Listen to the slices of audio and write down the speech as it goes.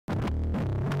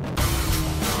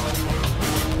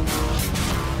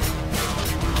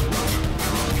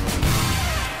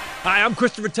Hi, I'm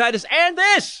Christopher Titus, and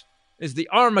this is the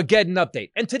Armageddon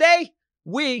Update. And today,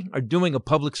 we are doing a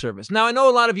public service. Now, I know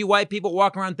a lot of you white people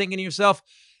walk around thinking to yourself,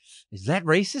 is that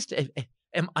racist?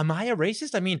 Am I a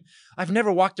racist? I mean, I've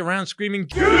never walked around screaming,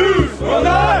 Jews will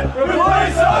not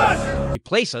replace us!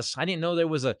 Replace us? I didn't know there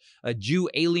was a Jew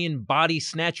alien body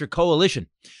snatcher coalition.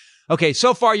 Okay,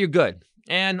 so far you're good.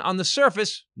 And on the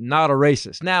surface, not a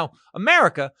racist. Now,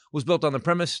 America was built on the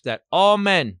premise that all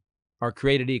men are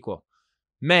created equal.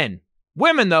 Men.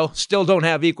 Women, though, still don't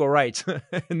have equal rights,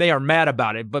 and they are mad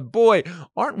about it. But boy,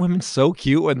 aren't women so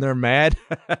cute when they're mad?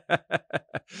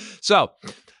 So,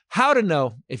 how to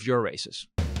know if you're a racist.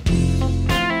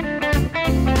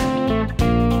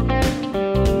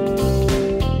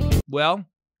 Well,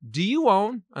 do you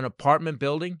own an apartment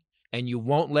building and you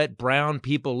won't let brown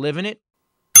people live in it?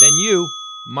 Then you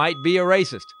might be a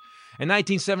racist. In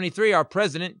 1973, our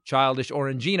president, Childish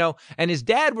Orangino, and his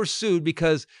dad were sued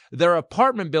because their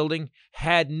apartment building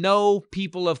had no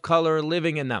people of color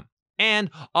living in them. And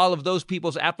all of those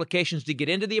people's applications to get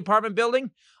into the apartment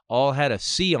building all had a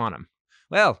C on them.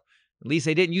 Well, at least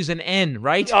they didn't use an N,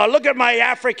 right? Oh, look at my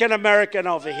African-American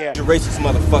over here. You racist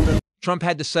motherfucker. Trump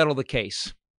had to settle the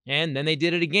case. And then they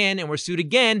did it again and were sued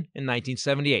again in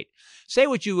 1978. Say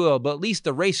what you will, but at least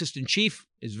the racist in chief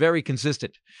is very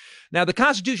consistent. Now, the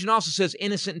Constitution also says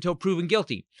innocent until proven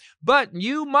guilty. But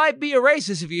you might be a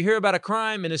racist if you hear about a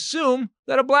crime and assume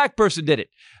that a black person did it.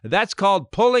 That's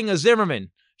called pulling a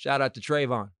Zimmerman. Shout out to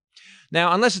Trayvon.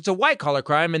 Now, unless it's a white-collar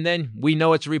crime, and then we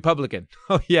know it's a Republican.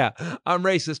 Oh, yeah, I'm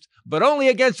racist, but only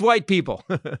against white people.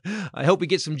 I hope we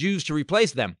get some Jews to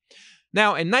replace them.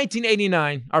 Now, in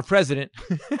 1989, our president,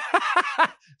 in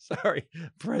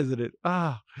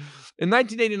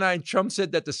 1989, Trump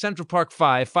said that the Central Park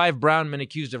five brown men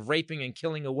accused of raping and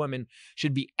killing a woman,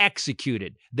 should be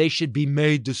executed. They should be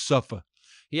made to suffer.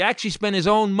 He actually spent his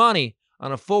own money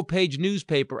on a full-page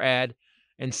newspaper ad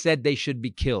and said they should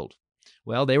be killed.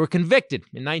 Well, they were convicted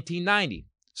in 1990.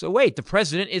 So wait, the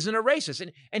president isn't a racist,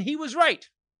 and he was right.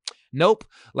 Nope,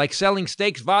 like selling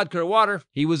steaks, vodka, or water,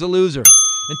 he was a loser.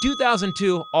 In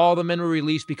 2002, all the men were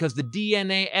released because the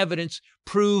DNA evidence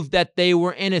proved that they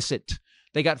were innocent.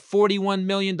 They got $41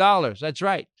 million. That's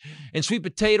right. And Sweet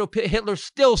Potato Hitler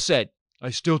still said, I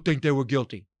still think they were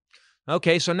guilty.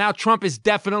 Okay, so now Trump is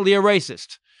definitely a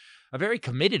racist. A very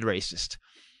committed racist.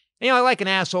 You know, I like an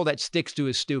asshole that sticks to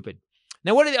his stupid.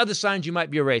 Now, what are the other signs you might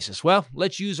be a racist? Well,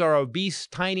 let's use our obese,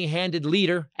 tiny-handed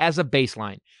leader as a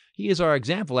baseline. He is our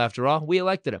example, after all. We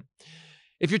elected him.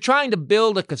 If you're trying to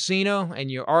build a casino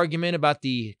and your argument about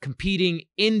the competing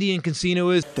Indian casino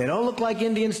is, they don't look like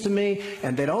Indians to me,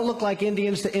 and they don't look like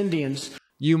Indians to Indians,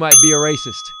 you might be a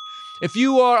racist. If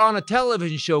you are on a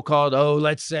television show called,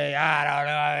 let's say,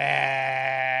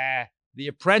 The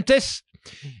Apprentice,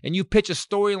 and you pitch a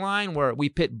storyline where we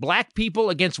pit black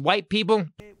people against white people,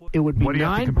 it would be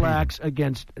 9 blacks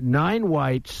against 9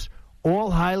 whites, all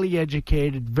highly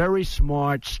educated, very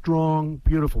smart, strong,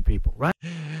 beautiful people, right?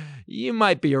 You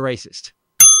might be a racist.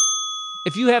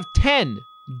 If you have 10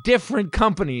 different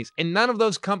companies and none of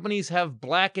those companies have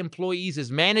black employees as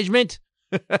management,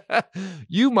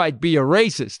 you might be a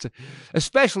racist,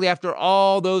 especially after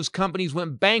all those companies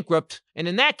went bankrupt. And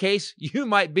in that case, you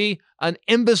might be an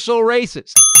imbecile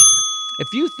racist. If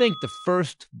you think the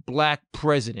first black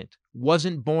president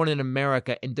wasn't born in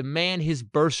America and demand his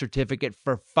birth certificate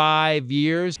for 5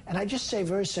 years. And I just say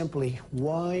very simply,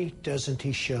 why doesn't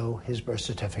he show his birth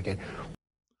certificate?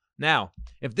 Now,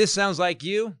 if this sounds like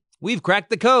you, we've cracked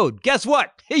the code. Guess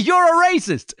what? You're a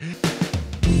racist.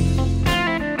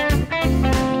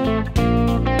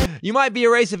 You might be a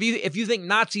racist if you think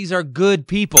Nazis are good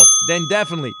people. Then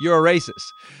definitely, you're a racist.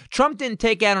 Trump didn't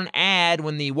take out an ad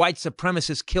when the white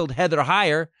supremacist killed Heather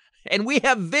Heyer, and we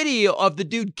have video of the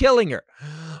dude killing her.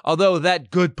 Although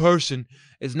that good person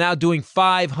is now doing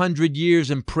 500 years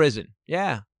in prison.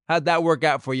 Yeah, how'd that work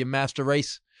out for you, master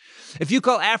race? If you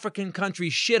call African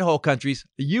countries shithole countries,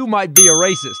 you might be a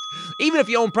racist. Even if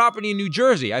you own property in New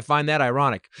Jersey, I find that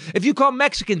ironic. If you call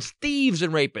Mexicans thieves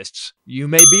and rapists, you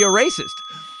may be a racist.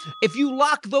 If you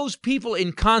lock those people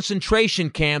in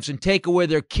concentration camps and take away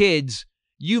their kids,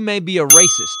 you may be a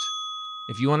racist.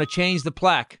 If you want to change the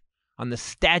plaque on the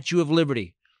Statue of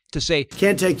Liberty to say,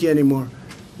 can't take you anymore.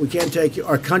 We can't take you.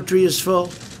 Our country is full.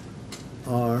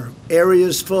 Our area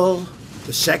is full.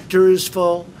 The sector is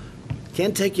full.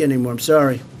 Can't take you anymore. I'm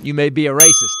sorry. You may be a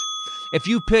racist. If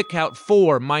you pick out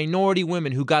 4 minority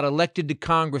women who got elected to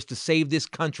Congress to save this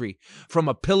country from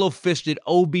a pillow-fisted,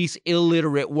 obese,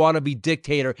 illiterate, wannabe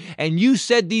dictator, and you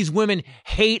said these women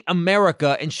hate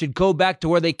America and should go back to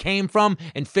where they came from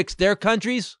and fix their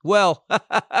countries, well,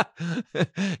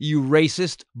 you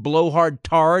racist, blowhard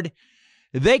tard.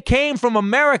 They came from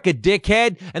America,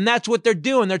 dickhead, and that's what they're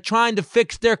doing. They're trying to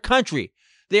fix their country.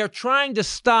 They are trying to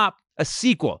stop a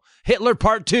sequel, Hitler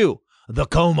Part 2, The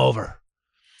Comb-Over.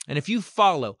 And if you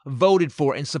follow, voted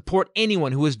for, and support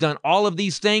anyone who has done all of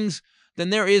these things,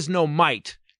 then there is no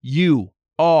might. You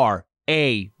are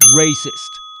a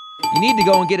racist. You need to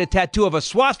go and get a tattoo of a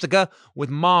swastika with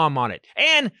mom on it.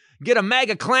 And get a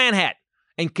MAGA Klan hat.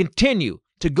 And continue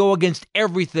to go against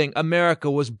everything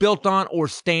America was built on or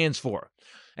stands for.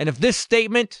 And if this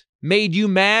statement made you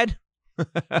mad,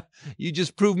 you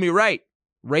just proved me right,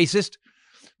 racist.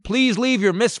 Please leave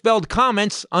your misspelled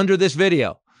comments under this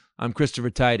video. I'm Christopher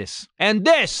Titus, and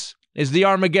this is the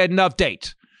Armageddon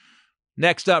Update.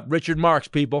 Next up, Richard Marx,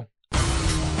 people.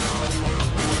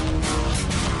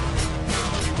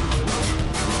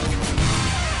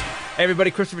 Hey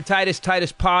everybody, Christopher Titus,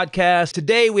 Titus Podcast.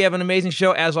 Today we have an amazing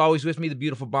show. As always, with me, the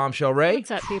beautiful bombshell Ray. What's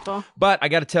up, people? But I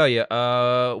got to tell you,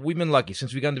 we've been lucky.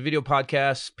 Since we got into video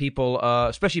podcasts, people,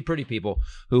 especially pretty people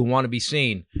who want to be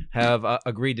seen, have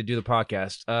agreed to do the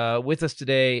podcast. With us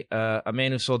today, a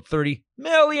man who sold 30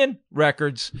 million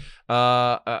records.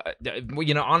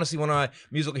 Honestly, one of my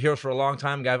musical heroes for a long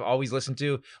time, a guy I've always listened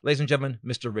to. Ladies and gentlemen,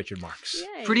 Mr. Richard Marx.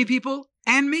 Yay. Pretty people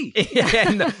and me.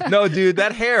 no, dude,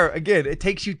 that hair, again, it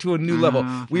takes you to a new level.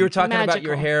 We were talking about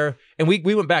your hair, and we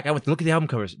went back. I went to look at the album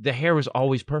covers. The hair was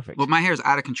always perfect. Well, my hair is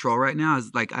out of control right now.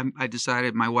 It's like I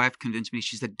decided, my wife convinced me.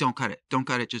 She said, don't cut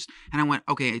it. Just, and I went,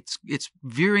 okay, it's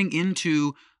veering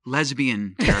into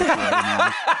lesbian territory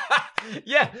now.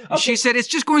 Yeah. Okay. She said it's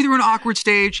just going through an awkward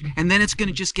stage, and then it's going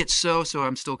to just get so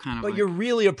I'm still kind of. But you're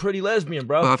really a pretty lesbian,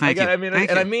 bro. Well, thank you. I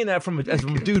mean that from a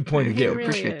dude point of view. Really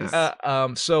appreciate is.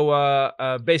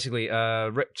 that. Basically,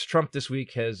 Trump this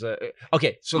week has.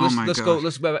 Okay, so let's go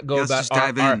Let's about just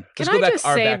dive in. Can I just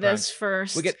say this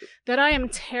first? That I am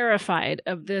terrified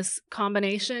of this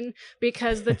combination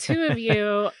because the two of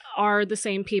you are the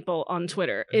same people on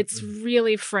Twitter. It's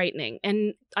really frightening.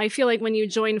 And I feel like when you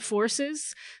join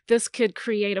forces, this could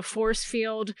create a force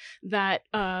field that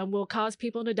will cause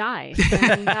people to die.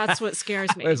 And that's what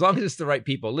scares me. As long as it's the right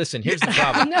people. Listen, here's the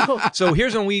problem. No. So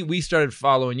here's when we started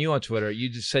following you on Twitter. You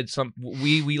just said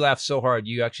we laughed so hard.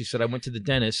 You actually said, I went to the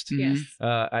dentist. Yes.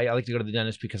 I like to go to the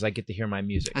dentist because I get to hear my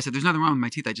music. I said, there's nothing wrong with my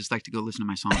teeth. I just like to go listen to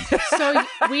my songs. So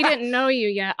we didn't know you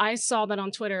yet. I saw that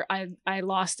on Twitter. I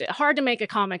lost it. Hard to make a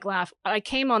comic laugh. I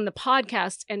came on the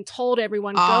podcast and told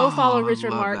everyone, go follow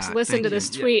Richard Marx, listen to this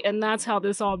tweet, and that's how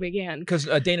this all began. Because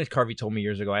Dana Carvey told me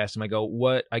years ago, I asked him, I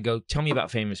go, tell me about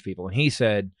famous people. And he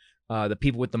said, the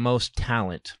people with the most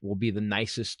talent will be the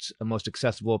nicest, most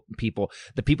accessible people.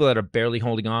 The people that are barely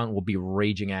holding on will be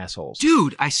raging assholes.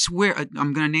 Dude, I swear,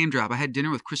 I'm going to name drop. I had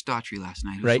dinner with Chris Daughtry last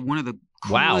night. He was one of the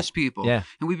coolest people. Yeah.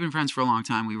 And we've been friends for a long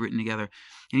time. We've written together.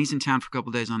 And he's in town for a couple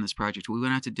of days on this project. We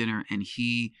went out to dinner, and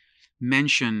he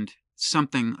mentioned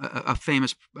something, a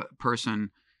famous person,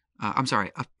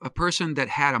 a person that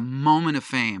had a moment of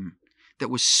fame that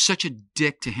was such a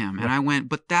dick to him. And I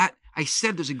went, I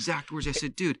said those exact words. I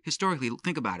said, dude, historically,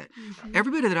 think about it. Mm-hmm.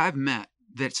 Everybody that I've met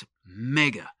that's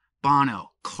mega,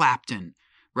 Bono, Clapton,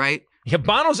 right? Yeah,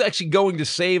 Bono's actually going to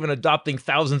save and adopting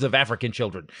thousands of African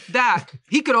children. That,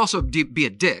 he could also be a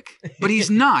dick, but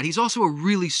he's not. He's also a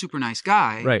really super nice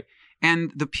guy. Right.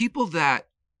 And the people that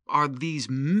are these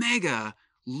mega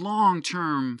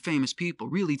long-term famous people,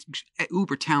 really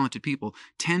uber talented people,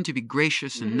 tend to be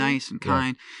gracious and nice and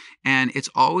kind. Yeah. And it's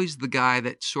always the guy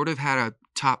that sort of had a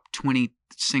top 20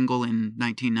 single in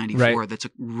 1994 that's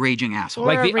a raging asshole. Or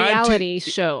like a reality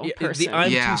show person. The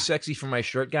I'm too sexy for my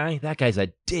shirt guy, that guy's a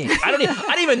dick. I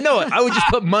didn't even know it. I would just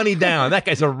put money down. That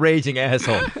guy's a raging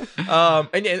asshole.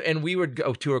 And we would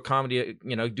go to a comedy,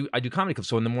 I do comedy clubs.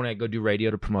 So in the morning I go do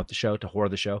radio to promote the show, to whore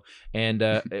the show. And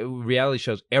reality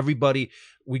shows, everybody,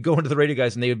 we go into the radio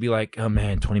guys and they would be like, oh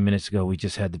man, 20 minutes ago we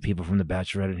just had the people from The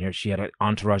Bachelorette in here. She had an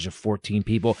entourage of 14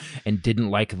 people and didn't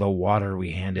like the water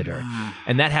we handed her.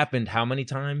 And that happened how many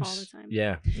times? All the time.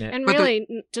 Yeah. And but really,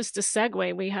 just to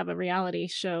segue, we have a reality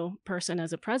show person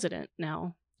as a president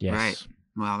now. Yes. Right.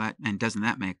 Well, doesn't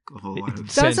that make a whole lot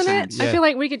of sense? Doesn't it? Yeah. I feel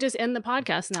like we could just end the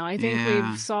podcast now. I think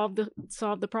we've solved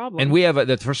the problem. And we have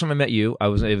the first time I met you, it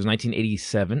was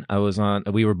 1987.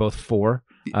 We were both 4.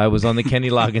 I was on the Kenny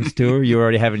Loggins tour. You were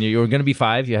already having you were going to be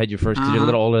 5. You had your first. You're a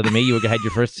little older than me. You had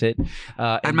your first hit.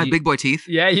 I had my big boy teeth.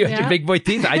 Yeah, you had your big boy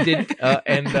teeth. I didn't.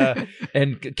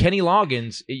 And Kenny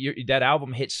Loggins, that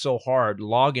album hit so hard.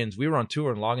 Loggins, we were on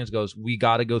tour, and Loggins goes, "We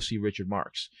got to go see Richard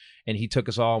Marx." And he took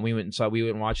us all, and we went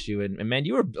and watched you. And man,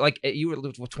 you were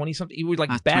 20 something. You were like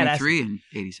badass. 23 in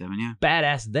 '87. Yeah,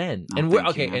 badass then. Oh, and we're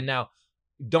okay. And now,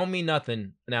 Don't Mean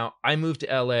Nothing. Now I moved to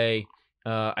L.A.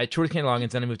 I toured with Kenny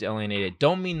Loggins, then I moved to LA in '88.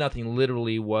 Don't Mean Nothing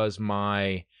literally was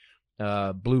my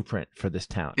blueprint for this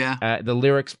town. Yeah. The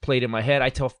lyrics played in my head. I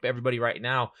tell everybody right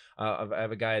now, I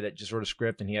have a guy that just wrote a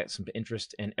script and he had some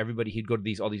interest, and he'd go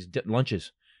to all these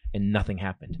lunches and nothing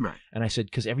happened. Right. And I said,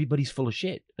 because everybody's full of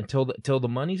shit. Until the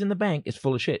money's in the bank, it's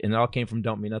full of shit. And it all came from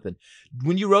Don't Mean Nothing.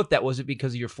 When you wrote that, was it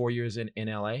because of your 4 years in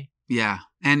LA? Yeah.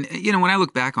 And, when I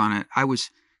look back on it, I was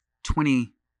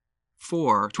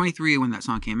 23 when that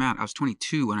song came out. I was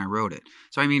 22 when I wrote it.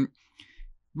 So, I mean,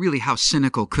 really, how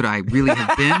cynical could I really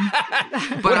have been?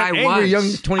 But I was.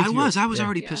 Young 22. I was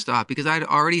already pissed off because I'd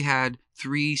already had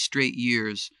 3 straight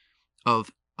years of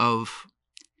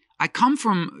I come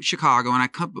from Chicago, and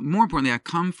more importantly, I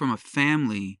come from a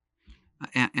family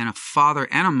and a father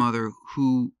and a mother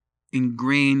who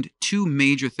ingrained 2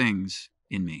 major things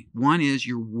in me. One is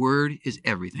your word is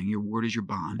everything. Your word is your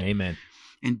bond. Amen.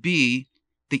 And B,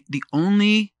 the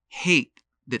only hate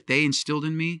that they instilled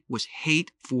in me was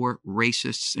hate for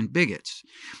racists and bigots.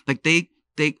 Like they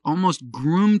almost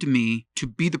groomed me to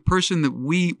be the person that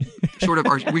we sort of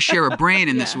we share a brain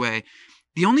in this way.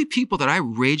 The only people that I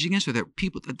rage against are the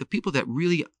people that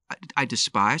really I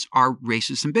despise are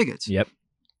racists and bigots. Yep.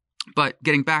 But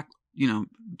getting back,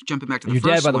 jumping back to the your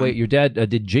first dad, by the one, way, your dad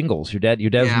did jingles. Your dad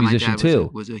was a musician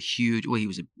too. Was a huge. Well, he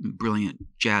was a brilliant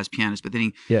jazz pianist, but then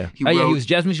he he wrote, he was a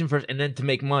jazz musician first, and then to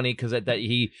make money because that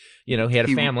he had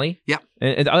a family. Yep.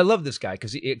 And I love this guy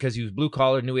because he was blue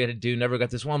collar, knew what he had to do. Never got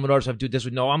this one. I'm gonna have to do this.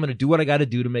 No, I'm gonna do what I got to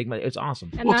do to make money. It's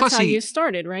awesome. And that's how you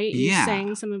started, right? You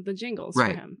sang some of the jingles for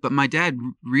him. But my dad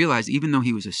realized, even though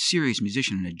he was a serious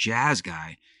musician and a jazz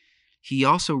guy, he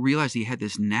also realized he had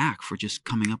this knack for just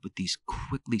coming up with these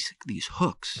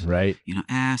hooks. Right.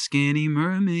 Ask any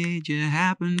mermaid you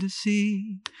happen to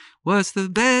see, what's the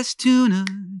best tuna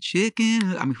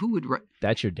chicken? I mean, who would write?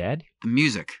 That's your dad? The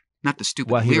music, not the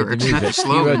stupid lyrics, not the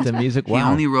slogans. He wrote the music. Wow. He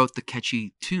only wrote the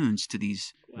catchy tunes to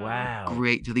these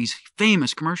to these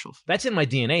famous commercials. That's in my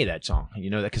DNA, that song. You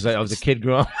know that because I was a kid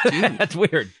growing up. Dude. That's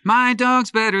weird. My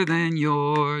dog's better than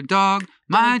your dog.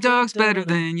 My dog's better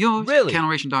than yours. Really? Kennel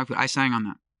Ration Dog Food. I sang on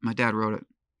that. My dad wrote it.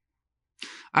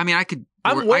 I mean, I could.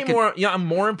 I'm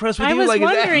more impressed with you. I was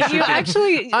wondering, you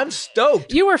actually. I'm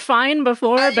stoked. You were fine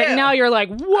before, but now you're like,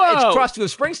 whoa. It's crossed to a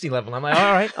Springsteen level. I'm like,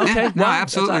 all right, okay. Yeah, no,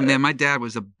 absolutely, man. My dad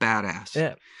was a badass.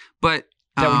 Yeah. But.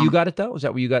 Is that where you got it, though? Is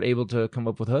that where you got able to come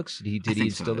up with hooks? Did he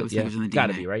It still was in the DNA.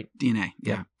 Gotta be, right? DNA,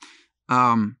 yeah.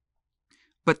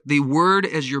 But the word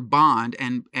as your bond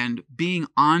and being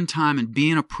on time and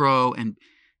being a pro, and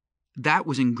that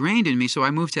was ingrained in me. So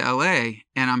I moved to LA,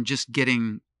 and I'm just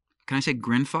getting, can I say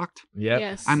grin fucked? Yeah.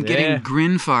 Yes. I'm getting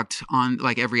grin fucked on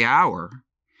like every hour.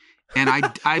 And I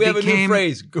we have a new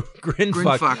phrase, grin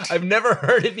fucked. I've never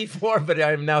heard it before, but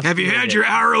I'm now. Have you had your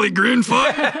hourly grin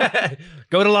fuck?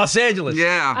 Go to Los Angeles.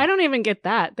 Yeah. I don't even get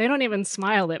that. They don't even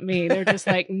smile at me. They're just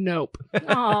like, nope.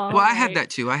 Well, I had that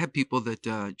too. I had people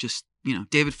that just,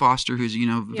 David Foster, who's,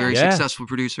 a very successful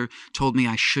producer, told me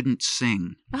I shouldn't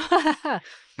sing.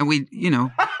 And we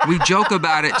joke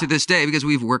about it to this day because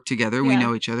we've worked together and we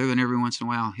know each other. And every once in a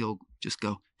while he'll just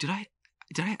go, did I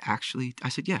actually? I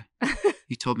said, yeah.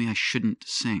 He told me I shouldn't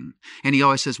sing. And he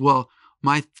always says, well,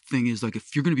 my thing is like,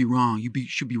 if you're going to be wrong, you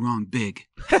should be wrong big.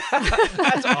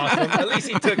 That's awesome. At least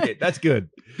he took it. That's good.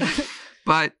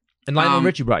 But and Lionel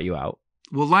Richie brought you out.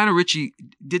 Well, Lionel Richie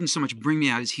didn't so much bring me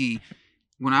out as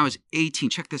when I was 18,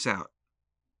 check this out.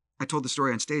 I told the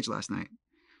story on stage last night.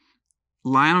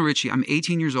 Lionel Richie, I'm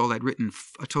 18 years old. I'd written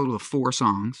a total of 4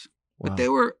 songs, but they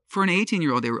were, for an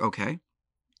 18-year-old, they were okay.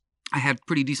 I had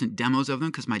pretty decent demos of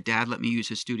them because my dad let me use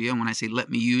his studio. And when I say let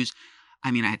me use,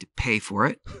 I mean I had to pay for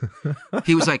it.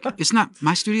 He was like,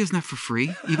 my studio's not for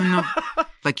free. Even though,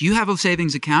 like, you have a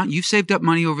savings account. You've saved up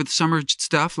money over the summer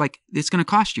stuff. Like, it's going to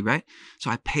cost you, right?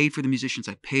 So I paid for the musicians.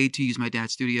 I paid to use my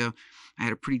dad's studio. I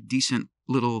had a pretty decent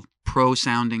little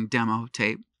pro-sounding demo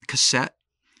tape, cassette.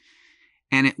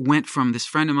 And it went from this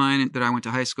friend of mine that I went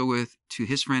to high school with to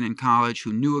his friend in college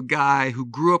who knew a guy who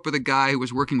grew up with a guy who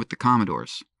was working with the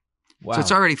Commodores. Wow. So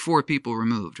it's already 4 people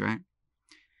removed, right?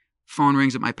 Phone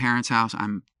rings at my parents' house.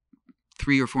 I'm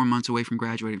 3 or 4 months away from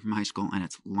graduating from high school, and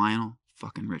it's Lionel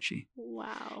fucking Richie.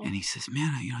 Wow. And he says,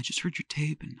 man, I just heard your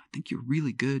tape, and I think you're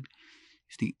really good.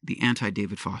 He's the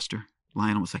anti-David Foster.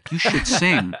 Lionel was like, you should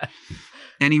sing.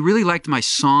 And he really liked my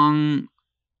song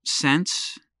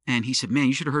sense. And he said, man,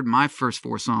 you should have heard my first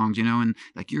 4 songs, and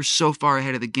like, you're so far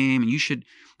ahead of the game, and you should,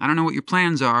 I don't know what your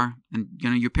plans are. And,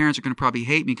 your parents are going to probably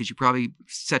hate me because you're probably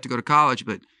set to go to college,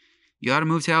 but you ought to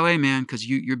move to LA, man, because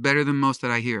you're better than most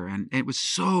that I hear. And it was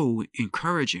so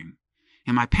encouraging.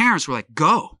 And my parents were like,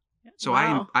 go. So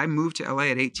Wow. I moved to LA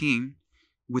at 18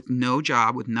 with no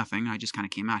job, with nothing. I just kind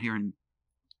of came out here and.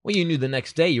 Well, you knew the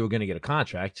next day you were going to get a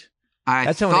contract.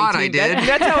 I thought I did.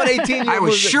 That's how at 18 I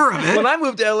was sure of it. When I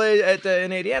moved to LA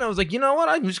in 88, I was like, you know what?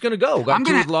 I'm just going to go. Got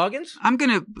 2 logins. I'm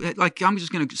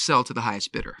just going to sell to the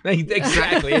highest bidder.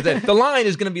 Exactly. The line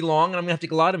is going to be long, and I'm going to have to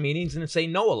get a lot of meetings and say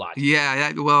no a lot.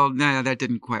 Yeah. That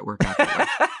didn't quite work out that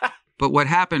way. But what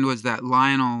happened was that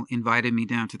Lionel invited me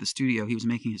down to the studio. He was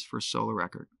making his first solo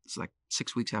record. It's like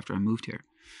 6 weeks after I moved here.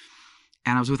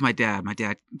 And I was with my dad. My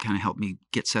dad kind of helped me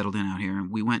get settled in out here.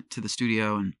 And we went to the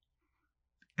studio, and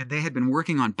they had been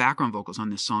working on background vocals on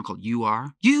this song called You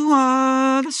Are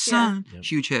the Sun. Yeah.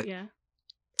 Huge hit. Yeah.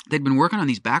 They'd been working on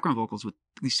these background vocals with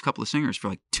these couple of singers for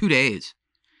like 2 days.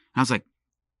 And I was like,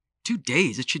 2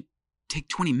 days? It should take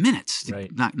 20 minutes to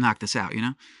knock this out,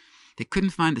 They couldn't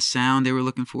find the sound they were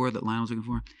looking for, that Lionel was looking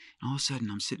for. And all of a sudden,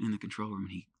 I'm sitting in the control room,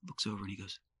 and he looks over and he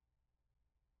goes,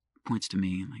 points to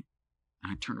me, and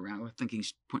I turn around, thinking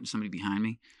he's pointing to somebody behind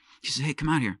me. He says, hey, come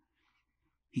out here.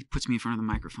 He puts me in front of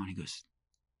the microphone. He goes,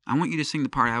 I want you to sing the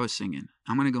part I was singing.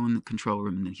 I'm going to go in the control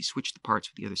room. And then he switched the parts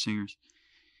with the other singers.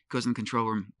 Goes in the control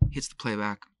room, hits the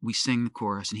playback. We sing the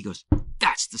chorus, and he goes,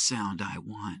 that's the sound I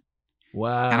want.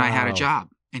 Wow. And I had a job.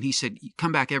 And he said,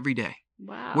 come back every day.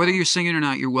 Wow. Whether you're singing or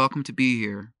not, you're welcome to be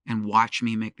here and watch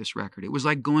me make this record. It was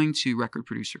like going to record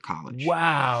producer college.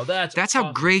 Wow, that's how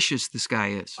awesome. gracious this guy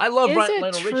is. I love Is Lionel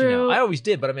it Richie now. true- I always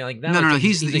did, but I mean, like now, No,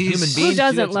 he's a human being. Who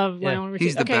doesn't too. love Yeah. Lionel Richie?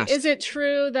 He's the Okay, best. is it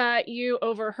true that you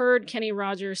overheard Kenny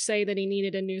Rogers say that he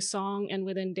needed a new song, and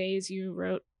within days you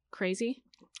wrote Crazy?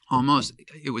 Almost.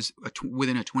 It was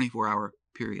within a 24-hour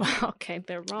period. Okay,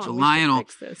 they're wrong. So We should Lionel,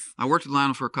 fix this. I worked with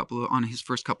Lionel for on his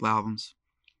first couple albums.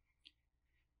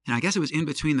 And I guess it was in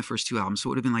between the first 2 albums. So it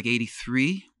would have been like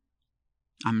 83.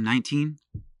 I'm 19.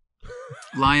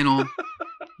 Lionel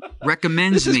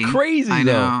recommends me. This is crazy, I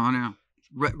though. know.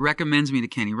 Recommends me to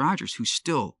Kenny Rogers, who's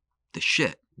still the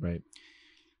shit. Right.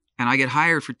 And I get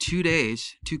hired for 2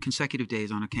 days, 2 consecutive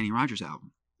days on a Kenny Rogers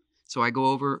album. So I go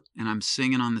over and I'm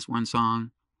singing on this one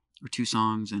song or 2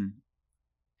 songs. And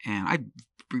I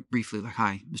briefly like,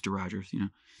 hi, Mr. Rogers,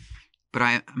 But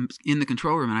I'm in the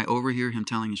control room, and I overhear him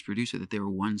telling his producer that they were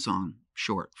 1 song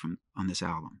short on this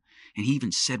album. And he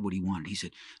even said what he wanted. He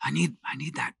said, I need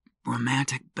that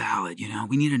romantic ballad,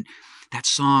 We need that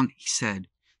song, he said,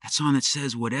 that song that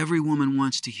says what every woman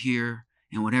wants to hear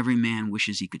and what every man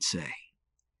wishes he could say.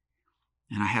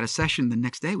 And I had a session the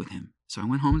next day with him. So I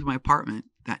went home to my apartment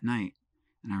that night,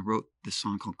 and I wrote this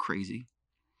song called Crazy.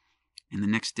 And the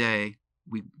next day,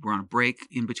 we were on a break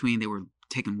in between. They were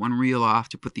taking one reel off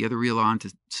to put the other reel on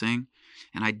to sing.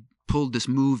 And I pulled this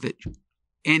move that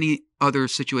any other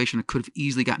situation that could have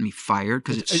easily gotten me fired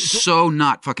because it's so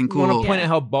not fucking cool. I want to point out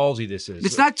how ballsy this is.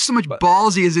 It's not so much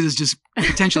ballsy as it is just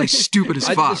potentially stupid as I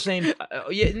did fuck. the same.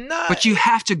 But you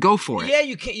have to go for it. Yeah,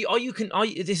 you can't.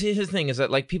 This is the thing is that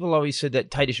like people always said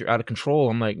that Titus, you're out of control.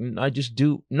 I'm like,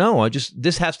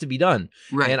 this has to be done.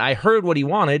 Right. And I heard what he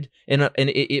wanted, and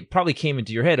it probably came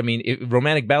into your head. I mean,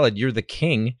 romantic ballad, you're the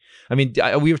king. I mean,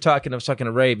 I was talking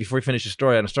to Ray before we finished the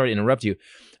story, and I'm sorry to interrupt you.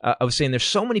 I was saying there's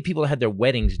so many people that had their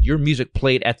weddings, your music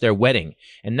played at their wedding.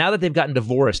 And now that they've gotten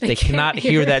divorced, they cannot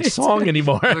hear that song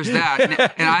anymore. There's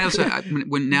that. And I also,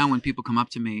 when people come up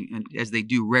to me, and as they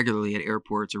do regularly at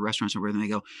airports or restaurants or wherever, they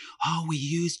go, oh, we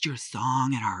used your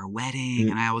song at our wedding.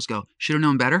 And I always go, should have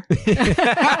known better.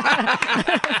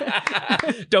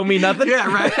 Don't mean nothing?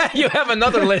 Yeah, right. You have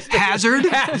another list. Hazard.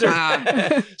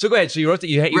 So go ahead. So you wrote that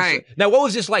you hate right. Now, what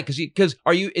was this like? Because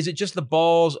is it just the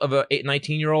balls of a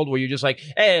 19-year-old where you're just like,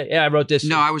 hey, yeah, I wrote this?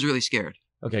 No, I was really scared.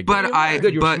 Okay, good.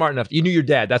 But you were smart enough. You knew your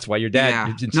dad. That's why your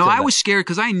dad. Yeah. No, I was scared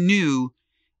because I knew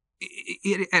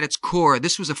at its core,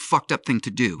 this was a fucked up thing to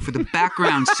do for the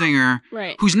background singer,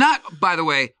 right. who's not, by the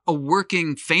way, a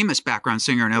working famous background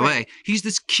singer in LA. Right. He's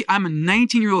this. I'm a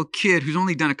 19-year-old kid who's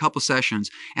only done a couple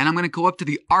sessions, and I'm going to go up to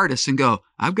the artist and go,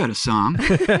 "I've got a song."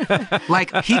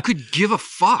 Like he could give a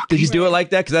fuck. Did you do it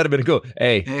like that? Because that'd have been cool.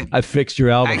 Hey, I fixed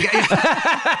your album.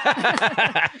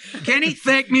 Kenny,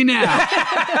 thank me now.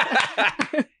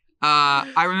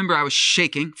 I remember I was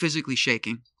shaking, physically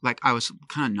shaking, like I was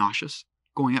kind of nauseous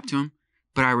going up to him.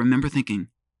 But I remember thinking,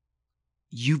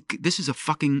 this is a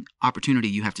fucking opportunity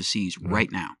you have to seize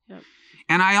right now. Yep.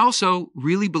 And I also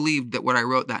really believed that what I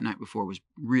wrote that night before was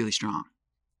really strong.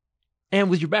 And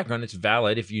with your background, it's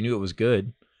valid if you knew it was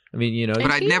good. I mean, you know.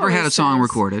 But I'd never had a song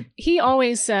recorded. He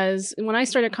always says, when I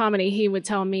started comedy, he would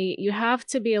tell me, you have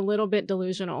to be a little bit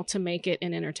delusional to make it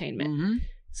in entertainment. Mm-hmm.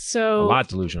 So a lot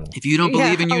delusional. If you don't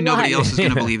believe in you, nobody else is going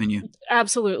to believe in you.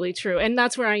 Absolutely true. And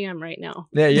that's where I am right now.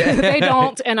 Yeah. They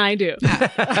don't, and I do.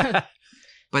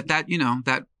 But that, you know,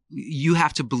 that you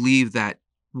have to believe that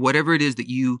whatever it is that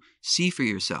you see for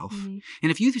yourself. Mm-hmm.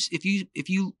 And if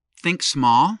you think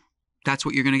small, that's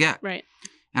what you're going to get. Right.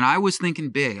 And I was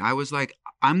thinking big. I was like,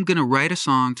 I'm going to write a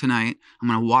song tonight. I'm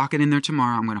going to walk it in there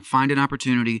tomorrow. I'm going to find an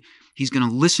opportunity. He's going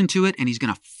to listen to it and he's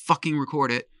going to fucking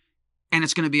record it. And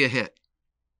it's going to be a hit.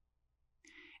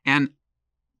 And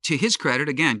to his credit,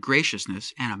 again,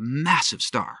 graciousness and a massive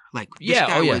star. Like, this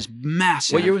guy was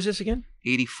massive. What year was this again?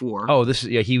 84. Oh, this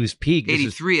is, he was peak.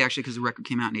 83, actually, because the record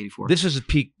came out in 84. This is a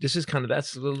peak. This is kind of,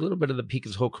 that's a little bit of the peak of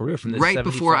his whole career from this. Right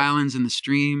 75. before Islands in the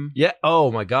Stream. Yeah.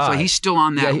 Oh, my God. So he's still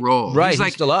on that role. Right.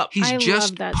 He's still up. He's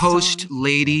just post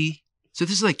Lady. So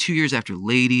this is like 2 years after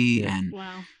Lady. Yeah. And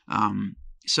wow.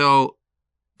 So.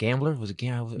 Gambler? Was it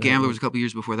Gambler? Gambler was a couple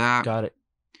years before that. Got it.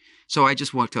 So I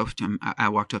just walked up to him. I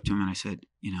walked up to him and I said,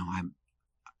 you know,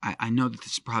 I know that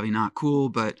this is probably not cool,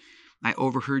 but I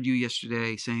overheard you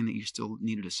yesterday saying that you still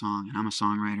needed a song, and I'm a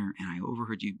songwriter, and I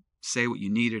overheard you say what you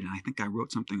needed, and I think I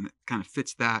wrote something that kind of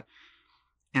fits that.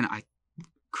 And I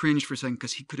cringed for a second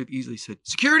because he could have easily said,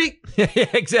 security! Yeah,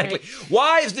 exactly.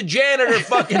 Why is the janitor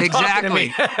fucking exactly.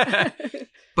 talking to me?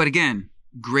 But again,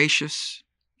 gracious,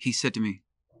 he said to me,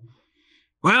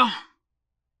 well,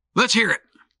 let's hear it.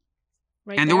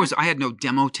 Right and there? I had no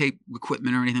demo tape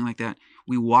equipment or anything like that.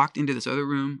 We walked into this other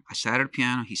room. I sat at a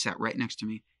piano. He sat right next to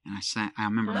me. And I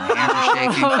remember my hands were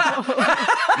shaking.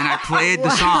 And I played the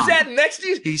song. He sat next to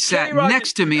you? He sat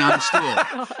next to me on the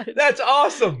stool. That's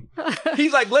awesome.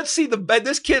 He's like, let's see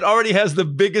this kid already has the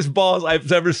biggest balls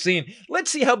I've ever seen.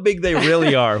 Let's see how big they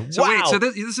really are. So wow. wait, so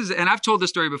this is, and I've told this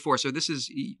story before. So this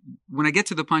is, when I get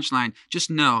to the punchline,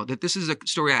 just know that this is a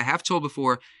story I have told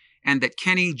before and that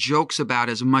Kenny jokes about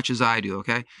as much as I do,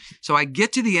 okay? So I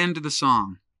get to the end of the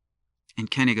song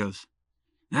and Kenny goes,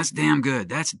 that's damn good.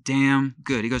 That's damn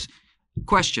good. He goes,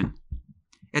 question.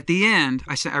 At the end,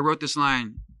 I wrote this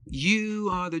line, you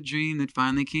are the dream that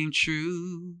finally came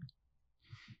true.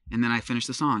 And then I finished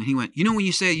the song. And he went, you know when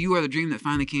you say you are the dream that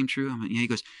finally came true? I went, yeah. He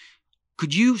goes,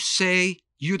 could you say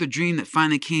you're the dream that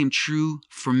finally came true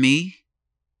for me?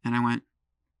 And I went,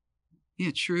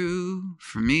 yeah, true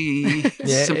for me.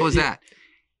 Simple as that.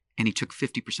 And he took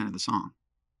 50% of the song.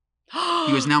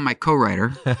 He was now my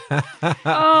co-writer because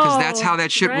that's how that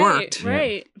shit worked.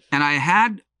 Right. And I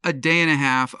had a day and a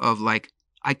half of like,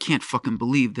 I can't fucking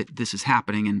believe that this is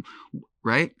happening. And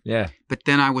right. Yeah. But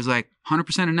then I was like,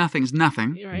 100% of nothing is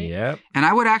nothing. Right. Yeah. And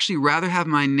I would actually rather have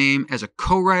my name as a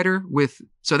co-writer with,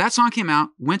 so that song came out,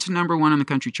 went to #1 on the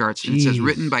country charts. And it says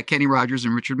written by Kenny Rogers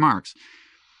and Richard Marx.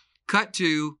 Cut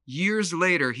to years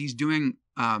later, he's doing,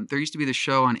 there used to be this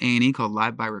show on A&E called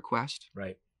Live by Request.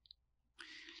 Right.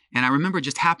 And I remember it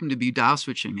just happened to be dial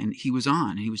switching and he was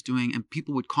on and he was doing, and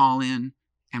people would call in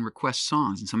and request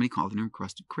songs. And somebody called in and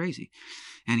requested Crazy.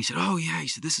 And he said, oh yeah. He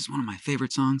said, this is one of my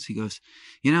favorite songs. He goes,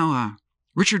 you know,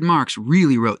 Richard Marx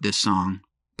really wrote this song,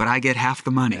 but I get half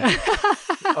the money.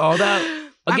 Oh, that.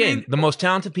 Again, the most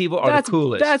talented people are the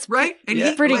coolest. That's right. And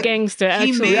he's pretty gangster,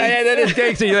 actually. Yeah, that is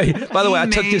gangster. By the way, I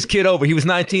took this kid over. He was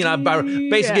 19. I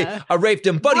raped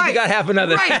him. Buddy, you got half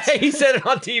another. Right. He said it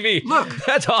on TV. Look.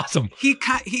 That's awesome. He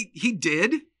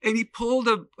did, and he pulled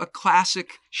a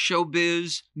classic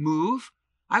showbiz move.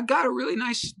 I got a really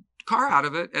nice car out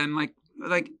of it, and like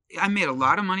I made a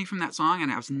lot of money from that song,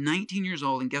 and I was 19 years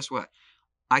old, and guess what?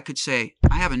 I could say,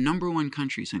 I have a #1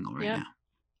 country single right now.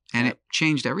 And it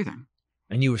changed everything.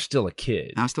 And you were still a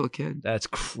kid. I was still a kid. That's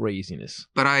craziness.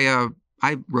 But I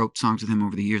wrote songs with him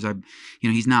over the years.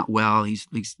 He's not well. He's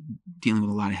dealing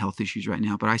with a lot of health issues right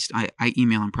now. But I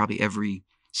email him probably every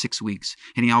 6 weeks,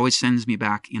 and he always sends me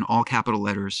back in all capital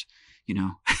letters. You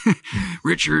know,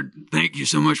 Richard, thank you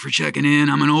so much for checking in.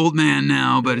 I'm an old man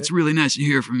now, but it's really nice to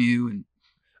hear from you. And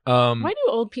why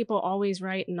do old people always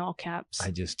write in all caps?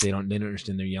 They don't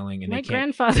understand. They're yelling and my they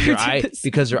can't. grandfather did this.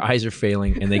 Because their eyes are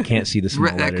failing and they can't see the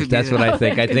small letters. That's it. what I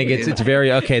think. I think it's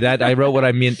very okay. That I wrote what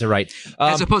I meant to write.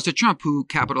 As opposed to Trump, who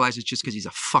capitalizes just because he's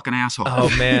a fucking asshole.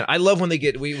 Oh man, I love when they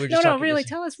get. We were just no, really.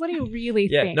 Tell us, what do you really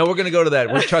think? No, we're gonna go to that.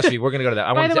 Trust me, we're gonna go to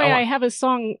that. By the way, I have a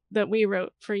song that we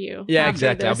wrote for you. Yeah,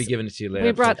 exactly. I'll be giving it to you later.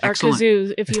 We brought our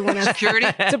kazoos if you want us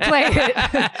to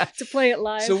play it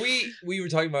live. So we were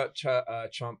talking about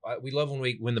Trump. We love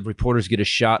when the reporters get a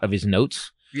shot of his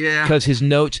notes. Yeah. Because his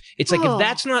notes, it's like if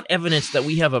that's not evidence that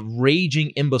we have a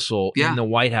raging imbecile in the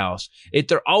White House,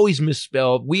 they're always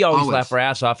misspelled. We always laugh our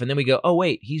ass off, and then we go, oh,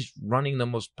 wait, he's running the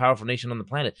most powerful nation on the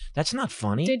planet. That's not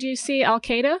funny. Did you see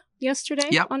Al-Qaeda yesterday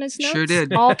on his notes? Sure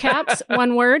did. All caps,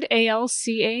 one word,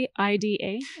 ALCAIDA,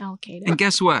 Al-Qaeda. And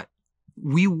guess what?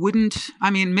 We wouldn't,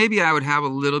 I mean, maybe I would have a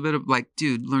little bit of like,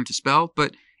 dude, learn to spell.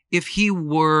 But if he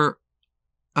were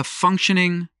a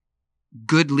functioning,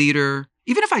 good leader,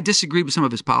 even if I disagreed with some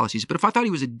of his policies, but if I thought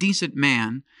he was a decent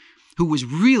man who was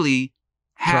really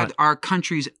had our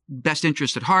country's best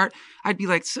interest at heart, I'd be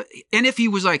like, and if he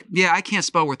was like, yeah, I can't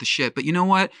spell worth a shit, but you know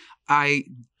what? I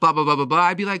blah, blah, blah, blah, blah.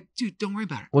 I'd be like, dude, don't worry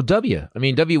about it. Well,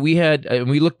 we had,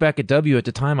 we look back at W at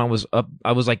the time, I was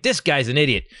like, this guy's an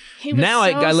idiot. He was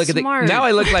I look smart. Now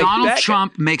I look like Donald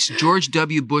Trump makes George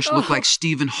W. Bush look like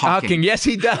Stephen Hawking. Yes,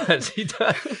 he does. He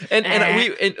does. And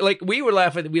we were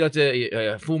laughing. We like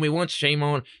to fool me once, shame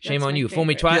on you. Fool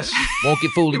me twice, won't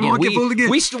get fooled again. Won't get fooled again.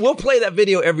 We'll play that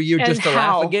video every year just to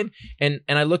laugh again. And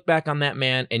I look back on that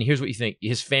man, and here's what you think: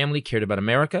 his family cared about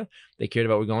America. They cared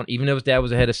about where we're going, even though his dad was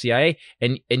the head of CIA.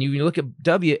 And you look at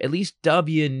W, at least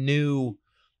W knew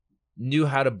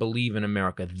how to believe in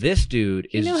America. This dude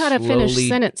he knew how to finish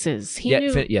sentences.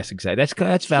 Yes, exactly.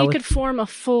 That's valid. He could form a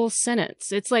full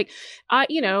sentence. It's like,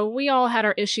 we all had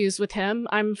our issues with him.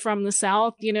 I'm from the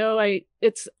South.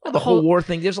 It's the whole war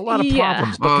thing. There's a lot of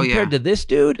problems, but compared to this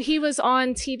dude, he was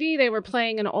on TV. They were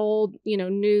playing an old,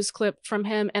 news clip from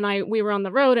him, and we were on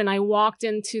the road, and I walked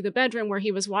into the bedroom where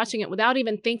he was watching it without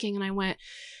even thinking, and I went,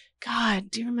 God,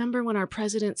 do you remember when our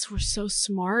presidents were so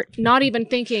smart? Not even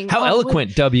thinking. How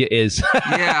eloquent W is.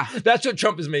 Yeah. That's what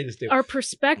Trump has made us do. Our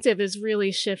perspective is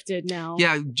really shifted now.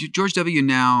 Yeah. George W.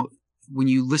 now, when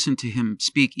you listen to him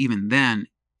speak even then,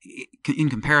 in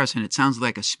comparison, it sounds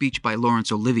like a speech by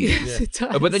Laurence Olivier. Yes, it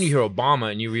does. But then you hear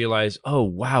Obama and you realize, oh,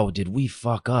 wow, did we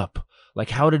fuck up?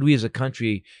 Like, how did we as a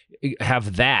country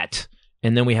have that?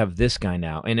 And then we have this guy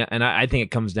now. And I think it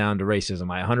comes down to racism.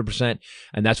 100%.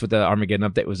 And that's what the Armageddon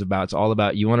update was about. It's all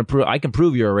about, you want to prove, I can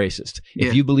prove you're a racist.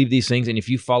 If you believe these things and if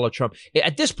you follow Trump.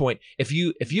 At this point, if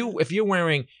you're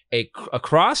wearing a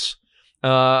cross,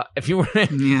 if you're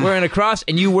wearing a cross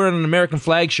and you wear an American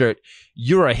flag shirt,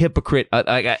 you're a hypocrite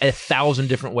like 1,000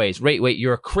 different ways. Wait,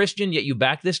 you're a Christian, yet you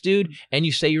back this dude, and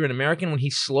you say you're an American when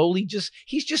he's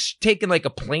just taken like a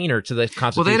planer to the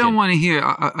Constitution. Well, they don't want to hear,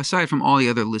 aside from all the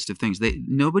other list of things,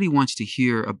 nobody wants to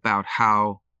hear about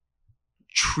how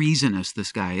treasonous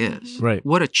this guy is. Right.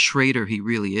 What a traitor he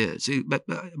really is, but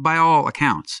by all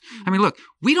accounts. I mean, look,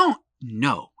 we don't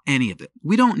know any of it.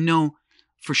 We don't know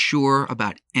for sure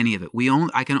about any of it.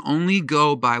 I can only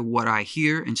go by what I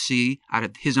hear and see out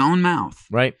of his own mouth.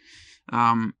 Right.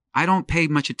 I don't pay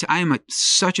much attention. I am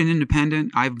such an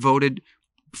independent. I've voted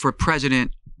for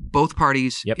president, both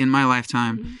parties in my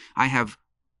lifetime. Mm-hmm. I have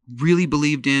really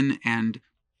believed in and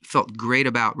felt great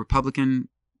about Republican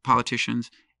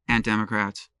politicians and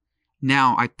Democrats.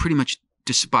 Now I pretty much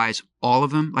despise all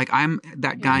of them. Like, I'm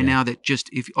that guy now that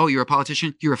you're a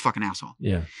politician, you're a fucking asshole.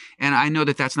 Yeah. And I know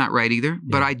that that's not right either,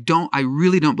 but I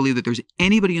really don't believe that there's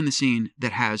anybody in the scene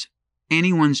that has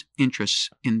anyone's interests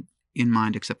in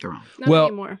mind except their own. Not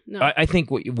anymore. No. I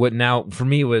think what now for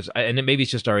me was, and maybe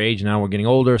it's just our age now, we're getting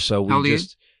older, so we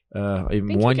just,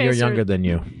 1 year younger than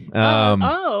you.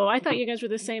 I thought you guys were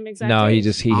the same exact No, age.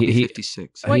 I'll be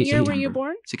 56. What year were you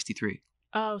born? 63.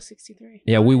 Oh, 63.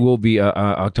 Yeah, we will be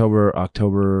October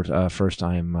 1st.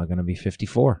 I'm going to be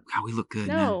 54. God, we look good.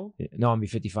 No, I'm be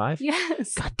 55.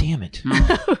 Yes. God damn it.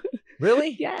 No.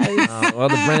 Really? Yes. Well,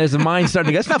 the mind starting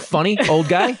to go. That's not funny, old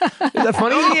guy. Is that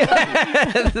funny?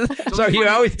 Sorry,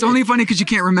 it's only funny because you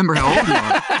can't remember how old you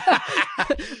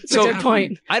are. So, good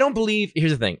point. I don't believe.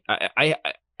 Here's the thing.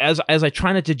 As I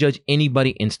try not to judge anybody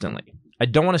instantly, I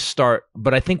don't want to start,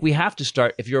 but I think we have to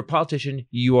start. If you're a politician,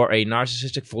 you are a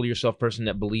narcissistic, full of yourself person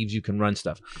that believes you can run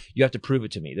stuff. You have to prove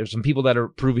it to me. There's some people that are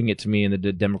proving it to me in the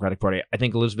Democratic Party. I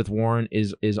think Elizabeth Warren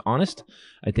is honest.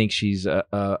 I think she's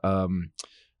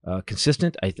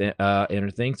consistent. I think in her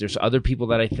things. There's other people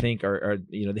that I think are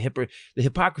the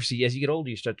hypocrisy. As you get older,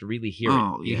 you start to really hear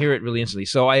it. You hear it really instantly.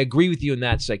 So I agree with you in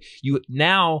that. It's like you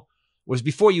now, whereas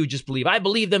before you would just believe, I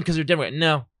believe them because they're Democrat.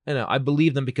 No, I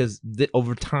believe them because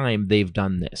over time they've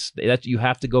done this. You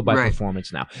have to go by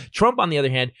performance now. Trump, on the other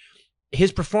hand,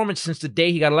 his performance since the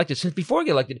day he got elected, since before he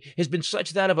got elected, has been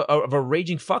such that of a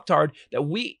raging fucktard that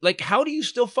we like. How do you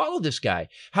still follow this guy?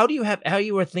 How you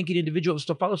are a thinking individual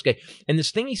still follow this guy? And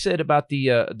this thing he said about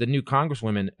the new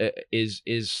congresswomen is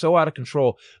so out of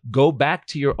control. Go back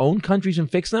to your own countries and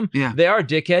fix them. Yeah, they are,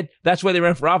 dickhead. That's why they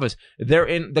ran for office. They're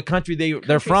in the country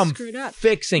they're from,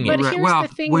 fixing it. But here's well, the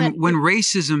thing when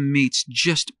racism meets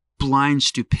just blind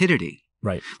stupidity.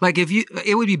 Right. Like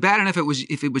it would be bad enough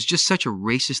if it was just such a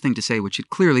racist thing to say, which it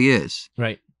clearly is.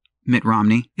 Right. Mitt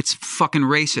Romney. It's fucking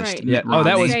racist. Right. Mitt Oh,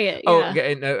 that was. Say it, Oh, yeah.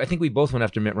 and I think we both went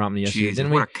after Mitt Romney yesterday. Jesus,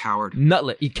 Didn't we? what a coward.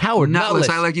 Nutless. You coward. Nutless.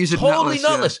 I like using totally nutless.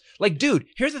 nutless. Like, dude,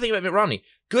 here's the thing about Mitt Romney.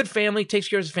 Good family, takes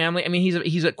care of his family. I mean,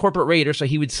 he's a corporate raider, so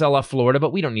he would sell off Florida,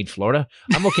 but we don't need Florida.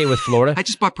 I'm okay with Florida. I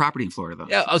just bought property in Florida, though.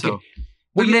 Yeah, okay. So,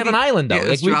 well, you have an island, though. Yeah,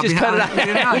 like, we just cut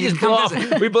it out. We just blow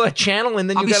off. We blow a channel, and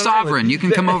then I'll you be got sovereign. An island. You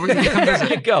can come over. You can come visit.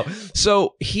 There you go.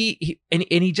 So he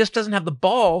just doesn't have the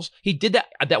balls. He did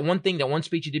that one thing, that one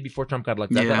speech he did before Trump got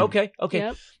elected. Yeah. Okay.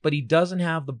 Yep. But he doesn't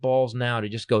have the balls now to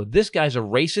just go, this guy's a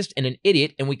racist and an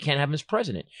idiot, and we can't have him as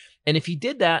president. And if he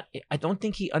did that, I don't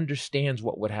think he understands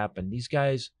what would happen. These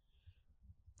guys.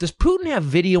 Does Putin have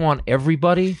video on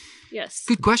everybody? Yes.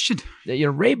 Good question. Ray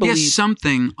He believes. has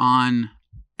something on.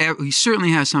 He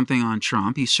certainly has something on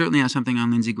Trump. He certainly has something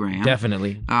on Lindsey Graham.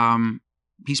 Definitely.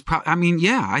 He's probably. I mean,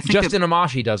 yeah. I think Justin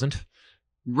Amashi doesn't.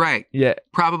 Right. Yeah.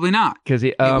 Probably not. Because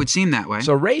it would seem that way.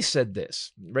 So Ray said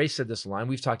this. Ray said this line.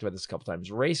 We've talked about this a couple times.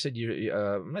 Ray said,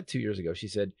 not 2 years ago, she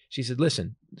said,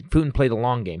 listen, Putin played a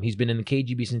long game. He's been in the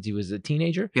KGB since he was a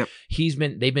teenager. Yep.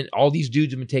 All these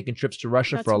dudes have been taking trips to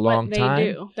Russia for a long time. That's what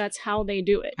they do. That's how they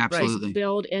do it. Absolutely. Right?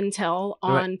 Build intel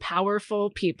on powerful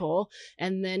people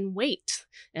and then wait.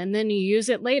 And then you use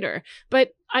it later.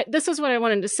 But this is what I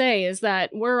wanted to say is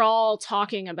that we're all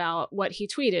talking about what he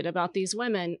tweeted about these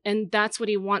women, and that's what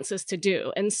he wants us to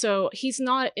do. And so he's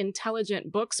not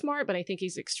intelligent book smart, but I think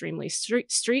he's extremely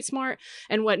street smart.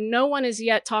 And what no one is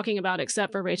yet talking about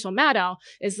except for Rachel Maddow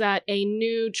is that a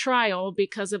new trial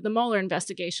because of the Mueller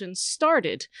investigation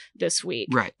started this week.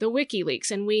 Right. The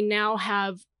WikiLeaks. And we now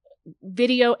have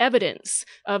video evidence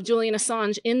of Julian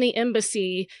Assange in the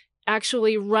embassy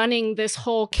actually running this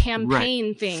whole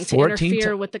campaign thing to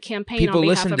interfere with the campaign on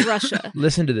behalf of Russia.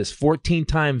 Listen to this. 14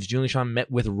 times Julian Assange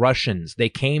met with Russians. They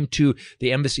came to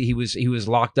the embassy he was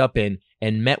locked up in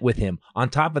and met with him. On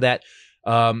top of that,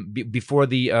 before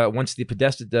once the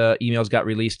Podesta emails got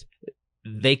released,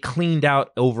 they cleaned out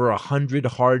over 100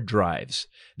 hard drives.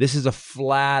 This is a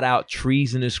flat out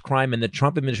treasonous crime, and the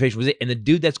Trump administration was it. And the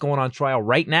dude that's going on trial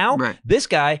right now, this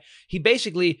guy, he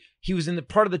was in the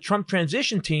part of the Trump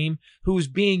transition team who was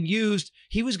being used.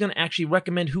 He was going to actually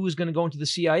recommend who was going to go into the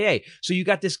CIA. So you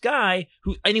got this guy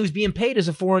and he was being paid as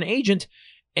a foreign agent.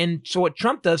 And so what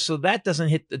Trump does, so that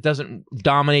doesn't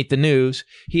dominate the news.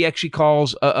 He actually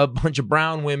calls a bunch of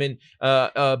brown women,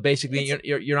 basically,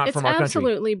 you're not from our country. It's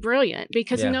absolutely brilliant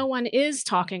because no one is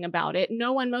talking about it.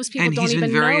 Most people don't even know about it. And he's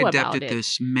been very adept at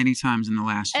this many times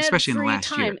especially in the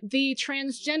last year. The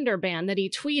transgender ban that he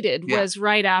tweeted was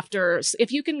right after.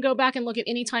 If you can go back and look at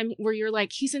any time where you're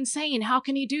like, he's insane. How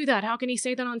can he do that? How can he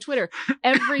say that on Twitter?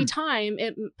 Every time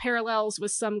it parallels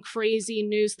with some crazy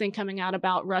news thing coming out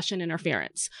about Russian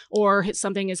interference. Or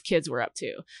something his kids were up to.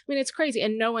 I mean, it's crazy,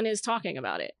 and no one is talking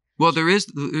about it. Well, there's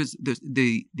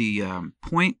the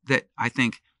point that I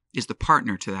think is the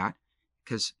partner to that.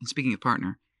 Because speaking of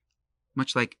partner,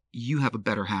 much like you have a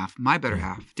better half, my better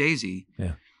half, Daisy.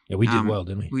 Yeah, we did well,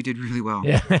 didn't we? We did really well.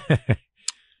 Yeah.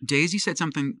 Daisy said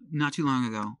something not too long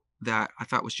ago that I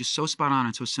thought was just so spot on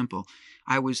and so simple.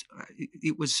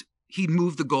 He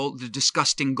moved the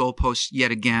disgusting goalposts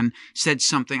yet again, said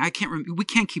something. We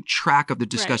can't keep track of the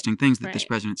disgusting things that this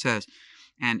president says,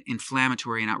 and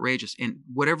inflammatory and outrageous. And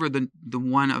whatever the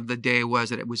one of the day was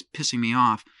that it was pissing me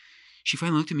off, she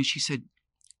finally looked at me and she said,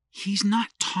 he's not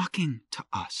talking to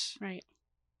us. Right.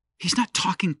 He's not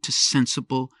talking to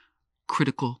sensible,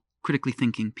 critically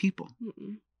thinking people.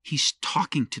 Mm-mm. He's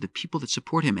talking to the people that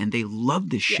support him, and they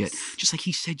love this shit. Just like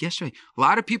he said yesterday. A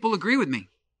lot of people agree with me.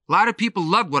 A lot of people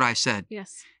loved what I said.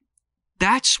 Yes.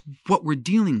 That's what we're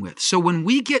dealing with. So when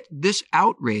we get this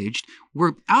outraged,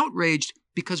 we're outraged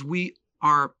because we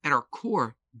are, at our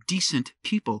core, decent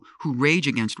people who rage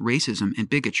against racism and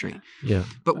bigotry. Yeah.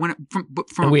 But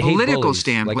from a political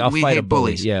standpoint, we hate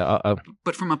bullies. Yeah.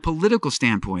 But from a political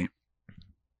standpoint,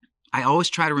 I always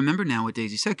try to remember now what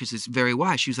Daisy said because it's very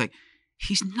wise. She was like,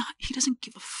 he doesn't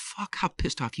give a fuck how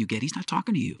pissed off you get. He's not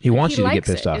talking to you. He wants you to get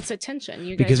pissed off. It's attention.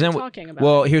 You guys are talking about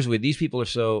Well, here's what these people are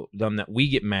so dumb that we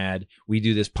get mad. We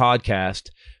do this podcast.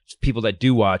 People that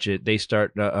do watch it, they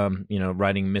start,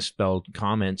 writing misspelled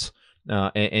comments,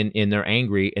 and they're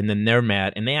angry, and then they're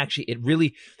mad, and I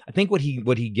think what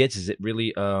he gets is it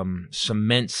really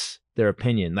cements their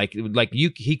opinion.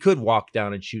 He could walk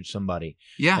down and shoot somebody.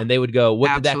 Yeah. And they would go,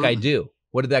 what did that guy do?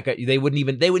 What did that guy? They wouldn't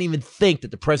even think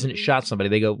that the president shot somebody.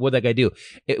 They go, what did that guy do?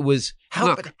 It was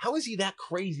how is he that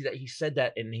crazy that he said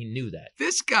that and he knew that?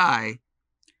 This guy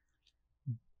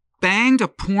banged a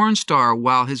porn star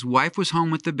while his wife was home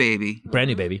with the baby. Brand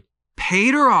new baby.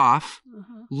 paid her off,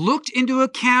 looked into a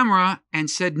camera and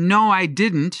said, "No, I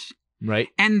didn't." Right.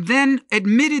 And then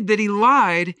admitted that he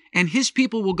lied, and his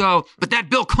people will go, "But that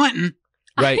Bill Clinton."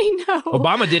 Right. I know.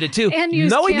 Obama did it too. And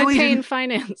used he campaign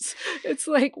finance. It's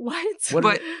like, what?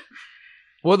 But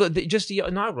well, just the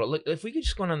inaugural. Look, if we could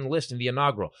just go on the list in the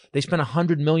inaugural, they spent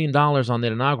 $100 million on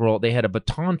that inaugural. They had a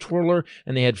baton twirler,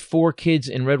 and they had 4 kids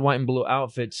in red, white, and blue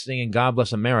outfits singing "God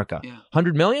Bless America." Yeah.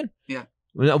 $100 million? Yeah.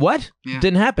 What? Yeah.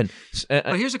 Didn't happen.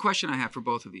 Well, here's a question I have for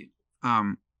both of you.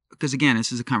 Because again,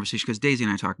 this is a conversation. Because Daisy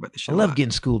and I talk about this show. I love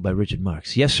getting schooled by Richard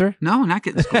Marx. Yes, sir. No, not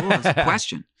getting schooled. It's a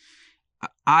question.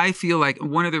 I feel like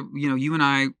one of the, you and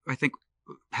I think,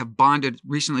 have bonded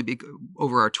recently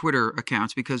over our Twitter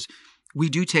accounts because we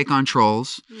do take on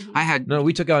trolls. Mm-hmm.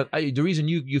 We took on the reason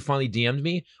you finally DM'd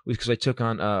me was because I took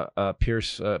on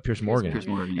Pierce Morgan. Pierce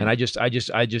Morgan, yeah. And I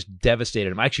just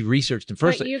devastated him. I actually researched him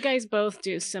first. But you guys both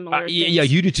do similar things. Yeah,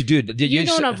 you do too, dude. You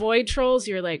don't avoid trolls.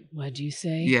 You're like, what'd you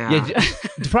say? Yeah.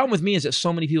 The problem with me is that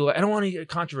so many people. I don't want any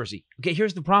controversy. Okay,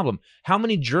 here's the problem. How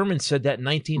many Germans said that in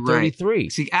 1933?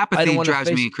 Right. See, apathy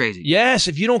drives me crazy. Yes,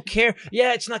 if you don't care,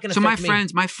 it's not going to. So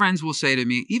my friends will say to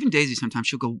me, even Daisy sometimes,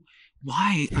 she'll go,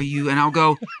 "Why are you?" And I'll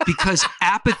go, "Because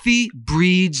apathy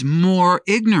breeds more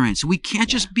ignorance. We can't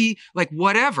just be like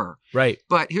whatever." Right.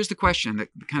 But here's the question that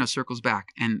kind of circles back,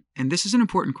 and this is an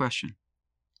important question.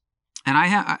 And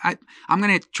I'm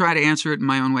going to try to answer it in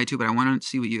my own way too, but I want to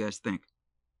see what you guys think.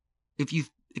 If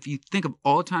you think of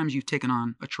all the times you've taken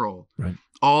on a troll, right,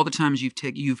 all the times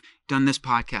you've done this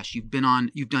podcast, you've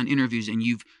done interviews, and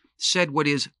you've said what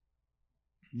is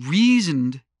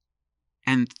reasoned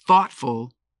and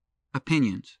thoughtful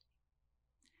opinions,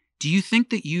 do you think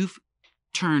that you've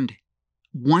turned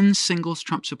one single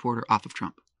Trump supporter off of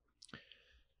Trump?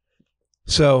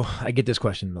 So I get this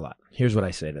question a lot. Here's what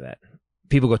I say to that.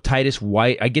 People go, "Titus,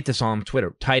 why?" I get this on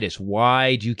Twitter. "Titus,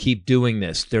 why do you keep doing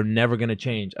this? They're never going to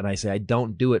change." And I say, I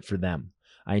don't do it for them.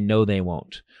 I know they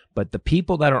won't. But the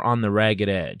people that are on the ragged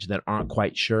edge that aren't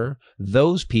quite sure,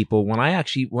 those people, when I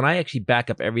actually back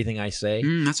up everything I say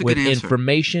that's a with good answer.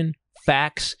 Information,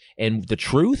 facts, and the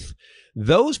truth,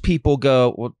 those people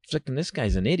go, "Well, freaking, this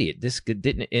guy's an idiot. This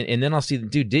didn't." And then I'll see,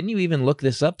 "Dude, didn't you even look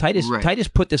this up? Titus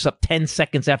put this up 10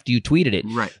 seconds after you tweeted it."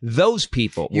 Right. Those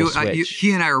people will switch.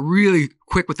 He and I are really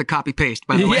quick with the copy paste,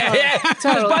 by the way. Yeah.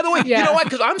 Totally. By the way, Yeah. you know what?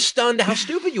 Because I'm stunned how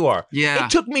stupid you are. Yeah. It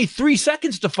took me 3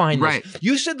 seconds to find this. Right.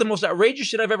 You said the most outrageous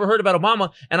shit I've ever heard about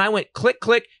Obama, and I went click,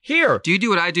 click, here. Do you do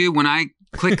what I do when I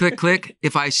click, click, click?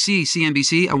 If I see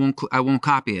CNBC, I won't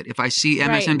copy it. If I see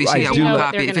MSNBC, Right. I won't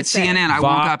copy it. If it's CNN, I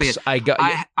won't copy it.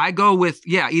 I go with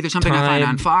either something I find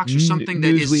on Fox or something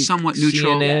that is somewhat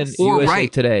neutral, CNN, or USA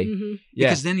right Today. Mm-hmm. Yeah.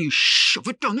 Because then you shove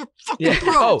it down their fucking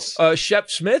throats. Shep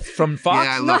Smith from Fox.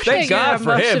 Yeah, I love Thank Shep. God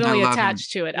for him. Emotionally I love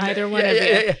attached to it. Either one Yeah.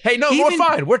 of you. Hey, no, we're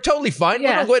fine. We're totally fine.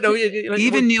 Yeah.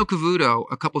 Even Neil Cavuto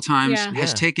a couple times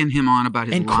has taken him on about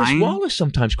his and lying. Chris Wallace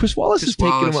sometimes. Chris Wallace has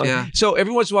taken him on. Yeah. So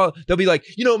every once in a while, they'll be like,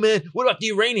 man, what about the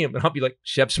uranium? And I'll be like,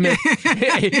 Shep Smith.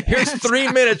 Here's 3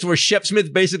 minutes where Shep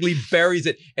Smith basically buries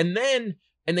it. And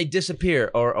they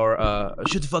disappear. Or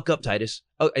shut the fuck up, Titus.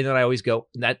 Oh, and then I always go,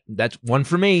 that's one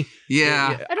for me.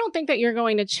 Yeah. I don't think that you're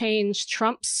going to change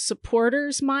Trump's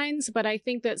supporters' minds, but I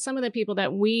think that some of the people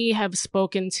that we have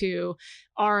spoken to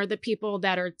are the people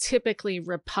that are typically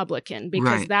Republican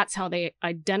because that's how they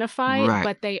identify,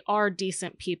 but they are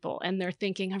decent people. And they're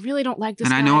thinking, I really don't like this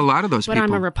guy. And I know a lot of those people. But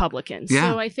I'm a Republican.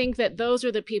 Yeah. So I think that those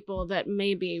are the people that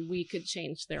maybe we could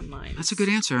change their minds. That's a good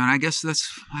answer. And I guess that's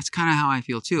kind of how I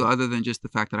feel too, other than just the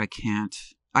fact that I can't.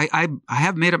 I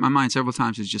have made up my mind several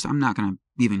times. It's just I'm not going to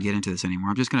even get into this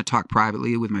anymore. I'm just going to talk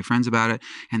privately with my friends about it,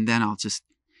 and then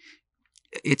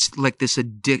it's like this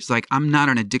like I'm not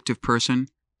an addictive person,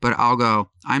 but I'll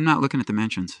go. I'm not looking at the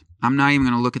mentions. I'm not even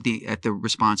going to look at the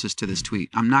responses to this tweet.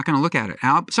 I'm not going to look at it.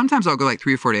 Sometimes I'll go like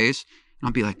 3 or 4 days, and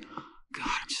I'll be like, God,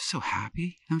 I'm just so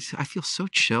happy. I feel so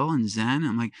chill and zen.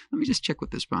 I'm like, let me just check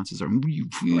what the responses are.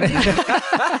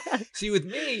 See, with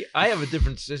me, I have a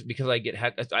different system because I get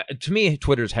to me,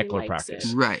 Twitter's heckler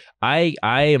practice. Right. I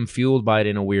am fueled by it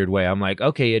in a weird way. I'm like,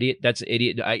 okay, idiot, that's an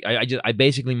idiot. I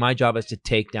basically, my job is to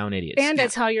take down idiots. And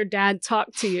it's how your dad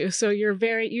talked to you. So you're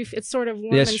it's sort of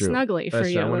warm and snuggly for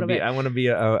you a little bit. I want to be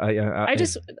I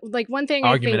just, like one thing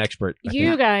argument I think expert.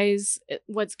 You guys,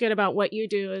 what's good about what you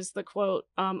do is the quote,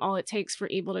 all it takes for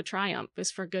evil to triumph is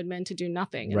for good men to do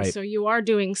nothing. And so you are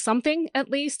doing something at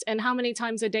least. And how many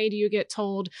times a day do you get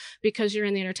told because you're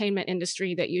in the entertainment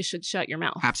industry that you should shut your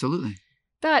mouth? Absolutely.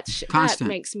 That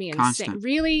makes me insane.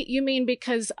 Really? You mean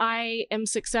because I am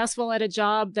successful at a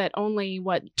job that only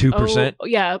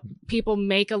 2%? People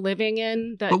make a living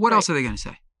in? But what else are they going to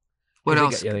say? What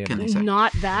else can they say?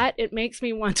 Not that. It makes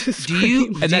me want to scream. Do you?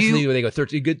 And that's the where they go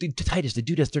 13. Titus, the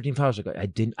dude has 13 followers. I go,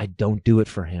 I don't do it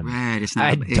for him. Right. It's not.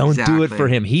 I don't do it for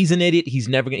him. He's an idiot. He's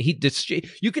never gonna.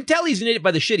 You can tell he's an idiot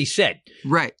by the shit he said.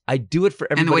 Right. I do it for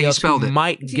everybody and the way else he spelled who it.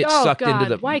 might get sucked into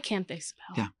the. Why can't they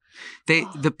spell? Yeah.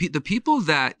 The people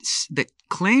that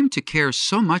claim to care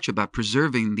so much about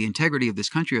preserving the integrity of this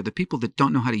country are the people that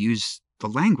don't know how to use the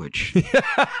language.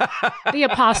 The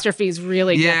apostrophes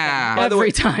really get them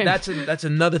every time. That's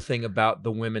another thing about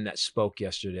the women that spoke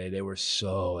yesterday. They were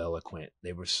so eloquent.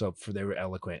 They were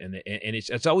eloquent, and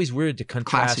it's always weird to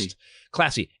contrast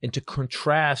classy and to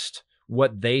contrast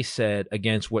what they said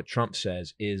against what Trump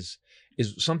says is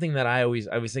something that I always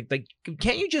think, like,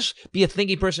 can't you just be a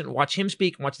thinking person, watch him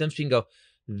speak, watch them speak, and go,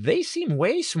 they seem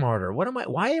way smarter. Why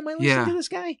am I listening to this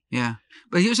guy? Yeah.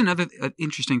 But here's another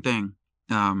interesting thing.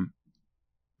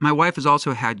 My wife has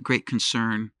also had great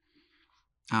concern.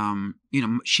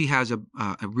 She has a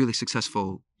really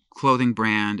successful clothing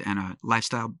brand and a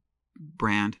lifestyle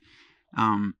brand.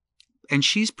 And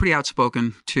she's pretty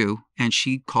outspoken too. And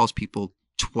she calls people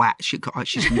twat.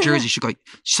 She's from Jersey. She'll go,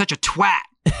 such a twat.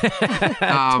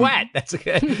 Twat.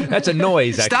 That's a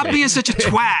noise. Actually. Stop being such a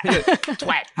twat.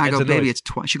 Twat. I go, baby, it's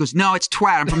twat. She goes, no, it's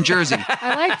twat. I'm from Jersey.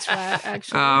 I like twat,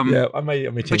 actually. I might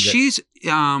change but that. she's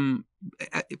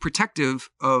protective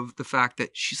of the fact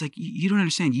that she's like, you don't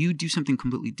understand. You do something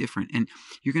completely different, and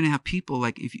you're going to have people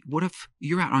like, what if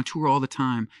you're out on tour all the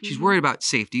time? She's worried about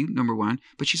safety, number one,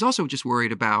 but she's also just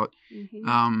worried about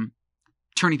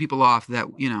turning people off. That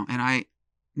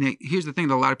and here's the thing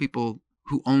that a lot of people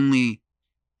who only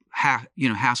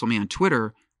hassle me on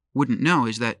Twitter wouldn't know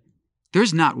is that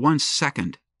there's not 1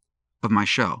 second of my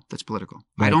show that's political.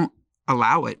 Right. I don't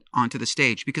allow it onto the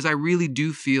stage because I really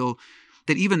do feel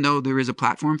that even though there is a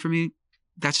platform for me,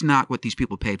 that's not what these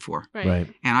people paid for. Right.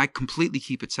 And I completely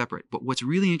keep it separate. But what's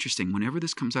really interesting, whenever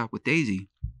this comes out with Daisy,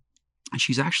 and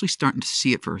she's actually starting to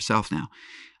see it for herself now.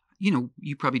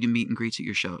 You probably do meet and greets at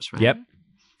your shows, right? Yep.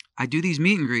 I do these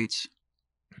meet and greets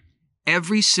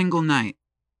every single night.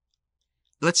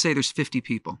 Let's say there's 50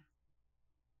 people.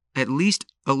 At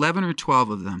least 11 or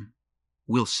 12 of them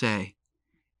will say,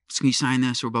 can you sign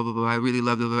this or blah, blah, blah. I really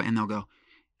love it. And they'll go,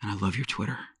 and I love your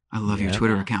Twitter. I love your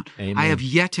Twitter account. Amen. I have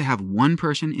yet to have one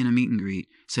person in a meet and greet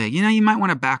say, you might want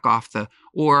to back off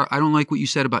or I don't like what you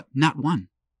said about, not one.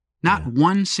 Not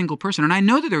one single person. And I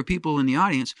know that there are people in the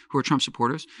audience who are Trump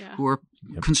supporters, who are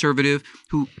conservative,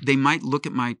 who they might look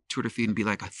at my Twitter feed and be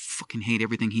like, I fucking hate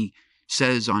everything he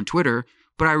says on Twitter,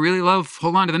 but I really love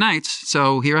Hold On to the Nights,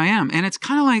 so here I am. And it's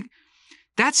kind of like,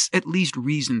 that's at least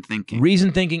reasoned thinking.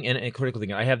 Reasoned thinking and critical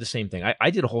thinking. I have the same thing. I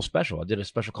did a whole special. I did a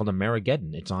special called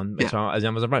Amerigeddon. It's on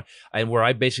Amazon Prime. And where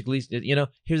I basically,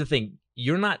 here's the thing.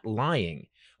 You're not lying.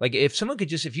 Like if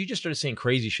you just started saying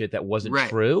crazy shit that wasn't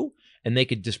true and they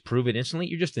could disprove it instantly,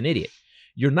 you're just an idiot.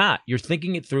 You're not. You're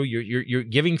thinking it through. You're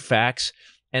giving facts.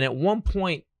 And at one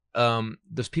point,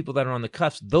 those people that are on the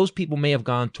cuffs, those people may have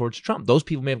gone towards Trump. Those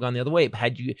people may have gone the other way.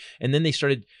 And then they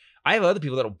started. I have other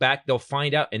people they'll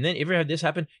find out. And then if you ever had this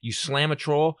happen, you slam a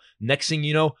troll. Next thing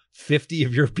you know, 50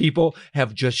 of your people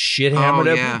have just shit hammered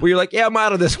him. Where you're like, I'm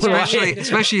out of this one.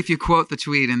 Especially if you quote the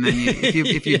tweet and then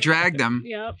if you drag them.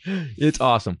 Yep. It's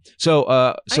awesome. So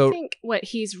I think what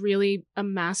he's really a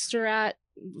master at,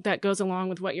 that goes along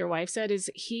with what your wife said,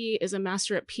 is he is a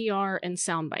master at PR and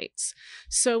sound bites.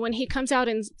 So when he comes out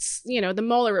and, the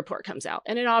Mueller report comes out,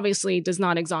 and it obviously does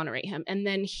not exonerate him. And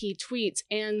then he tweets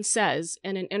and says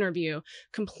in an interview,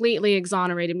 completely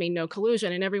exonerated, made no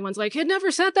collusion. And everyone's like, he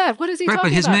never said that. What is he talking about?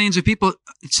 But his millions of people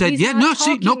said,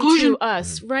 no collusion. To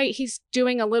us, right? He's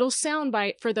doing a little sound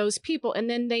bite for those people. And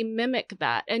then they mimic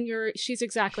that. And she's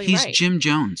exactly right. He's Jim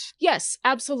Jones. Yes,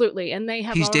 absolutely. And they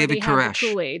have He's already David had the Koresh.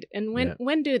 Kool-Aid. And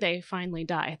when do they finally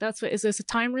die? Is this a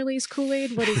time release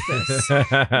Kool-Aid? What is this?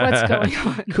 What's going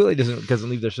on? Kool-Aid doesn't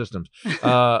leave their systems.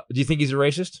 Do you think he's a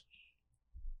racist?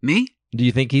 Me? Do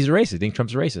you think he's a racist? Do you think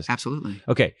Trump's a racist? Absolutely.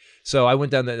 Okay. So I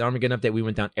went down the Armageddon update. We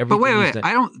went down everything. But wait.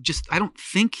 I don't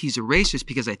think he's a racist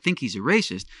because I think he's a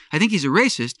racist. I think he's a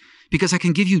racist because I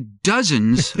can give you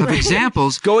dozens of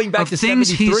examples going back of to things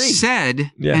 73. he's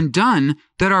said and done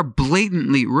that are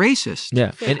blatantly racist.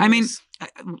 Yeah. I mean,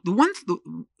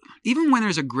 even when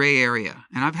there's a gray area,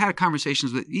 and I've had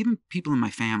conversations with even people in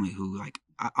my family who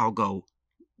I'll go,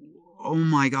 oh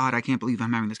my God, I can't believe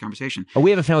I'm having this conversation. Oh,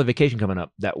 we have a family vacation coming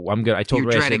up that I'm good. I told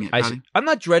You're her, dreading it, probably. I'm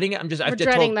not dreading it. We're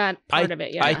dreading that part of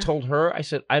it. Yeah. I told her, I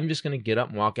said, I'm just going to get up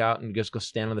and walk out and just go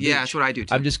stand on the beach. Yeah, that's what I do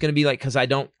too. I'm just going to be like, because I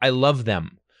love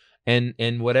them.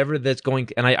 And whatever that's going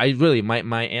to, and I really, my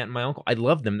aunt and my uncle, I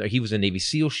love them. He was a Navy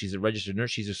SEAL. She's a registered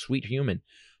nurse. She's a sweet human.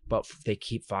 but they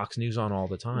keep Fox News on all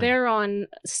the time. They're on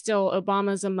still.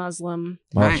 Obama's a Muslim.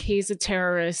 Right. He's a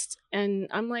terrorist. And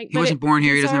I'm like, he wasn't born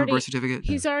here. He doesn't have a already, birth certificate.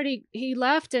 He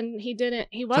left and he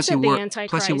Plus wasn't the Antichrist.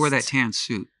 Plus he wore that tan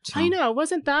suit. So. I know. It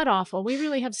wasn't that awful. We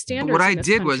really have standards. But what I in this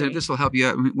did country. was, and this will help you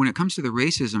out, when it comes to the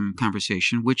racism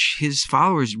conversation, which his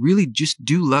followers really just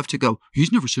do love to go,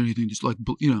 he's never said anything just like,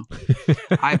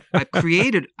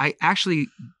 I actually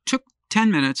took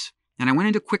 10 minutes and I went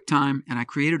into QuickTime and I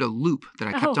created a loop that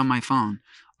I kept on my phone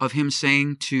of him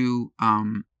saying to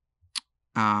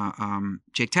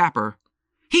Jake Tapper,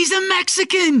 he's a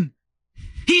Mexican!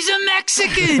 He's a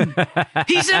Mexican!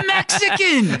 He's a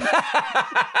Mexican!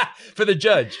 For the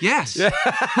judge. Yes.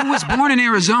 Who was born in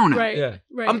Arizona. Right. Yeah.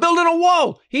 Right. I'm building a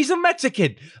wall. He's a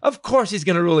Mexican. Of course he's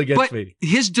going to rule against me. But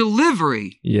his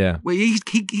delivery. Yeah. Well, he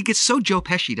gets so Joe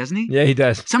Pesci, doesn't he? Yeah, he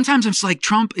does. Sometimes it's like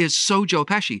Trump is so Joe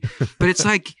Pesci. But it's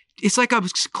like a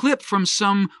clip from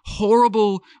some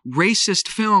horrible racist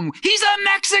film. He's a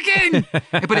Mexican!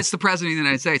 But it's the president of the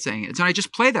United States saying it. So I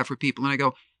just play that for people and I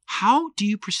go, how do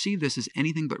you perceive this as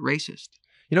anything but racist?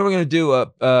 You know, we're going to do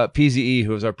PZE,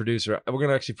 who is our producer. We're going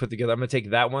to actually put together. I'm going to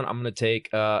take that one. I'm going to take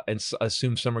and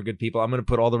assume some are good people. I'm going to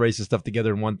put all the racist stuff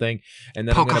together in one thing, and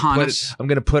then I'm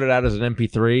going to put it out as an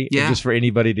MP3, just for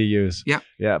anybody to use. Yep.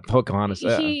 Yeah, Pocahontas.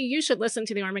 You should listen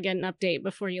to the Armageddon update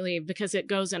before you leave because it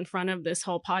goes in front of this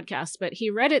whole podcast. But he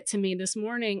read it to me this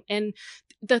morning, and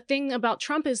the thing about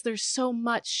Trump is there's so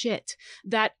much shit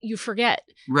that you forget.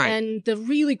 Right. And the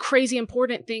really crazy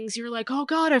important things, you're like, oh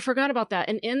God, I forgot about that.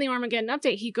 And in the Armageddon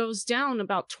update, he goes down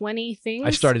about 20 things. I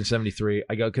started in 73.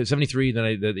 I go because 73. Then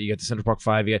you got the Central Park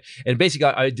 5. And basically,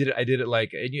 I did it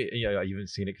like you haven't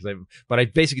seen it but I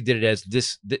basically did it as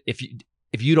this.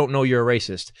 If you don't know you're a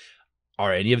racist,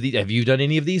 are any of these? Have you done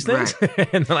any of these things?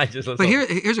 Right. And then I just. But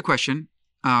here's a question.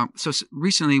 So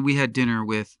recently we had dinner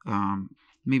with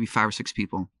maybe 5 or 6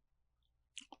 people.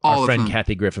 Our friend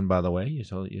Kathy Griffin, by the way.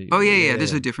 Yeah. This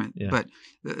is a different, but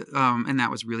and that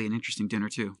was really an interesting dinner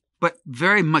too. But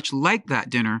very much like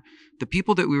that dinner, the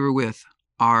people that we were with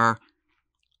are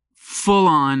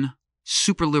full-on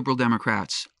super liberal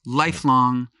Democrats,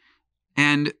 lifelong,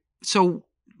 and so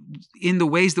in the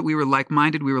ways that we were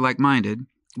like-minded.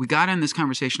 We got in this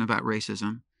conversation about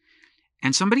racism.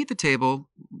 And somebody at the table,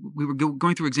 we were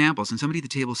going through examples, and somebody at the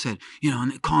table said, and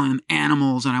they're calling them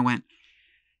animals. And I went,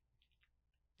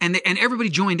 and everybody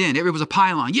joined in. It was a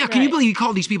pile-on. Yeah, can you believe you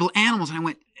called these people animals?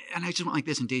 And I just went like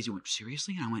this, and Daisy went,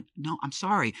 seriously? And I went, no, I'm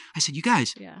sorry. I said, you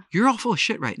guys, you're all full of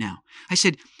shit right now. I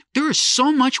said, there is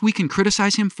so much we can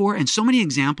criticize him for and so many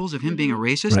examples of him being a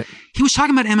racist. Right. He was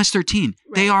talking about MS-13. Right.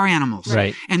 They are animals.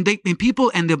 Right. And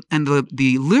people and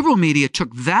the liberal media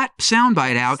took that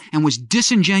soundbite out and was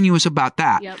disingenuous about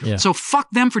that. Yep. Yeah. So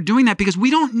fuck them for doing that because we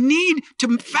don't need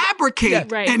to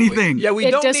fabricate anything.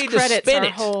 We don't need to spin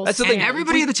it. That's the thing.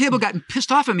 Everybody at the table got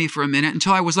pissed off at me for a minute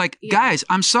until I was like, guys,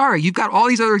 I'm sorry. You've got all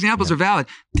these other examples are valid.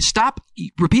 Stop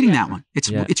repeating that one.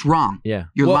 It's wrong. Yeah.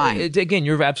 You're lying. Again,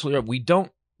 you're absolutely right. We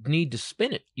don't need to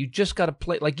spin it. You just got to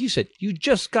play, like you said. You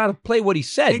just got to play what he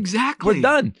said. Exactly. We're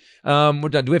done. We're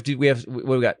done. What do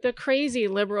we got? The crazy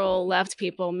liberal left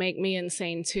people make me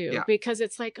insane too, because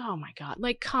it's like, oh my God,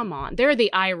 like come on. They're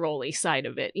the eye rolly side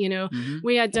of it.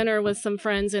 We had dinner with some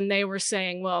friends and they were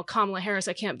saying, well, Kamala Harris,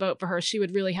 I can't vote for her. She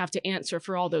would really have to answer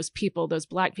for all those people, those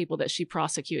black people that she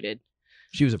prosecuted.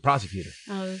 She was a prosecutor.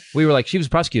 We were like, she was a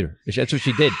prosecutor. That's what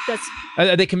she did.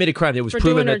 They committed crime. It was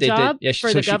proven that they did.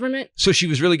 For the government. So she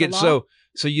was really good. So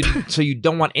you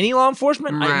don't want any law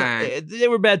enforcement? Right. They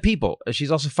were bad people.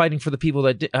 She's also fighting for the people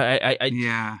that did.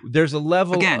 There's a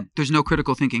level. Again, there's no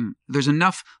critical thinking. There's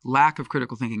enough lack of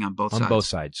critical thinking on both sides. On both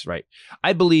sides, right.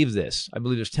 I believe this. I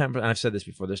believe there's 10%, and I've said this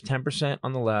before, there's 10%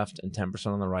 on the left and 10%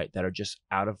 on the right that are just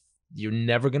out of. You're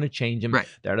never gonna change them. Right.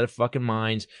 They're out of their fucking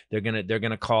minds. They're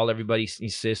gonna call everybody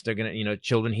cis. They're gonna,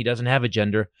 children. He doesn't have a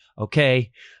gender. Okay,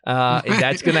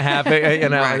 that's gonna happen.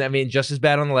 Right. I mean, just as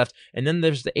bad on the left. And then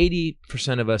there's the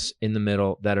 80% of us in the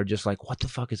middle that are just like, what the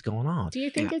fuck is going on? Do you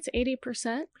think it's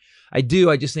 80%? I do.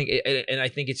 I just think, and I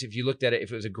think it's if you looked at it,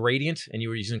 if it was a gradient and you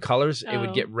were using colors, it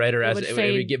would get redder as it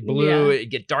would get blue. It'd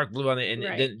get dark blue on it, and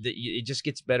then it just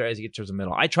gets better as you get towards the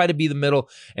middle. I try to be the middle,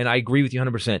 and I agree with you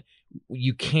 100%.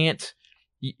 You can't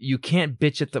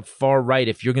bitch at the far right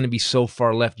if you're going to be so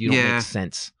far left. You don't make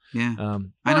sense. Yeah,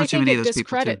 I know too many of those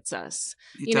people too. It discredits us,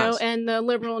 and the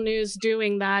liberal news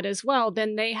doing that as well.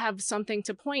 Then they have something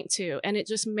to point to, and it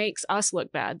just makes us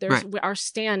look bad. Our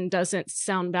stand doesn't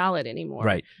sound valid anymore.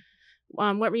 Right.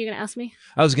 What were you going to ask me?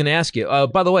 I was going to ask you.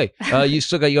 By the way, you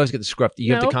always get the scruff.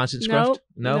 You have the constant scruff.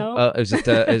 No. Is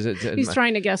it? He's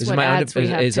trying to guess what ads we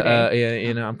have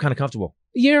today. I'm kind of comfortable.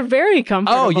 You're very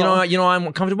comfortable. Oh, you know,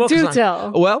 I'm comfortable. Do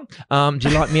tell. Well, do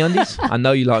you like MeUndies? I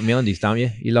know you like MeUndies, don't you?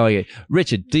 You like it,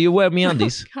 Richard? Do you wear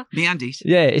MeUndies? MeUndies.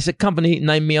 Yeah, it's a company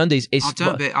named MeUndies. I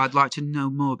don't, but I'd like to know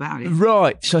more about it.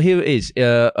 Right. So here it is.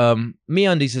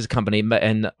 MeUndies is a company,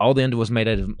 and all the underwear was made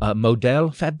out of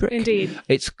modal fabric. Indeed.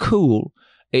 It's cool.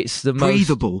 It's the most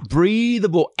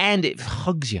breathable, and it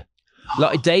hugs you.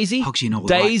 Like Daisy, hugs you in all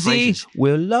the right places.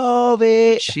 Will love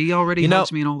it. She already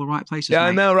hugs me in all the right places. Yeah, mate.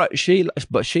 I know, right? She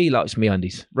likes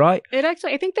MeUndies, right? It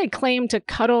actually, I think they claim to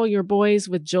cuddle your boys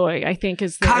with joy. I think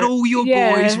is cuddle your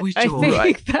boys with joy. I think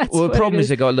right. That's well, the problem is is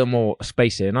they got a little more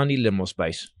space here, and I need a little more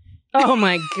space. Oh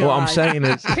my God! What I'm saying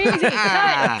is,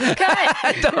 Peasy,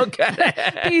 cut. Don't cut it.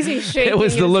 Peasy shaking. It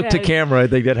was the look head. to camera. I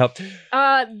think that helped.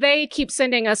 They keep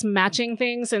sending us matching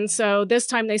things, and so this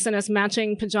time they sent us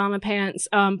matching pajama pants.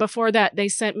 Before that, they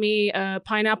sent me a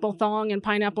pineapple thong and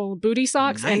pineapple booty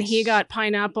socks, and he got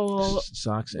pineapple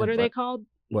socks. What are they called?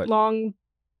 What? Long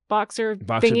boxer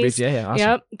thingies. Briefs, yeah, awesome.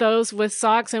 Yep, those with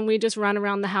socks, and we just run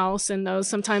around the house in those.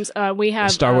 Sometimes we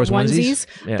have Star Wars onesies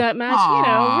that match. Aww. You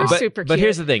know, we're super cute. But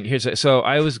here's the thing. So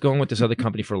I was going with this other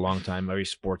company for a long time, a very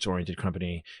sports oriented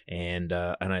company, and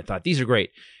I thought these are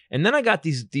great. And then I got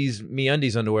these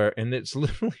MeUndies underwear, and it's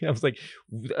literally, I was like,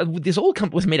 this old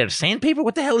company was made out of sandpaper.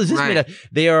 What the hell is this made of?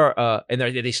 They are, and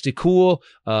they stay cool.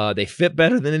 They fit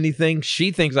better than anything.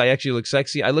 She thinks I actually look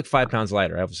sexy. I look 5 pounds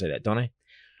lighter. I have to say that, don't I?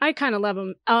 I kind of love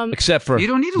them. Except for you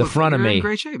don't need to the look front of me. You're in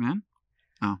great shape, man.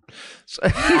 Oh. He's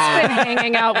been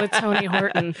hanging out with Tony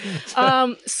Horton.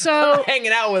 So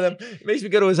hanging out with him. It makes me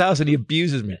go to his house and he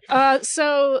abuses me.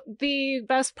 So the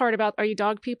best part about, are you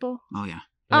dog people? Oh, yeah.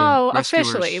 Oh, Rescuers.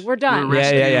 officially, we're done. We're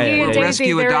yeah.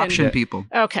 Rescue adoption people.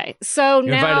 Okay, so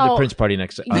You're invited to the Prince party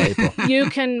next April. You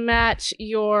can match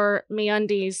your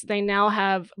MeUndies. They now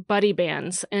have buddy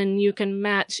bands, and you can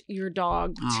match your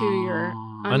dog to your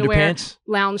underwear, underpants,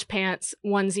 lounge pants,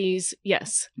 onesies.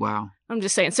 Yes. Wow. I'm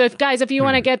just saying. So, if you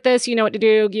want to get this, you know what to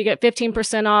do. You get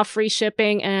 15% off, free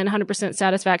shipping, and 100%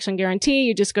 satisfaction guarantee.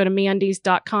 You just go to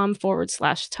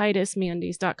MeUndies.com/Titus.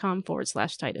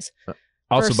 MeUndies.com/Titus.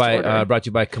 Also brought to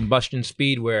you by Combustion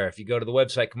Speedwear. If you go to the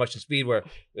website Combustion Speedwear,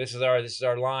 this is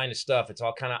our line of stuff. It's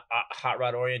all kind of hot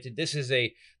rod oriented. This is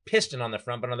a piston on the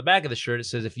front, but on the back of the shirt it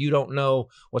says, if you don't know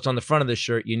what's on the front of the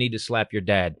shirt, you need to slap your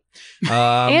dad.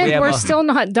 And we're still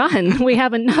not done. We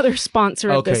have another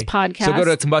sponsor of this podcast. So go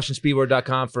to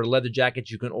combustonspeedwear.com for leather jackets.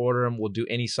 You can order them. We'll do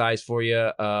any size for you.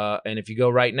 And if you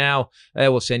go right now,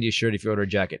 we'll send you a shirt if you order a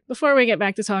jacket. Before we get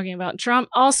back to talking about Trump,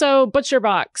 also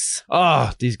ButcherBox.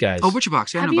 Oh, these guys. Oh,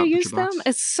 ButcherBox. Yeah, have you used them?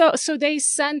 It's so they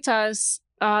sent us.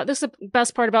 This is the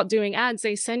best part about doing ads.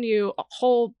 They send you a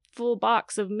whole full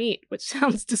box of meat, which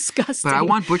sounds disgusting. But I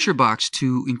want ButcherBox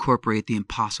to incorporate the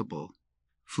Impossible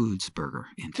Foods burger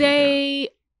into I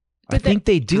think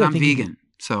they do. I'm vegan,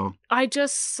 so I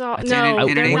just saw. Weren't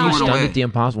you stunned at the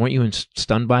Impossible? Weren't you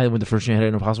stunned by it when the first time you had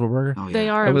an Impossible burger? Oh, yeah. They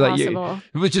are impossible.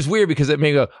 It was just weird because it made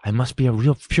me go, I must be a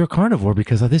real pure carnivore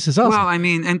because this is awesome. Well, I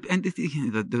mean, and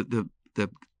the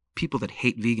people that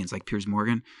hate vegans like Piers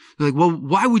Morgan, they're like, well,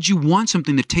 why would you want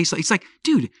something that tastes like? It's like,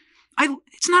 dude,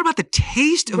 it's not about the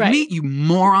taste of meat, you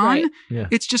moron. Right. Yeah.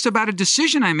 It's just about a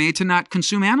decision I made to not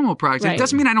consume animal products. It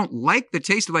doesn't mean I don't like the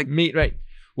taste of meat, right?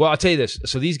 Well, I'll tell you this.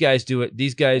 So these guys do it.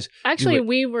 These guys actually,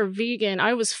 we were vegan.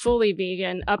 I was fully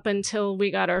vegan up until we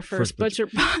got our first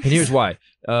ButcherBox. And here's why.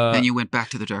 And you went back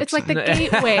to the dark side. It's like the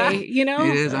gateway, you know?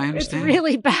 It is, I understand. It's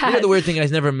really bad. You know, the weird thing, I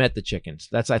never met the chickens.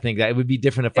 I think that it would be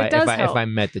different if I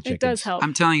met the chickens. It does help.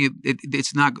 I'm telling you,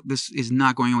 it's not. This is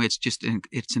not going away. It's just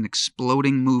it's an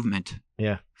exploding movement.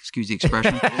 Yeah. Excuse the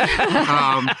expression.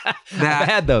 I've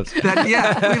had those. We've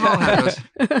all had those.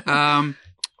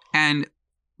 And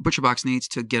ButcherBox needs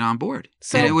to get on board.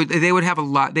 So and they would have a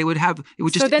lot. They would have. It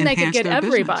would just. So then they enhance could get their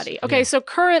everybody. business. Okay, so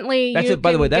currently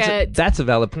by the way, that's a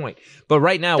valid point. But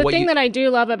right now, the thing that I do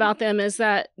love about them is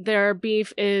that their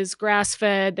beef is grass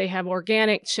fed. They have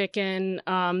organic chicken.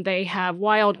 They have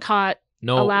wild caught.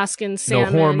 Alaskan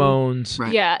salmon. No hormones.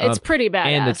 Right. Yeah, it's pretty badass.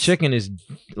 And the chicken is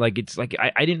I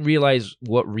didn't realize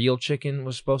what real chicken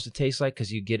was supposed to taste like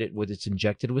because you get it it's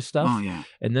injected with stuff. Oh yeah.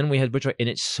 And then we had ButcherBox, and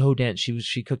it's so dense.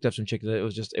 She cooked up some chicken. It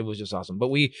was just awesome. But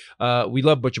we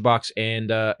love ButcherBox, and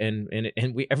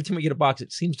we every time we get a box,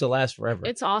 it seems to last forever.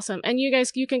 It's awesome. And you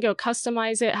guys, you can go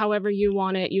customize it however you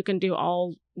want it. You can do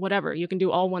all whatever. You can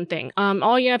do all one thing.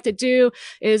 All you have to do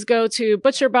is go to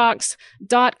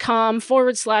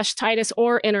butcherbox.com/Titus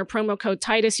or enter promo code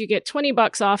Titus. You get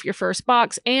 $20 off your first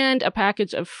box and a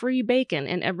package of free bacon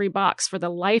in every box for the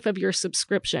life of your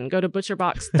subscription. Go to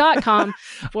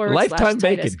butcherbox.com/Lifetime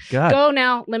bacon. God. Go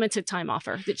now. Limited time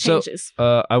offer. It changes.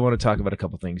 So, I want to talk about a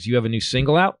couple things. You have a new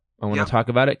single out. I want to talk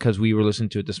about it because we were listening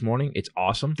to it this morning. It's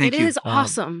awesome. It is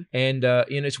awesome. And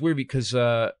it's weird because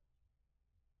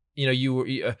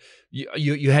you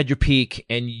had your peak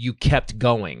and you kept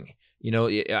going.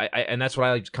 And that's what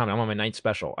I like to comment. I'm on my 9th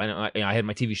special. I had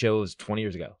my TV show. It was 20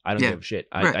 years ago. I don't give a shit.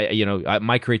 Right.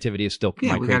 My creativity is still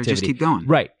my we creativity. Gotta just keep going.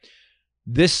 Right.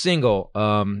 This single,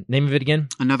 name of it again?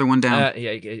 Another One Down.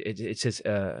 It says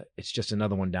it's just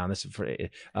another one down. This is for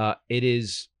it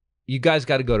is. You guys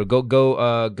got to go to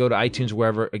iTunes,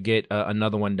 wherever, get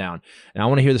Another One Down. And I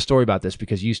want to hear the story about this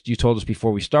because you told us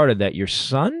before we started that your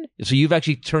son. So you've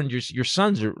actually turned your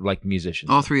sons are like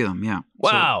musicians. All 3 of them, yeah.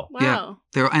 Wow. So, yeah,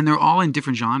 they're all in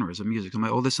different genres of music. So my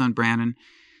oldest son Brandon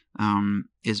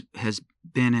has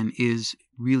been and is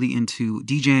really into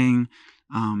DJing,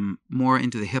 more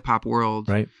into the hip hop world,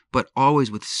 right? But always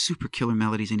with super killer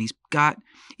melodies. And he's got,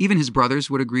 even his brothers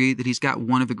would agree that he's got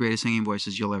one of the greatest singing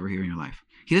voices you'll ever hear in your life.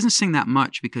 He doesn't sing that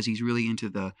much because he's really into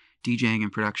the DJing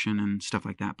and production and stuff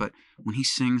like that. But when he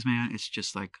sings, man, it's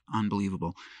just like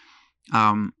unbelievable.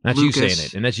 That's Lucas, you saying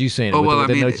it, and that's you saying it. Oh, well, I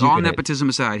mean, all nepotism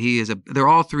aside, they're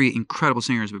all 3 incredible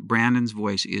singers, but Brandon's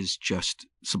voice is just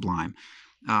sublime.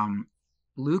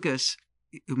 Lucas,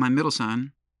 my middle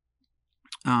son,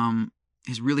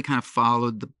 has really kind of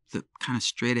followed the kind of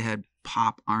straight ahead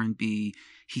pop R&B.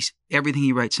 Everything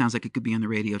he writes sounds like it could be on the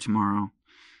radio tomorrow.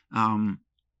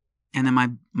 And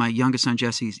then my youngest son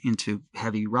Jesse's into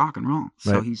heavy rock and roll.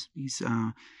 So right.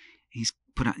 he's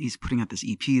putting out this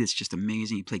EP that's just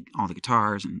amazing. He played all the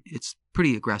guitars and it's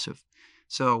pretty aggressive.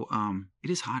 So it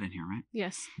is hot in here, right?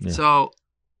 Yes. Yeah. So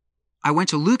I went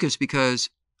to Lucas because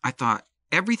I thought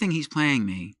everything he's playing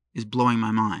me is blowing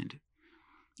my mind.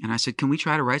 And I said, can we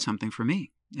try to write something for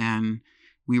me? And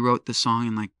we wrote the song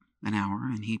in like an hour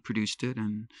and he produced it,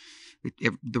 and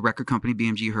the record company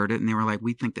BMG heard it and they were like,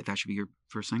 we think that should be your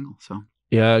first single. So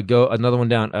yeah, go Another One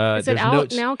Down. Is it out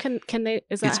notes. now? Can they?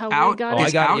 Is that it's how out, we got it?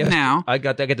 It's out now. I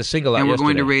got the single out and we're yesterday.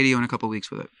 going to radio in a couple of weeks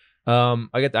with it. I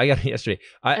got it yesterday.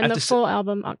 And the full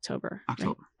album October.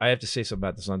 Right? I have to say something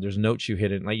about the song. There's notes you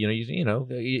hit in, like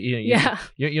yeah.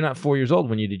 You're not 4 years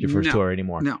old when you did your first tour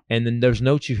anymore. No. And then there's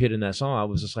notes you hit in that song. I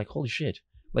was just like, holy shit!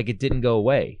 Like it didn't go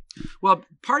away. Well,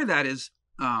 part of that is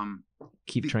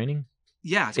keep training.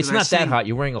 Yeah, it's not that hot.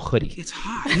 You're wearing a hoodie. It's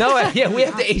hot. No, yeah, we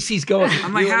have the ACs going.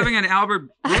 I'm like having an Albert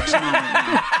Brooks moment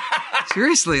now.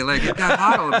 Seriously, like it got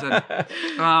hot all of a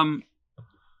sudden.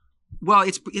 Well,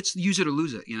 it's use it or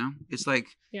lose it, It's like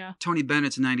Tony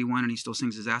Bennett's 91 and he still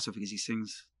sings his ass off because he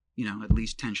sings, at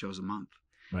least 10 shows a month.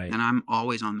 Right. And I'm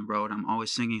always on the road. I'm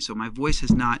always singing. So my voice I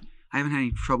haven't had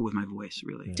any trouble with my voice,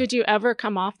 really. Yeah. Did you ever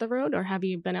come off the road or have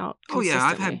you been out consistently? Oh,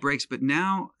 yeah, I've had breaks, but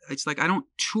now it's like I don't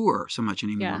tour so much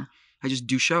anymore. Yeah. I just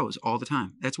do shows all the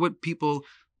time. That's what people,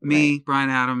 me, right. Brian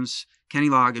Adams, Kenny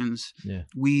Loggins,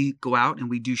 we go out and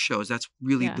we do shows. That's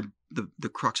really the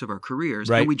crux of our careers.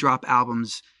 Right. And we drop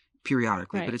albums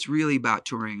periodically, right. But it's really about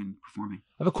touring and performing.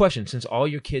 I have a question. Since all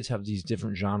your kids have these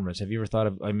different genres, have you ever thought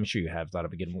of, I'm sure you have thought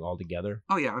of getting them all together?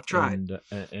 Oh, yeah, I've tried.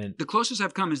 And the closest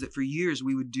I've come is that for years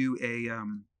we would do a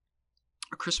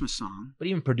Christmas song. But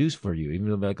even produce for you,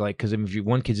 even like because if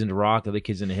one kid's into rock, the other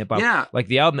kid's into hip hop, yeah. Like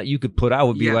the album that you could put out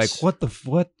would be like, what?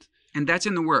 And that's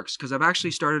in the works because I've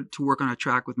actually started to work on a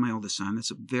track with my oldest son.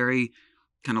 It's a very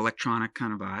kind of electronic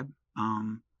kind of vibe.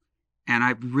 And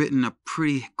I've written a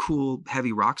pretty cool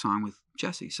heavy rock song with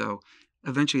Jesse. So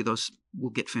eventually those will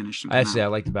get finished. I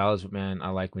like the ballads, but man, I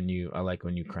like when you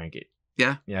crank it.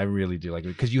 Yeah. Yeah, I really do like it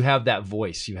because you have that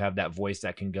voice. You have that voice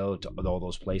that can go to all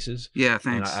those places. Yeah,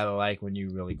 thanks. And I like when you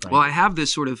really crank Well, it. I have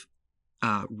this sort of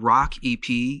rock EP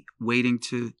waiting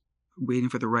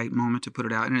for the right moment to put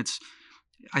it out. And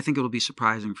I think it'll be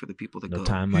surprising for the people that go,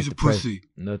 he's a pussy.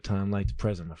 No time like the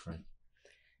present, my friend.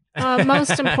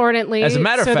 Most importantly, as a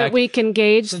matter of fact, that we can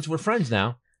gauge. Since we're friends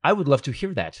now, I would love to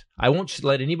hear that. I won't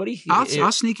let anybody.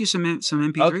 I'll sneak you some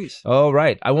MP3s. Okay. Oh,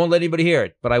 right. I won't let anybody hear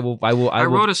it, but I will. I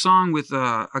wrote a song with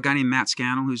a guy named Matt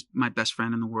Scannell, who's my best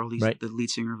friend in the world. He's right. the lead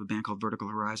singer of a band called Vertical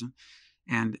Horizon,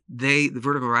 and the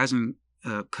Vertical Horizon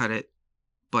cut it,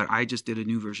 but I just did a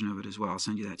new version of it as well. I'll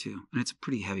send you that too, and it's a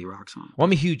pretty heavy rock song.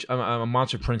 Well, I'm a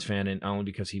Monster Prince fan, and only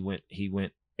because he went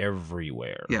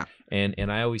everywhere. Yeah.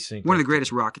 And I always think one of the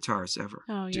greatest rock guitarists ever.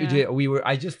 Oh yeah.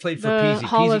 I just played for the Peasy.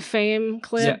 Hall of Fame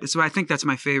clip. Yeah. So I think that's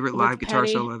my favorite live guitar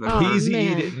solo I've ever heard.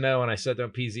 Peasy didn't know, and I sat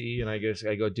down Peasy, and I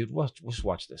go, dude, just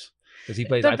watch this. Because he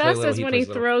plays. The I play best little, is when he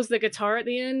little. throws the guitar at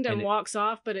the end and walks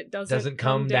off, but it doesn't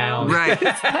come down. Right.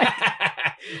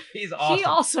 He's awesome. He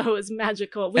also is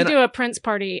magical. We do a Prince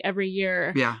party every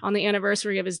year on the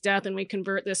anniversary of his death, and we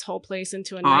convert this whole place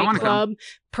into a nightclub.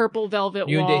 Purple velvet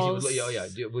walls. And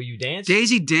Daisy, will you dance?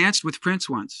 Daisy danced with Prince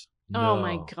once. No. Oh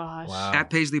my gosh! Wow. At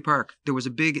Paisley Park, there was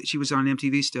she was on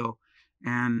MTV still,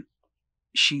 and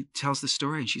she tells the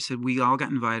story. And she said we all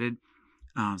got invited.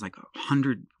 It was like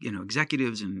 100,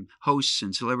 executives and hosts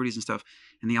and celebrities and stuff,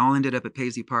 and they all ended up at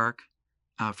Paisley Park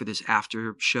for this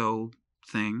after show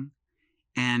thing,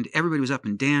 and everybody was up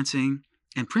and dancing,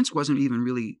 and Prince wasn't even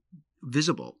really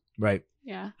visible. Right.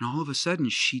 Yeah. And all of a sudden,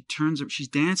 she's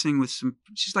dancing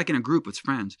she's like in a group with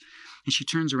friends, and she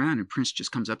turns around, and Prince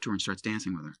just comes up to her and starts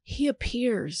dancing with her. He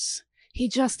appears.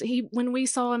 When we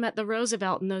saw him at the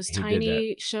Roosevelt in those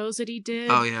tiny shows that he did.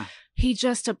 Oh yeah.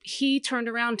 He turned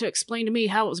around to explain to me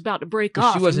how it was about to break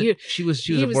off. She was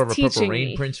more of a Purple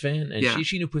Rain Prince fan, and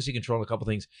she knew Pussy Control and a couple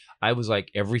things. I was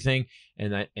like everything,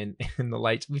 and the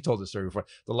lights. We've told this story before.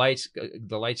 The lights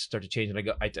start to change,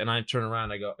 and I turn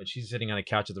around. I go, and she's sitting on a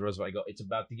couch at the Roosevelt. I go, it's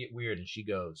about to get weird, and she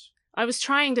goes. I was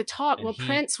trying to talk while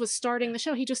Prince was starting the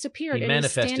show. He just appeared. He and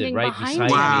manifested standing right behind beside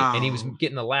me. me, and he was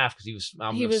getting a laugh because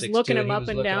he was looking him up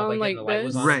and down like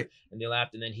this. Right. And they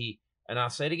laughed, and then and I'll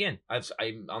say it again.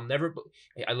 I'll never.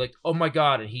 I looked. Oh my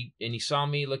God! And he saw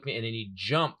me, looked me, and then he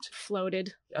jumped.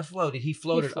 Floated. He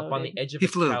floated up on the edge of a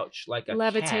couch like a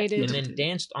levitated, cat, and then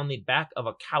danced on the back of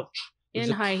a couch. It was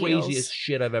in high the heels. craziest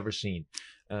shit I've ever seen.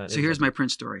 So here's my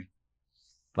Prince story.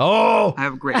 Oh, I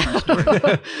have a great Prince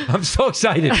story. I'm so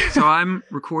excited. So I'm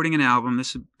recording an album.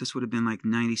 This would have been like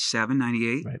 97,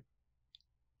 98. Right.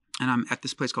 And I'm at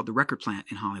this place called the Record Plant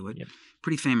in Hollywood. Yep.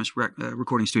 Pretty famous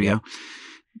recording studio. Yep.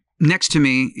 Next to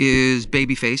me is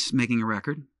Babyface making a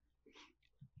record.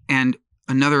 And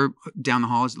another down the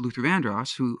hall is Luther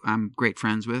Vandross, who I'm great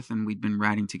friends with, and we'd been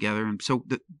writing together. And so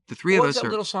the three of us What was that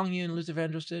little song you and Luther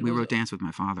Vandross did? We wrote Dance With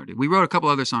My Father. We wrote a couple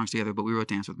other songs together, but we wrote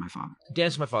Dance With My Father.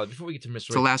 Dance With My Father. Before we get to Mr. It's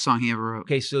the last song he ever wrote.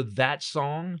 Okay, so that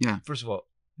song, first of all,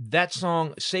 that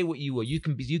song, say what you will, you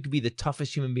can be the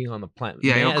toughest human being on the planet.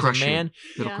 Yeah, man, it'll crush you.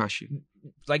 It'll crush you.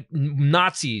 Like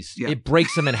Nazis, it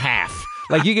breaks them in half.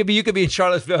 Like you could be in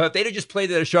Charlottesville. If they'd have just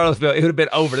played it at Charlottesville, it would have been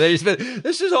over. They just been,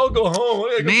 let's just all go home.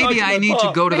 Maybe I need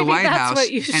to go to the White House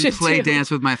and play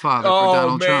Dance With My Father for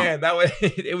Donald Trump. That would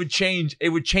it would change. It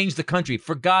would change the country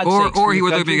for God's sake. Or he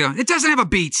would look at me and go, it doesn't have a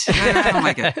beat. I don't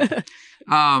like it.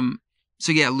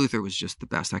 So yeah, Luther was just the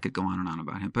best. I could go on and on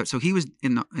about him. But so he was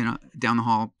down the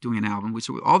hall doing an album.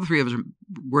 So all the three of us are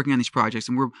working on these projects,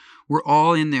 and we're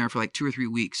all in there for like 2 or 3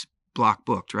 weeks, block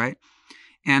booked, right?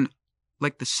 And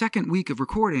like the second week of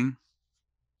recording,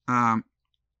 I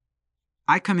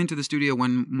come into the studio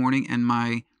one morning, and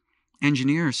my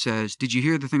engineer says, "Did you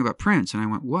hear the thing about Prince?" And I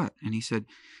went, "What?" And he said,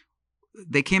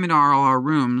 "They came into all our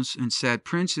rooms and said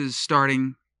Prince is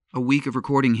starting a week of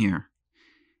recording here."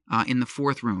 In the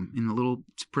fourth room, in the little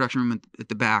production room at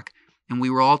the back. And we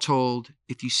were all told,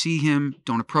 if you see him,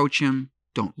 don't approach him,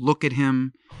 don't look at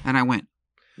him. And I went,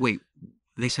 wait,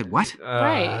 they said what?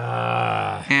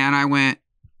 Right. And I went,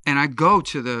 and I go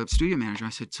to the studio manager. I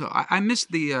said, so I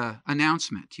missed the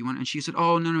announcement. Do you want? And she said,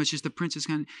 oh, no, it's just the Prince is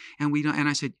going to, and we don't. And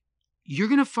I said, you're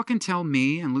going to fucking tell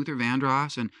me and Luther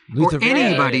Vandross or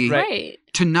anybody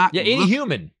to not any look.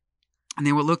 Human. And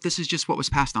they were, look, this is just what was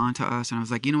passed on to us. And I was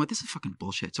like, you know what? This is fucking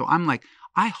bullshit. So I'm like,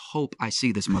 I hope I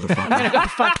see this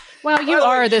motherfucker. Well, you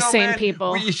are the same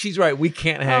people. She's right. We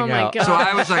can't hang out. God. So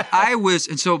I was like,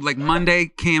 and so like Monday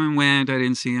came and went. I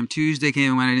didn't see him. Tuesday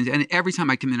came and went. I didn't. And every time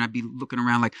I come in, I'd be looking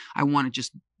around like, I want to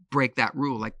just break that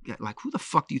rule. Like who the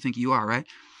fuck do you think you are, right?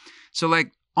 So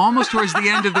like almost towards the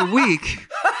end of the week,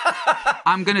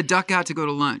 I'm going to duck out to go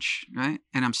to lunch, right?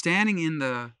 And I'm standing in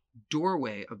the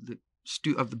doorway of the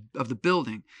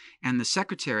building, and the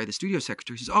studio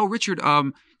secretary says, "Oh, Richard,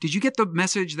 did you get the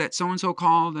message that so and so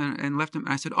called and left him?"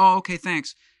 And I said, "Oh, okay,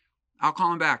 thanks. I'll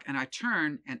call him back." And I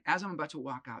turn, and as I'm about to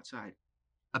walk outside,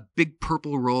 a big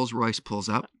purple Rolls Royce pulls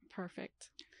up. Perfect.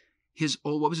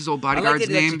 What was his old bodyguard's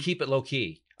name? To keep it low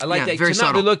key. I like that. Very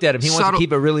subtle. We looked at him. He wants to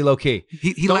keep it really low key.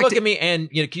 He don't look at me, and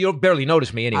you'll barely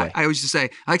notice me anyway. I used to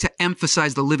say I like to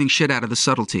emphasize the living shit out of the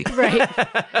subtlety. Right.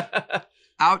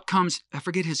 Out comes, I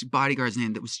forget his bodyguard's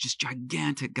name, that was just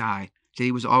gigantic guy that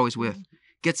he was always with.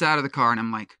 Gets out of the car, and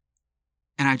I'm like,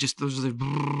 there was a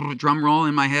drum roll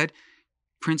in my head.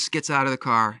 Prince gets out of the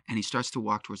car, and he starts to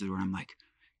walk towards the door, and I'm like,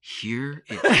 here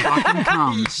it fucking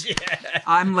comes. Yeah.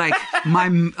 I'm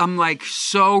like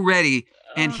so ready.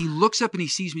 And he looks up and he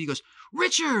sees me. He goes,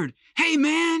 Richard, hey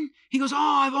man. He goes,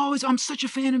 I'm such a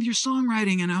fan of your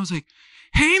songwriting. And I was like,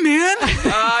 hey man.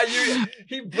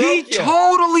 He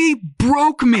totally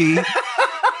broke me.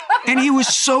 And he was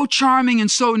so charming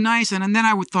and so nice. And then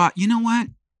I thought, you know what?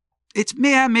 It's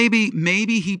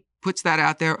maybe he puts that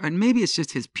out there, and maybe it's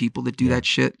just his people that do that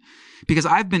shit, because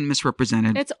I've been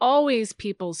misrepresented. It's always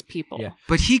people's people. Yeah.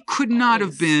 But he could not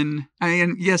have been. I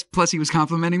mean, yes. Plus, he was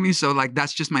complimenting me, so like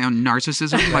that's just my own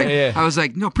narcissism. Like I was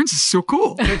like, no, Prince is so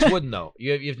cool. Prince wouldn't though.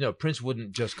 You have to know, Prince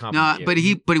wouldn't just compliment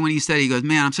you. But when he said, he goes,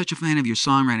 man, I'm such a fan of your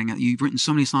songwriting. You've written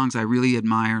so many songs I really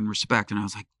admire and respect. And I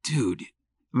was like, dude,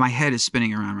 my head is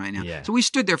spinning around right now. Yeah. So we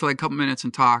stood there for like a couple minutes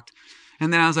and talked.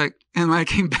 And then I was like, and when I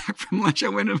came back from lunch, I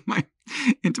went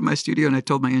into my studio and I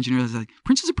told my engineer, I was like,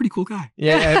 Prince is a pretty cool guy.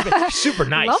 Yeah, super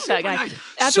nice. Love that guy.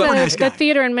 At the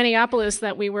theater in Minneapolis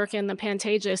that we work in, the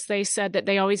Pantages, they said that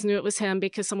they always knew it was him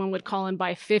because someone would call and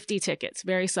buy 50 tickets,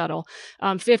 very subtle,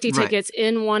 50 tickets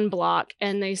in one block.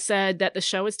 And they said that the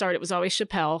show would start. It was always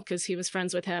Chappelle because he was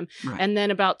friends with him. Right. And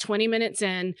then about 20 minutes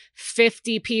in,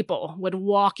 50 people would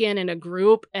walk in a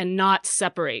group and not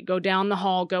separate, go down the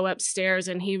hall, go upstairs.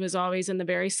 And he was always in the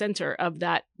very center of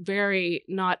that very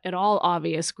not at all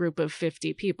obvious group of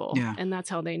 50 people. Yeah. And that's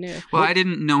how they knew. Well, I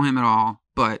didn't know him at all,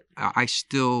 but I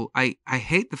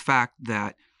hate the fact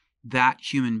that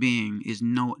human being is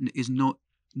no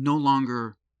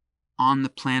longer on the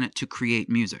planet to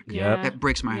create music. Yeah. That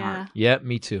breaks my heart. Yeah,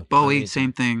 me too. Bowie,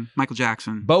 same thing. Michael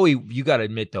Jackson. Bowie, you got to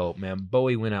admit though, man,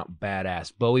 Bowie went out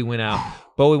badass. Bowie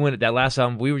went that last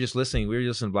album. We were just listening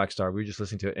to Black Star. We were just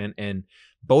listening to it, and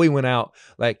Bowie went out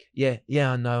like, yeah,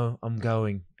 I know, I'm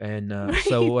going. And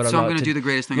so I'm going to do the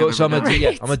greatest thing I've ever done.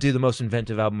 I'm going to do the most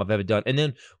inventive album I've ever done. And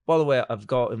then, by the way, I've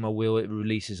got in my wheel, it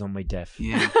releases on my deaf.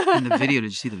 Yeah. And the video,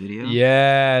 did you see the video?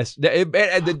 Yes.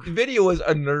 The video was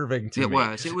unnerving to me.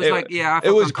 It was like, yeah, I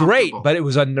felt it was great, but it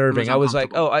was unnerving. I was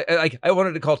like, I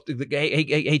wanted to call,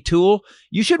 hey, Tool,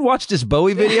 you should watch this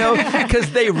Bowie video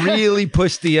because they really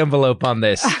pushed the envelope on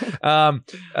this.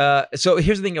 So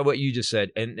here's the thing about what you just said,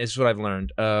 and this is what I've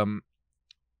learned.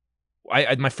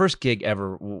 My first gig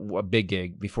ever, a big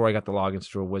gig before I got the logins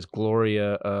through, was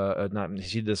Gloria.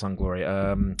 She did this on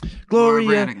Gloria.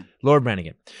 Laura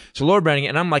Branigan. So Laura Branigan,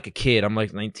 and I'm like a kid. I'm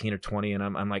like 19 or 20, and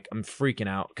I'm freaking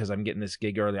out because I'm getting this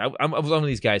gig early. I was one of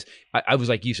these guys. I was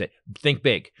like you say, think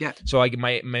big. Yeah. So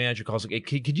my manager calls like,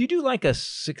 hey, could you do like a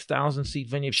 6,000 seat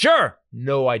venue? Sure.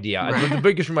 No idea. Right. The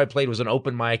biggest room I played was an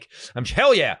open mic. I'm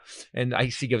hell yeah. And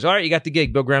he goes, all right, you got the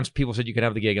gig. Bill Graham's people said you can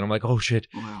have the gig. And I'm like, oh shit.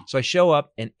 Wow. So I show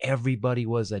up and everybody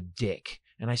was a dick.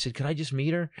 And I said, can I just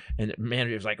meet her? And the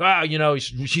manager was like, wow,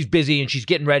 she's busy and she's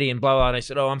getting ready and blah, blah. And I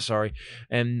said, oh, I'm sorry.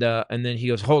 And then he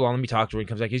goes, hold on, let me talk to her. He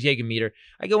comes back, he goes, yeah, you can meet her.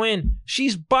 I go in.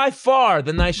 She's by far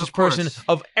the nicest person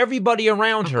of everybody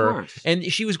around her. And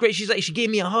she was great. She's like, she gave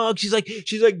me a hug. She's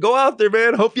like, go out there,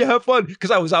 man. Hope you have fun.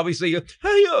 Because I was obviously,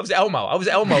 I was Elmo.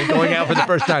 Going out for the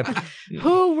first time.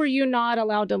 Who were you not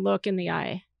allowed to look in the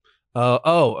eye? The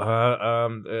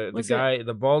guy,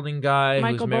 the balding guy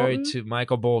who's married to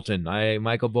Michael Bolton. I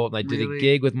did a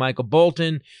gig with Michael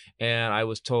Bolton, and I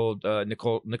was told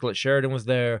Nicolette Sheridan was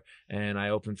there, and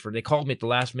I opened for. They called me at the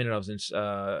last minute. I was in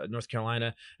North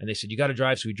Carolina, and they said you got to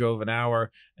drive, so we drove an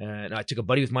hour, and I took a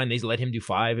buddy with mine. They let him do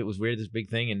 5. It was weird, this big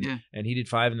thing, and he did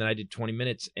 5, and then I did 20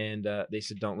 minutes, and they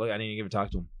said don't look. I didn't even talk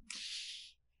to him.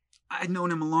 I've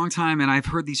known him a long time, and I've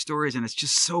heard these stories, and it's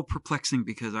just so perplexing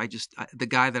because the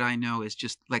guy that I know is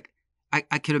just like, I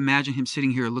could imagine him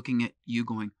sitting here looking at you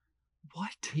going,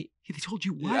 what? They told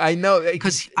you what? I know.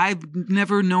 Because I've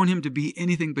never known him to be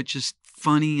anything but just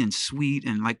funny and sweet,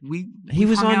 and like he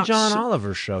was on John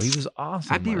Oliver's show. He was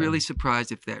awesome. I'd be really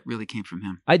surprised if that really came from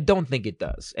him. I don't think it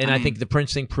does, and I think the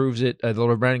Prince thing proves it. The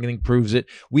Laura Branigan thing proves it.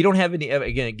 We don't have any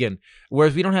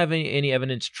whereas we don't have any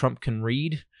evidence Trump can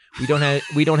read. We don't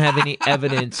have any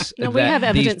evidence that we have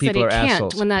evidence these people that he are can't.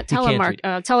 assholes. When that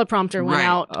teleprompter went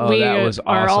out, that was awesome.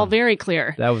 are all very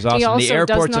clear. That was awesome. The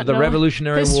airports of the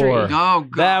Revolutionary War. Oh,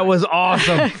 God. That was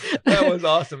awesome. That was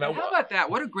awesome. How about that?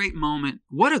 What a great moment.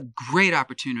 What a great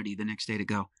opportunity the next day to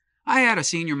go. I had a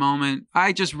senior moment.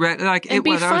 I just read I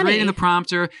was reading the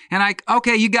prompter, and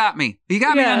okay, you got me. You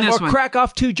got me on this one. Or crack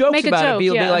off 2 jokes Make about a joke,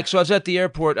 it. Be like, so I was at the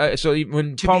airport. So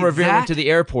when Paul Revere went to the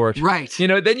airport, right?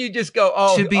 Then you just go,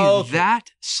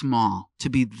 that small, to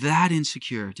be that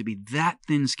insecure, to be that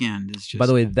thin-skinned is just. By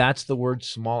the way, that's the word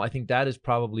small. I think that is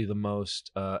probably the most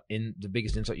the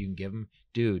biggest insult you can give him,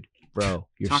 dude. bro.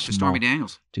 You're Talk to Stormy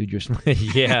Daniels, dude. You're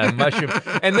yeah, mushroom,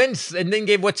 and then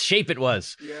gave what shape it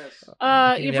was.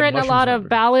 Yes. You've written a lot of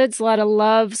ballads, a lot of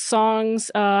love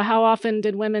songs. How often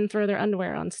did women throw their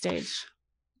underwear on stage?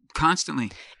 Constantly.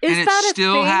 Is and that it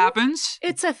still thing? Happens.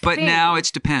 It's a but thing. now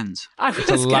it depends. I was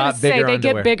a going lot to say bigger they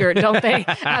underwear. get bigger, don't they?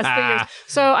 As the years.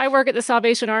 So I work at the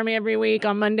Salvation Army every week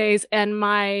on Mondays, and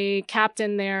my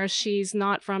captain there, she's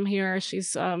not from here.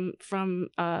 She's from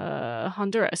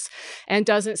Honduras and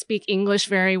doesn't speak English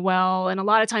very well. And a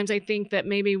lot of times I think that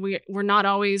maybe we're not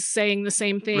always saying the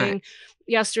same thing. Right.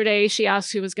 Yesterday, she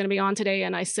asked who was going to be on today,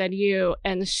 and I said you,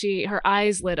 and her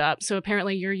eyes lit up. So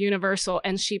apparently you're universal,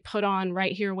 and she put on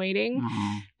Right Here Waiting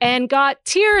and got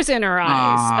tears in her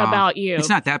eyes about you. It's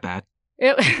not that bad.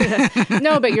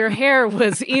 No, but your hair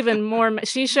was even more.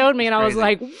 She showed me, and I was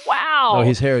like, "Wow!" Oh,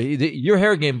 his hair, your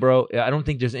hair game, bro. I don't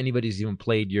think there's anybody who's even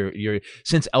played your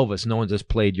since Elvis. No one's just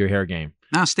played your hair game.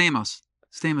 Now Stamos,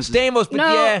 but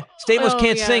Stamos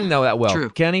can't sing though that well. True.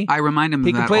 Can he? I remind him. He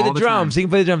of can that play all the drums. time. He can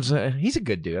play the drums. He's a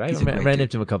good dude. I ran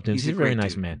into him a couple times. He's a very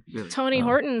nice dude. man. Really. Tony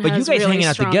Horton, But has you guys really hanging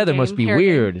out strong together game, must be hair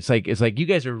weird. game. It's like you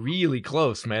guys are really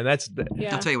close, man.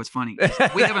 Yeah. I'll tell you what's funny.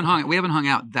 We haven't hung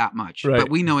out that much, Right. but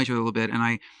we know each other a little bit.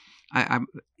 And I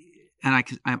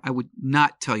would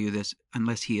not tell you this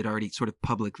unless he had already sort of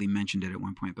publicly mentioned it at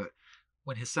one point. But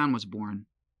when his son was born,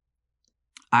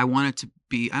 I wanted to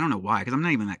be, I don't know why, because I'm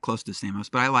not even that close to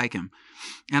Stamos, but I like him.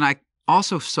 And I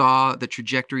also saw the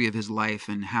trajectory of his life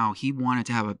and how he wanted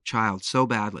to have a child so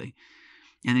badly.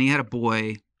 And then he had a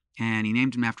boy, and he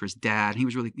named him after his dad.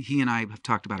 He and I have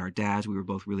talked about our dads. We were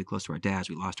both really close to our dads.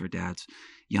 We lost our dads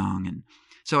young. And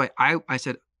so I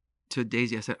said to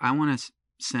Daisy, I said, I want to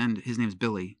send, his name's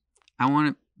Billy. I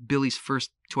want Billy's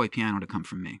first toy piano to come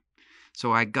from me.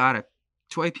 So I got a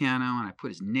toy piano and I put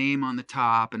his name on the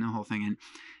top and the whole thing. And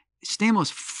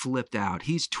Stamos flipped out.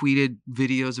 He's tweeted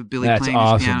videos of Billy playing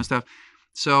his piano stuff.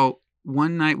 So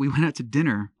one night we went out to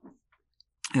dinner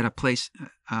at a place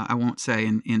I won't say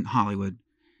in Hollywood.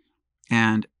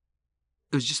 And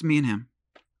it was just me and him.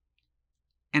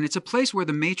 And it's a place where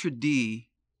the maitre d'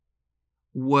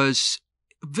 was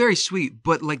very sweet,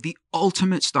 but like the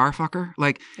ultimate starfucker.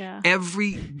 Like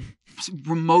every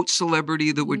remote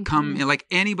celebrity that would come, like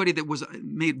anybody that was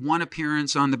made one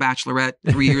appearance on The Bachelorette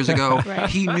 3 years ago,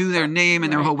 he knew their name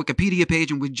and their whole Wikipedia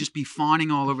page and would just be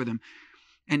fawning all over them.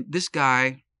 And this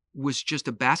guy was just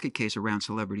a basket case around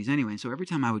celebrities anyway. So every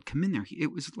time I would come in there,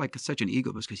 it was like such an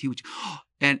ego boost because he would,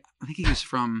 and I think he was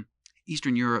from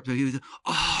Eastern Europe. So he was,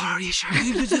 he's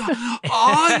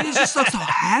just so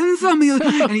handsome.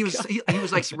 And he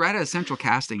was like right out of Central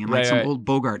Casting in like some old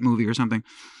Bogart movie or something.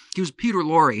 He was Peter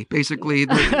Lorre, basically.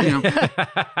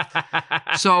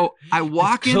 So I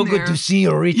walk in there. So good to see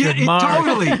you, Richard Marx.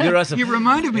 Totally. You're awesome. You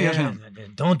reminded me of him.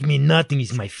 Don't Mean Nothing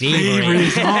is my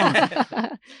favorite.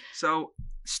 So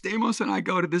Stamos and I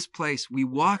go to this place. We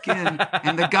walk in,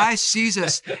 and the guy sees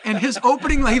us. And his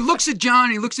opening, he looks at John,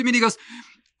 he looks at me, and he goes,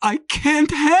 I can't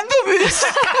handle this.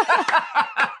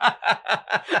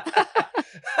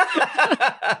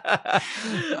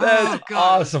 That's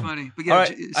awesome. That's funny. But yeah,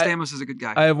 Stamos is a good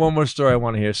guy. I have one more story I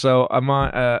want to hear. So I'm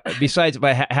on, besides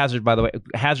by Hazard, by the way,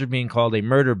 Hazard being called a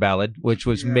murder ballad, which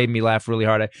made me laugh really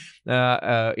hard.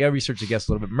 I researched the guest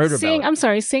a little bit. Ballad. I'm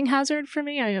sorry, sing Hazard for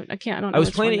me. I can't. I don't know. I was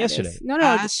playing it yesterday. No.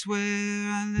 I swear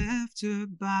I left her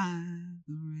by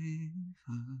the river.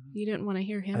 You didn't want to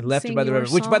hear him. I left sing her by the your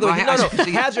river. Which, by the way, song?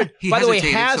 Hazard. He by the way,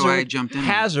 hesitated, so I jumped in.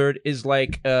 Hazard is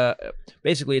like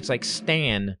basically it's like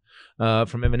Stan from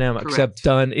Eminem, Correct. except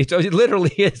done. It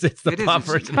literally is. It's the pop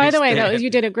version. By the way, though, you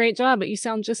did a great job, but you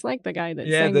sound just like the guy that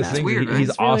sang that. It's weird. Right? He's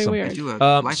it's awesome. Really weird. I do a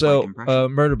lifelike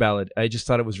impression. Murder Ballad. I just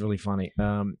thought it was really funny.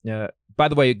 By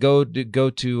the way, go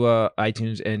to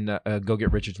iTunes and go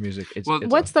get Richard's music.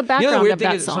 What's the background the weird of thing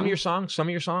that is song? Some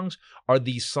of your songs are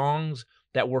these songs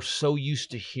that we're so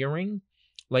used to hearing.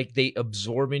 Like they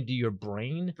absorb into your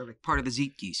brain. They're like part of the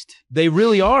Zeitgeist. They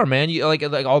really are, man. You like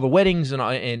all the weddings and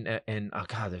oh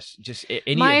god, there's just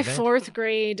any my event. 4th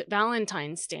grade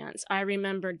Valentine's dance. I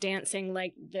remember dancing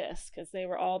like this because they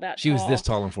were all that. She was this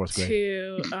tall in 4th grade.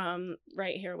 To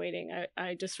Right Here Waiting.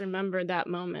 I just remember that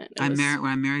moment. When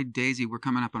I married Daisy, we're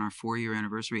coming up on our 4-year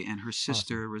anniversary, and her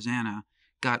sister Rosanna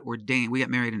got ordained. We got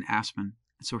married in Aspen,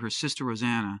 and so her sister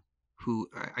Rosanna, who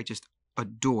I just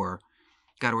adore,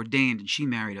 got ordained, and she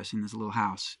married us in this little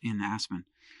house in Aspen.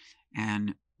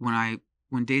 And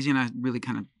when Daisy and I really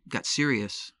kind of got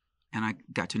serious and I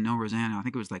got to know Rosanna, I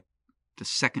think it was like the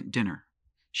second dinner,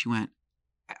 she went,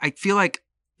 I feel like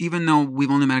even though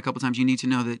we've only met a couple times, you need to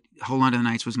know that Hold On to the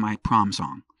Nights was my prom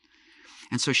song.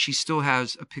 And so she still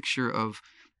has a picture of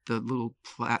the little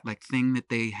thing that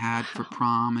they had for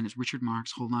prom, and it's Richard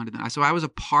Marx, Hold On to That. So I was a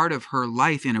part of her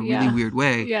life in a really weird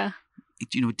way. Yeah.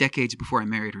 Decades before I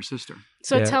married her sister.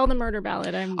 So tell the murder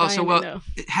ballad. I'm dying to know.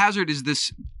 Hazard is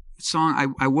this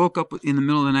song. I woke up in the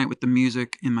middle of the night with the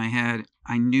music in my head.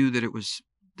 I knew that there was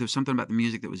something about the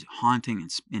music that was haunting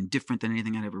and different than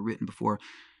anything I'd ever written before.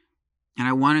 And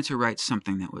I wanted to write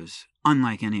something that was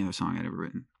unlike any other song I'd ever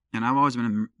written. And I've always been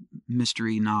a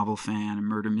mystery novel fan, a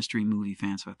murder mystery movie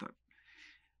fan. So I thought,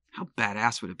 how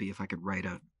badass would it be if I could write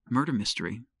a murder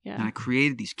mystery? Yeah. And I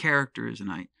created these characters,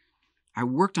 and I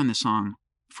worked on this song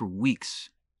for weeks.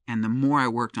 And the more I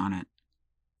worked on it,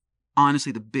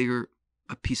 honestly, the bigger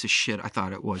a piece of shit I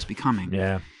thought it was becoming.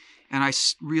 Yeah. And I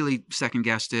really second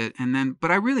guessed it.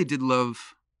 But I really did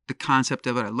love the concept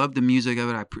of it. I loved the music of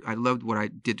it. I loved what I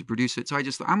did to produce it. So I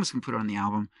just thought, I'm just going to put it on the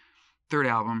album. Third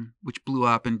album, which blew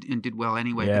up and did well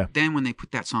anyway. Yeah. But then when they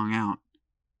put that song out,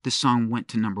 this song went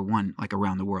to number one, like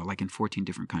around the world, like in 14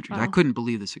 different countries. Wow. I couldn't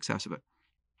believe the success of it.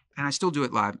 And I still do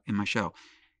it live in my show.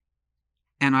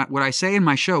 And what I say in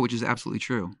my show, which is absolutely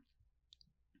true,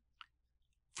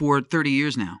 for 30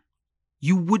 years now,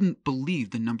 you wouldn't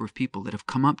believe the number of people that have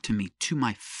come up to me to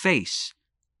my face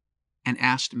and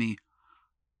asked me,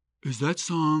 is that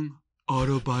song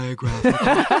autobiographical?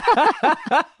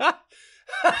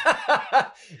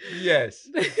 Yes.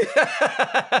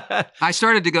 I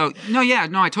started to go, no,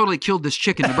 I totally killed this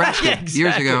chick in Nebraska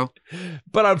years ago.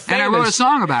 But I'm famous. And I wrote a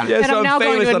song about it. Yeah, and I'm now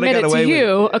going to admit it to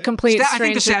you, a complete stranger. I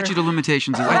think the statute of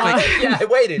limitations is I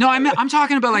waited. No, I'm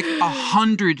talking about like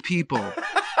 100 people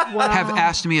have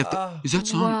asked me, is that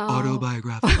song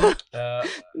autobiographical?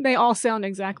 They all sound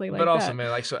exactly like that. But also, man,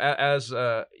 like, so as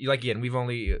again,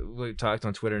 we've talked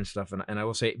on Twitter and stuff, and I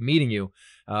will say, meeting you,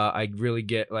 I really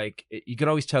get, like, you can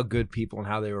always tell good people and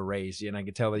how they were raised, and I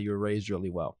could tell that you were raised really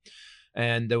well.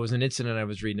 And there was an incident I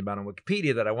was reading about on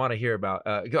Wikipedia that I want to hear about.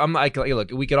 I'm like, look,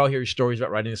 we could all hear your stories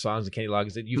about writing the songs and Kenny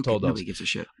Loggins that you've told us. Nobody gives a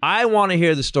shit. I want to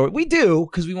hear the story. We do,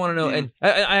 because we want to know. Yeah.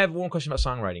 And I have one question about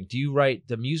songwriting. Do you write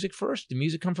the music first? Do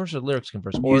music come first, or the lyrics come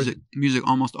first? Music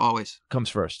almost always comes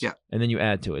first. Yeah. And then you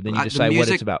add to it. Then you decide what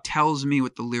it's about. Tells me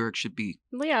what the lyrics should be.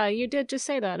 Yeah, you did just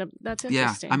say that. That's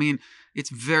interesting. Yeah, I mean, it's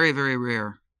very, very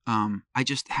rare. I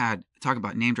just had, talk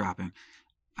about name dropping.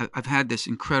 I've had this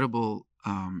incredible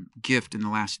gift in the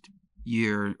last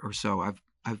year or so.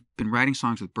 I've been writing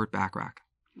songs with Burt Bacharach.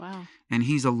 Wow. And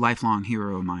he's a lifelong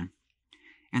hero of mine.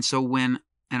 And so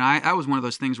I was one of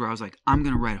those things where I was like, I'm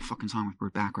going to write a fucking song with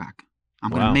Burt Bacharach.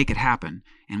 I'm going to make it happen.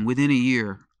 And within a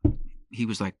year, he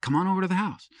was like, come on over to the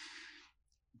house.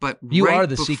 But you are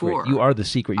the secret. You are the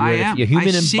secret. You are the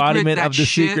human embodiment of the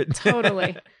secret.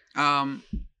 Totally.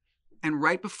 And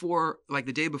right before, like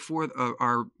the day before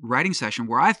our writing session,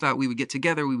 where I thought we would get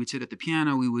together, we would sit at the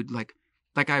piano, we would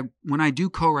when I do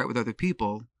co-write with other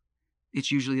people,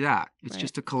 it's usually that. It's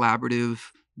just a collaborative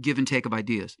give and take of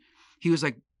ideas. He was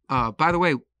like, by the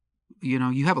way,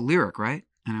 you have a lyric, right?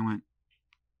 And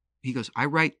he goes, I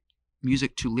write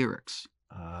music to lyrics.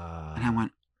 And I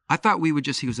went, I thought we would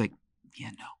he was like, yeah,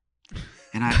 no.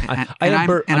 And I'm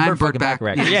Burt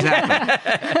Bacharach. Yeah,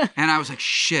 exactly. And I was like,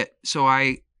 shit. So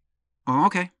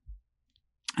okay.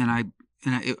 And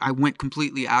I went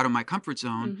completely out of my comfort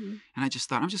zone, and I just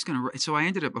thought, I'm just going to write. So I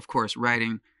ended up, of course,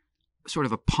 writing sort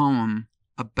of a poem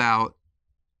about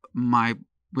my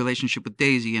relationship with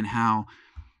Daisy and how,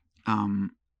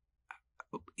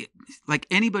 like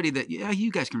anybody that,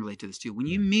 you guys can relate to this too. When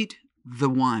you meet the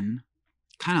one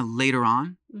kind of later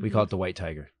on. We call it the white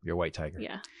tiger. Your white tiger.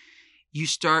 Yeah. You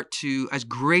start to, as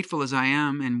grateful as I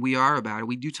am, and we are about it,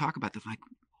 we do talk about the like,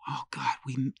 oh God,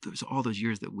 there's all those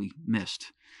years that we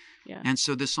missed. Yeah. And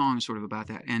so this song is sort of about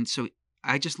that. And so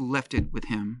I just left it with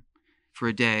him for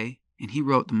a day, and he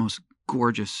wrote the most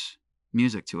gorgeous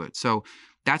music to it. So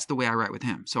that's the way I write with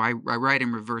him. So I write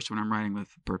in reverse when I'm writing with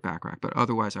Burt Bacharach, but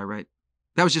otherwise I write.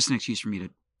 That was just an excuse for me to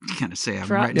kind of say I'm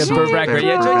writing. Yeah, Burt Bacharach.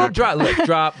 Yeah,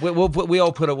 drop. We'll put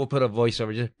a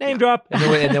voiceover. Just name drop, and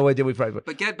then we probably.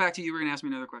 But get back to you. We're gonna ask me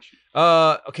another question.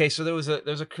 Okay. So there was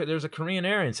a Korean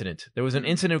Air incident. There was an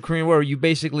incident of Korean War where you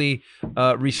basically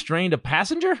restrained a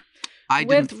passenger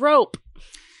with rope.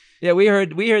 Yeah, we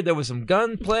heard there was some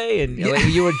gunplay, and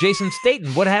you were Jason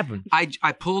Statham. What happened?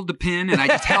 I pulled the pin and I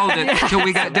just held it until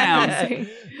we got down.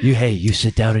 You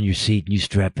sit down in your seat and you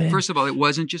strap in. First of all, it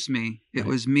wasn't just me. It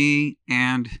was me,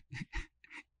 and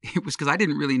it was because I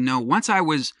didn't really know. Once I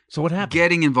was what happened?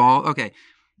 Getting involved. Okay,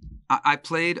 I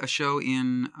played a show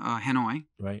in Hanoi,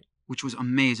 right, which was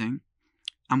amazing.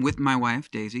 I'm with my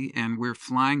wife Daisy, and we're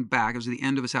flying back. It was the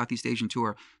end of a Southeast Asian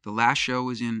tour. The last show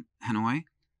was in Hanoi.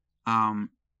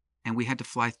 And we had to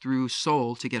fly through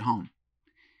Seoul to get home.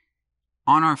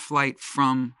 on our flight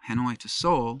from Hanoi to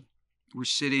Seoul, we're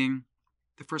sitting,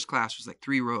 the first class was like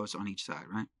 3 rows on each side,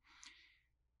 right?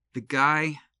 The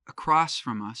guy across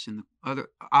from us in the other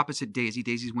opposite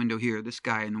Daisy's window here, this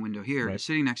guy in the window here, is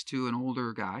sitting next to an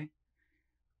older guy.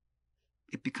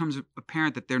 It becomes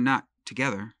apparent that they're not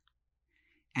together.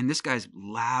 And this guy's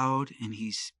loud and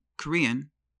he's Korean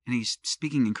and he's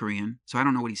speaking in Korean. So I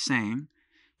don't know what he's saying,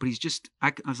 but he's just,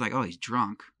 I was like, oh, he's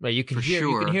drunk. Right. You can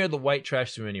hear the white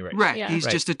trash through any race. Right. Yeah. He's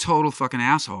just a total fucking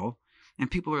asshole.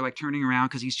 And people are like turning around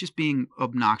because he's just being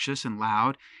obnoxious and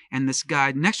loud. And this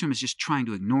guy next to him is just trying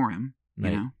to ignore him, you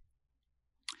know?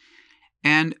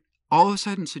 And all of a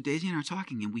sudden, so Daisy and I are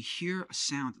talking and we hear a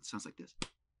sound that sounds like this.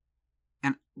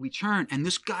 And we turn and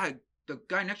this guy, the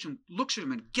guy next to him, looks at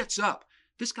him and gets up.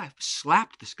 This guy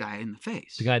slapped this guy in the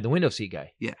face. The guy, the window seat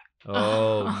guy. Yeah.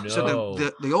 Oh, no. So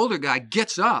the older guy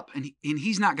gets up and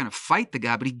he's not going to fight the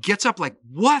guy, but he gets up like,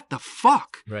 what the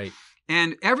fuck? Right.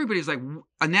 And everybody's like,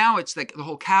 now it's like the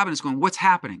whole cabin is going, what's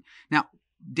happening? Now,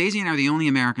 Daisy and I are the only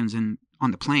Americans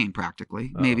on the plane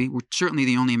practically. Maybe. We're certainly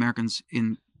the only Americans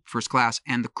in first class,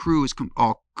 and the crew is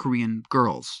all Korean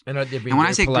girls. And when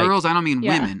I say polite. Girls, I don't mean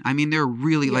women. I mean, they're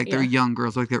really they're young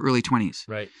girls, like their early 20s.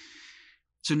 Right.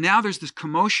 So now there's this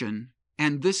commotion,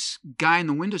 and this guy in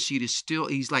the window seat is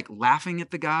he's like laughing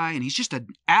at the guy, and he's just an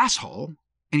asshole,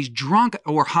 and he's drunk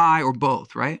or high or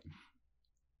both, right?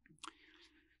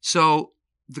 So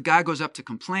the guy goes up to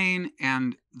complain,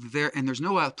 and there's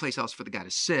no place else for the guy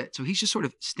to sit, so he's just sort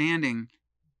of standing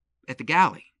at the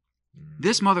galley.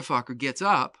 This motherfucker gets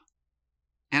up,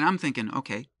 and I'm thinking,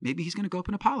 okay, maybe he's going to go up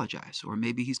and apologize, or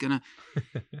maybe he's going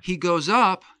to, he goes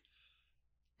up,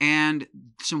 and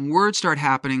some words start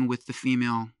happening with the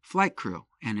female flight crew,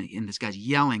 and this guy's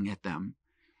yelling at them,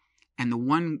 and the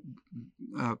one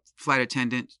flight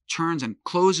attendant turns and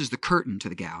closes the curtain to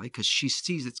the galley because she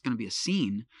sees it's going to be a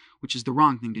scene, which is the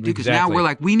wrong thing to do, because now we're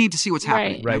like, we need to see what's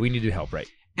happening. Right, we need to help, right.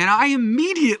 And I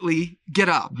immediately get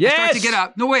up. Yes! I start to get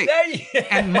up. No, wait.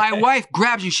 And my wife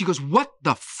grabs me. She goes, what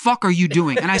the fuck are you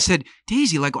doing? And I said,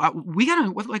 Daisy, like,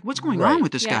 what's going on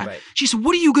with this guy? Right. She said,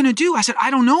 what are you going to do? I said,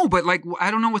 I don't know, but like,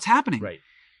 I don't know what's happening. Right.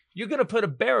 You're going to put a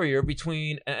barrier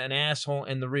between an asshole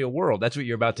and the real world. That's what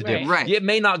you're about to do. Right. It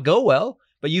may not go well,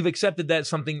 but you've accepted that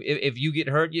something, if you get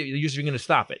hurt, you're usually going to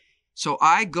stop it. So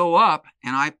I go up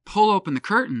and I pull open the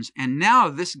curtains, and now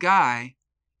this guy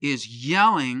is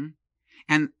yelling.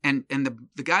 And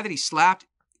the guy that he slapped,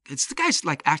 the guy's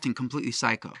like acting completely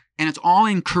psycho. And it's all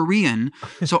in Korean.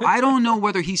 So I don't know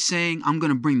whether he's saying, I'm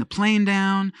going to bring the plane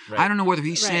down. Right. I don't know whether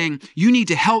he's saying, you need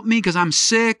to help me because I'm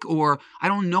sick, or I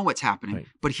don't know what's happening. Right.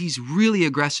 But he's really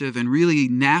aggressive and really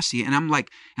nasty. And I'm like,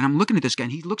 and I'm looking at this guy,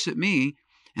 and he looks at me,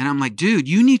 and I'm like, dude,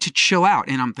 you need to chill out.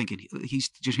 And I'm thinking, he's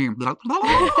just hearing blah, blah,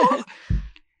 blah.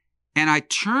 And I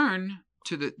turn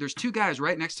to there's 2 guys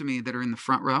right next to me that are in the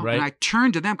front row. Right. And I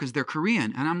turn to them because they're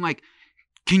Korean. And I'm like,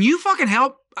 can you fucking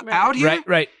help out here?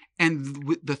 Right.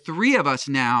 And the 3 of us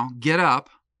now get up.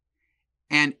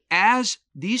 And as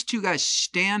these 2 guys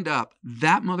stand up,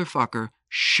 that motherfucker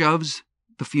shoves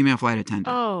the female flight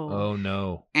attendant. Oh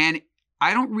no. And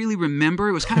I don't really remember.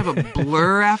 It was kind of a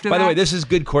blur after that. By the way, this is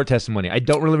good court testimony. I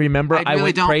don't really remember. I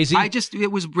really went crazy.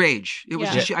 It was rage. It was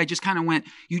just, I just kind of went,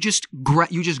 you just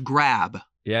grab.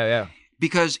 Yeah.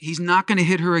 Because he's not going to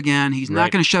hit her again. He's not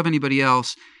going to shove anybody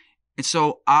else. And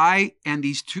so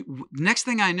these 2, next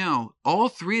thing I know, all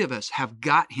 3 of us have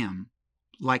got him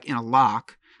like in a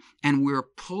lock, and we're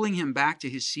pulling him back to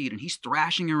his seat, and he's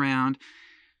thrashing around.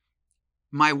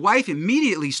 My wife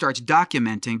immediately starts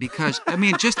documenting because, I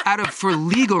mean, just for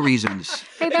legal reasons.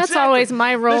 Hey, that's always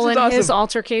my role in his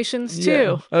altercations too.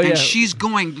 Yeah. Oh, and she's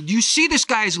going, you see this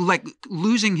guy's like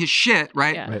losing his shit,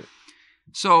 right? Yeah. Right.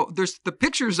 So the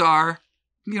pictures are,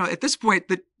 at this point,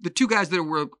 the 2 guys that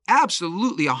were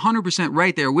absolutely 100%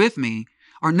 right there with me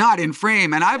are not in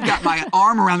frame, and I've got my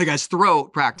arm around the guy's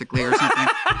throat practically or something.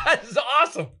 This is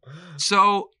awesome.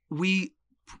 So we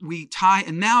tie,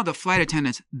 and now the flight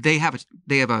attendants, they have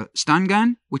a stun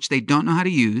gun, which they don't know how to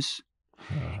use.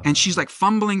 And she's like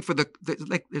fumbling for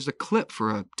there's a clip for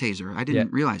a taser. I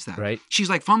didn't realize that. Right. She's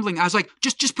like fumbling. I was like,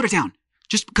 just put it down.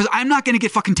 Just because I'm not going to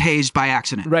get fucking tased by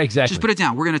accident. Right, exactly. Just put it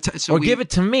down. We're going to... give it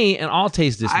to me and I'll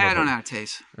taste this. I don't know how to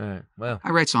taste. All right, well.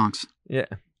 I write songs. Yeah.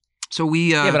 So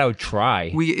we... but I would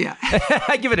try.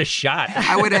 I give it a shot.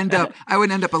 I would end up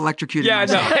electrocuting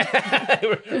myself.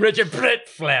 No. Richard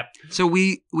flip. So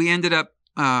we ended up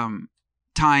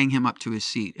tying him up to his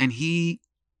seat, and he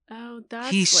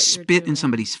spit in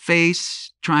somebody's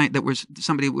face.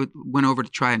 Somebody went over to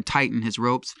try and tighten his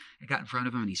ropes. I got in front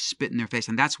of him and he spit in their face,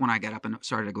 and that's when I got up and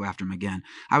started to go after him again.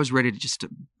 I was ready to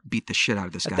beat the shit out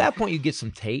of this guy. At that point, you get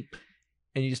some tape.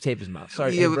 And you just tape his mouth.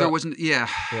 Sorry. Yeah, hey, there wasn't. Yeah.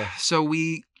 So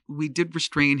we did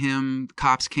restrain him. The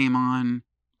cops came on.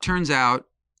 Turns out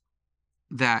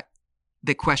that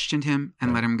they questioned him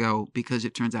and let him go because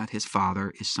it turns out his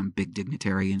father is some big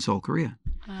dignitary in Seoul, Korea.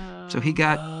 So he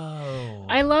got.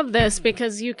 I love this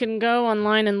because you can go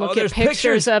online and look at there's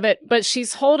pictures of it, but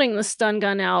she's holding the stun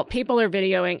gun out. People are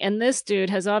videoing, and this dude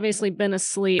has obviously been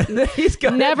asleep.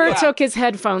 Never took his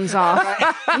headphones off.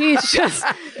 He's just.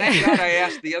 Thank God I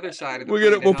asked the other side of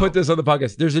the We'll put this on the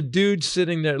podcast. There's a dude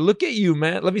sitting there. Look at you,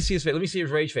 man. Let me see his face. Let me see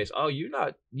his rage face. Oh, you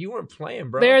weren't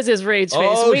playing, bro. There's his rage face.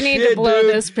 Oh, we need to blow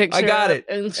dude. this picture. I got it.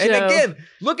 And again,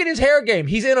 look at his hair game.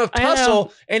 He's in a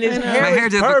tussle, and his hair. My hair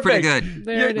is did perfect. look pretty good.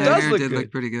 There it My is. hair did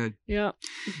look pretty good. Yeah.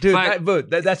 Dude, But-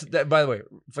 that's by the way,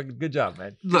 fucking good job,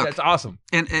 man. Look, that's awesome.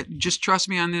 And just trust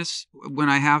me on this. When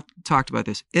I have talked about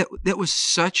this, it was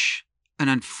such an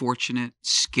unfortunate,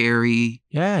 scary.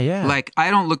 Yeah. Like I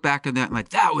don't look back on that like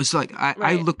that was like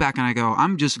I look back and I go,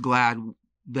 I'm just glad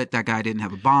that guy didn't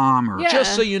have a bomb or. Yeah.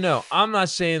 Just so you know, I'm not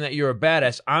saying that you're a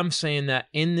badass. I'm saying that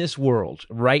in this world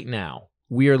right now,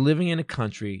 we are living in a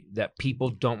country that people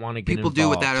don't want to get involved. People do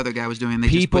what that other guy was doing. They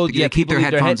People keep their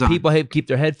headphones on. People keep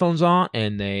their headphones on,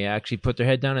 and they actually put their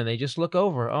head down and they just look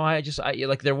over. Oh, I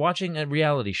like they're watching a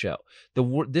reality show.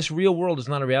 This real world is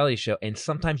not a reality show, and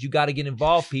sometimes you got to get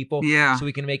involved, people. Yeah. So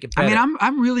we can make it better. I mean,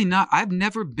 I'm really not. I've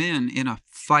never been in a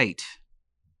fight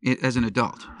as an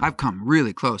adult. I've come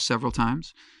really close several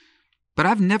times, but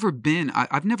I've never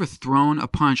thrown a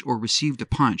punch or received a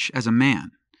punch as a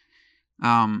man.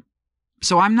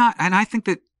 So I'm not, and I think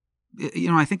that,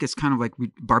 I think it's kind of like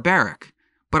barbaric,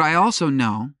 but I also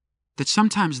know that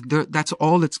sometimes that's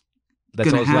all that's going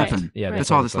to happen. Left. Yeah,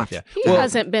 that's all that's left. Yeah. He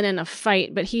hasn't been in a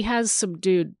fight, but he has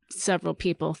subdued several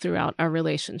people throughout our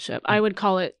relationship. I would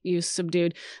call it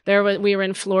subdued. We were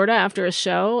in Florida after a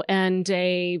show, and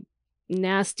a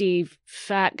nasty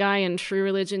fat guy in True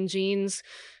Religion jeans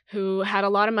who had a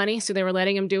lot of money, so they were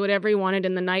letting him do whatever he wanted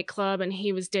in the nightclub, and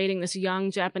he was dating this young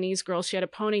Japanese girl. She had a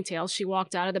ponytail. She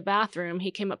walked out of the bathroom.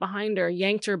 He came up behind her,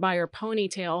 yanked her by her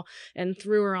ponytail, and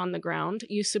threw her on the ground.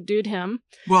 You subdued him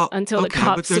until the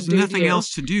cops but there's subdued nothing you.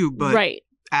 else to do but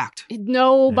act.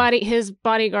 Nobody, his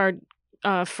bodyguard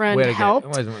friend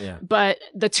helped, but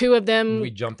the two of them,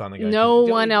 we jumped on the guy. No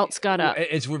one else got up.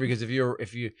 It's weird because if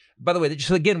you, by the way,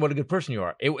 just again, what a good person you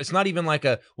are. It's not even like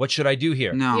what should I do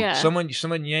here? No, Yeah. Someone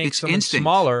yanks someone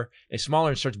smaller and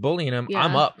starts bullying him. Yeah.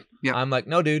 I'm up. Yep. I'm like,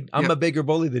 no, dude, I'm a bigger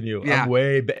bully than you. Yeah.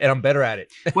 I'm better at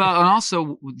it. Well, and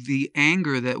also the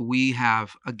anger that we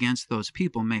have against those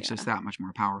people makes us that much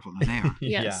more powerful than they are.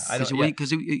 Yes.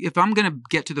 Because if I'm going to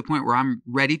get to the point where I'm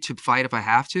ready to fight if I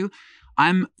have to,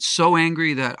 I'm so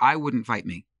angry that I wouldn't fight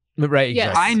me. Right. Yes.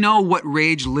 Exactly. I know what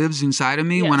rage lives inside of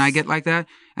me when I get like that,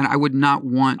 and I would not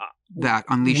want that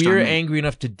unleashed on me. We're angry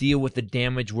enough to deal with the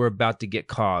damage we're about to get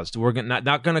caused. We're not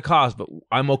going to cause, but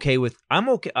I'm okay. I'm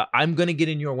going to get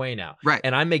in your way now. Right.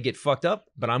 And I may get fucked up,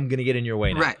 but I'm going to get in your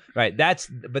way now. Right. Right. That's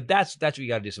what you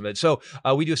got to do something. So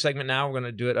we do a segment now. We're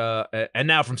going to do it. And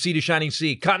now from sea to shining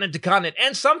sea, continent to continent,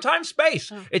 and sometimes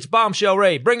space. It's Bombshell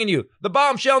Ray bringing you the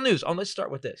Bombshell News. Let's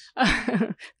start with this.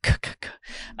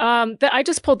 I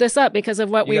just pulled this up because of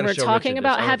what we were talking Richard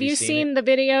about. this. Have you seen the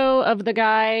video of the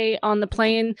guy on the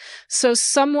plane? So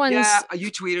someone's... Yeah,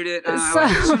 you tweeted it.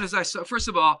 As soon as I saw... First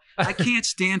of all, I can't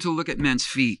stand to look at men's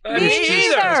feet.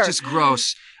 It's just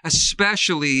gross.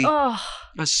 Especially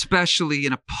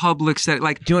in a public setting.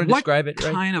 Like, do you want to describe it?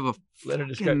 What kind of a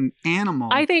fucking animal?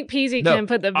 I think PZ can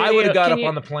put the video... I would have got up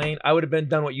on the plane. I would have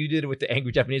done what you did with the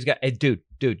angry Japanese guy. Hey, dude,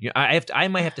 I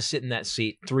might have to sit in that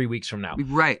seat 3 weeks from now.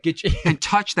 Right. And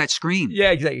touch that screen.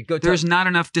 Yeah, exactly. There's not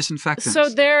enough disinfectants. So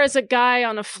there is a guy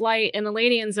on a flight, and the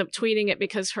lady ends up tweeting it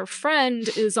because her friend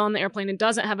is on the airplane and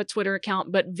doesn't have a Twitter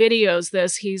account, but videos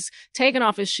this. He's taken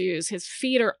off his shoes. His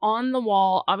feet are on the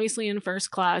wall, obviously in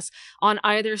first class, on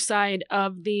either side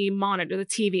of the monitor, the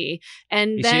TV.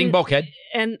 And he's then sitting bulkhead.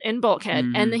 And bulkhead.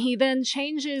 Mm-hmm. And he then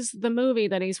changes the movie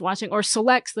that he's watching, or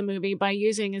selects the movie by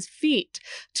using his feet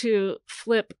to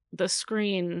flip the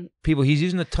screen. People, he's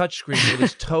using the touch screen with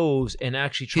his toes and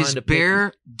actually trying his to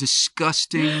bare,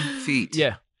 disgusting feet.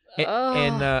 Yeah.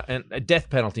 And a death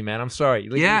penalty, man. I'm sorry.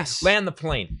 Yes. Land the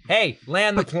plane. Hey,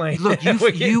 land the plane. Look,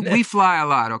 we fly a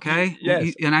lot, okay?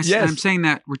 Yes. I'm saying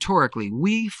that rhetorically.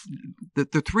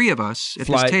 The three of us at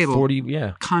this table,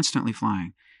 constantly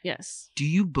flying. Yes. Do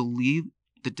you believe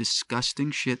the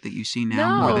disgusting shit that you see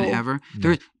now more than ever?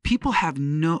 No. People have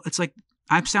it's like,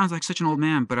 I sound like such an old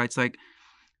man, but it's like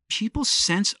people's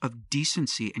sense of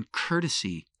decency and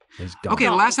courtesy. Okay,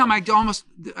 the last time I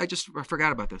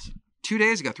forgot about this. 3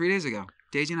 days ago,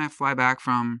 Daisy and I fly back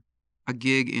from a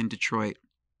gig in Detroit.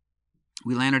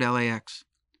 We land at LAX.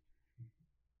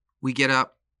 We get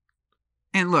up.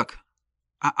 And look,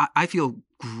 I feel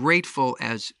grateful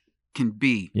as can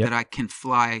be that I can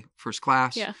fly first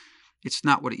class. Yeah. It's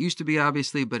not what it used to be,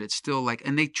 obviously, but it's still like,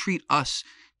 and they treat us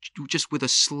just with a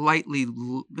slightly,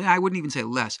 I wouldn't even say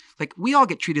less. Like, we all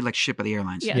get treated like shit by the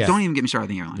airlines. Yes. Don't even get me started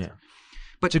on the airlines. Yeah.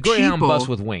 But it's a Greyhound bus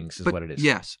with wings is what it is.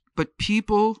 Yes. But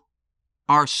people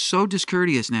are so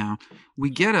discourteous now.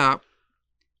 We get up,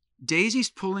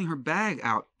 Daisy's pulling her bag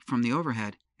out from the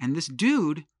overhead, and this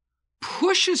dude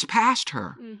pushes past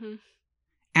her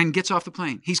and gets off the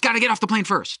plane. He's got to get off the plane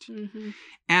first.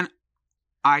 And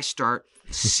I start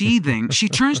seething. She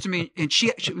turns to me, and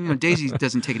she Daisy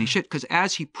doesn't take any shit, because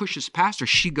as he pushes past her,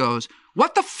 she goes,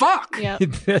 "What the fuck?" Yeah,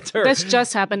 that's her. This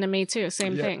just happened to me too.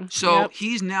 Same thing. So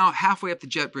he's now halfway up the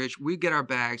jet bridge. We get our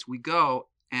bags. We go,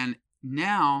 and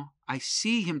now I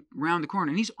see him round the corner,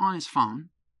 and he's on his phone.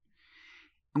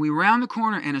 And we round the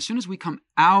corner, and as soon as we come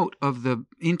out of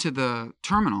into the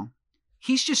terminal,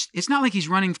 he's just, it's not like he's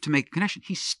running to make a connection.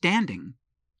 He's standing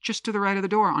just to the right of the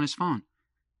door on his phone.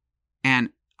 And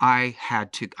I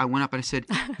went up and I said,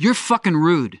 "You're fucking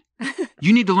rude.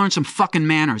 You need to learn some fucking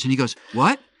manners." And he goes,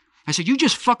 "What?" I said, "You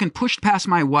just fucking pushed past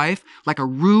my wife like a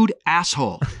rude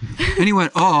asshole." And he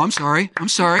went, "Oh, I'm sorry.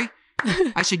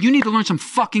 I said, "You need to learn some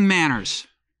fucking manners."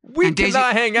 We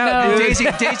cannot hang out. And dude. Daisy's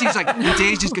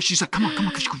like, she's like, come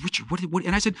on. She goes, "Richard, what?"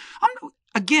 And I said,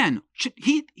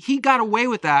 he got away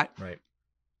with that. Right.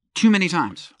 Too many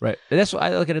times. Right. That's what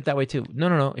I look at it that way too.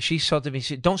 No. She said to me,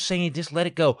 "Don't say anything, just let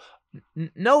it go."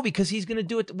 No, because he's going to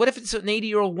do it. What if it's an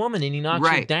 80-year-old woman and he knocks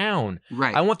her down?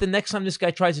 Right. I want the next time this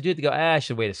guy tries to do it to go, I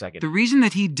should wait a second. The reason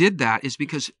that he did that is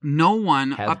because no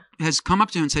one has come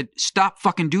up to him and said, "Stop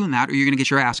fucking doing that or you're going to get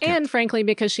your ass kicked." And frankly,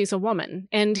 because she's a woman.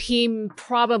 And he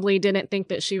probably didn't think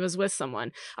that she was with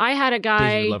someone. I had a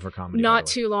guy not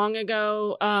too long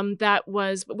ago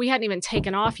we hadn't even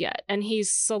taken off yet. And he's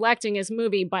selecting his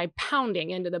movie by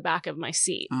pounding into the back of my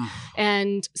seat.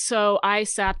 And so I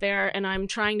sat there and I'm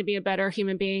trying to be a better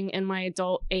human being in my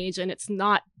adult age, and it's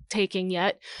not taking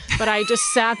yet, but I just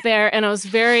sat there and I was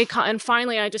and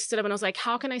finally I just stood up and I was like,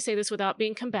 how can I say this without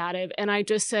being combative? And I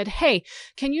just said, "Hey,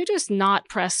 can you just not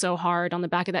press so hard on the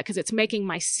back of that, because it's making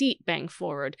my seat bang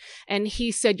forward?" And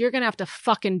he said, "You're gonna have to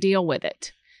fucking deal with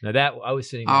it." Now that I was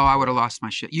sitting. I would have lost my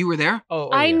shit. You were there?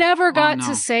 I never got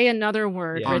to say another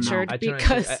word, Richard,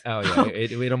 because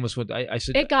it almost went. I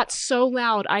said it got so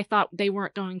loud. I thought they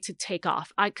weren't going to take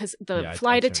off. Because the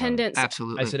flight attendants.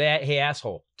 Absolutely. I said, "Hey,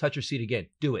 asshole, touch your seat again.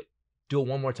 Do it. Do it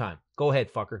one more time. Go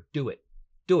ahead, fucker. Do it.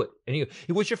 Do it." And he goes,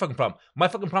 "What's your fucking problem?" "My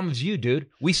fucking problem is you, dude.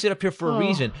 We sit up here for a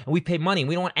reason, and we pay money, and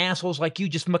we don't want assholes like you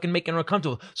just fucking making it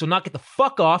uncomfortable. So knock it the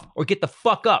fuck off or get the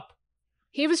fuck up."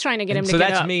 He was trying to get him to get up.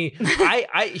 So that's me.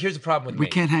 Here's the problem with me. We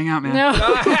can't hang out, man.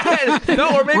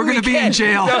 No, or maybe we're going to be in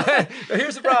jail. No,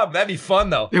 here's the problem. That'd be fun,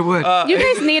 though. It would. You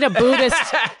guys need a Buddhist.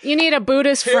 You need a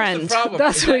Buddhist friend.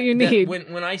 That's what you need.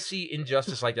 When I see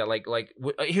injustice like that,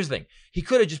 here's the thing. He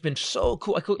could have just been so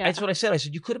cool. That's what I said. I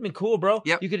said, "You could have been cool, bro.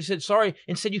 Yep. You could have said sorry."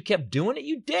 Instead, you kept doing it,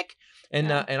 you dick.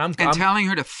 And I'm telling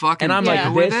her to fucking. And I'm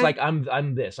like this, it. like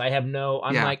I'm this. I have no.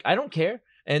 I'm like, I don't care.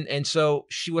 And so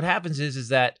what happens is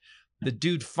that the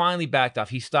dude finally backed off.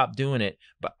 He stopped doing it.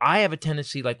 But I have a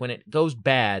tendency, like when it goes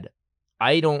bad,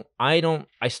 I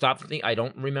stop thinking. I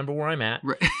don't remember where I'm at.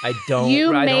 Right. I don't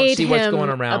see what's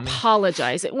going around me.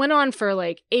 Apologize. It went on for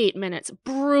like 8 minutes,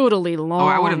 brutally long.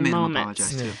 I would have made moments.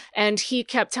 him apologize too. And he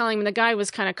kept telling me, the guy was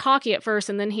kind of cocky at first,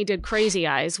 and then he did crazy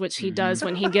eyes, which he does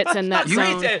when he gets in that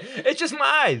zone. It's just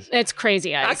my eyes. It's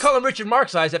crazy eyes. I call him Richard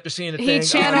Marx eyes after seeing the thing. He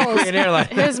channels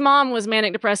his mom was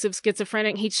manic depressive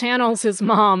schizophrenic. He channels his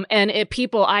mom, and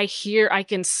I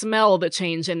can smell the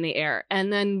change in the air.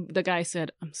 And then the guy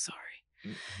said, "I'm sorry."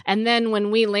 And then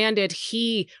when we landed,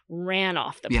 he ran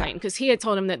off the plane because he had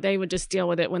told him that they would just deal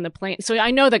with it when the plane. So I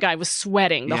know the guy was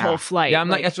sweating the whole flight. Yeah,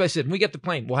 that's what I said. When we get the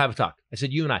plane, we'll have a talk. I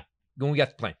said, "You and I, when we get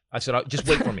the plane," I said, "Just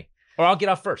wait for me, or I'll get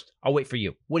off first. I'll wait for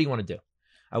you. What do you want to do?"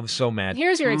 I was so mad.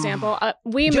 Here's your example.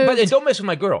 We moved. But don't mess with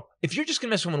my girl. If you're just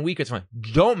gonna mess with one week, it's fine.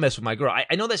 Don't mess with my girl.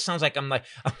 I know that sounds like I'm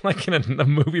like in a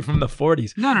movie from the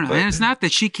 40s. No. And it's not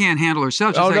that she can't handle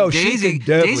herself.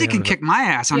 Daisy can kick my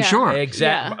ass. I'm sure.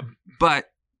 Exactly. Yeah.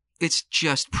 But it's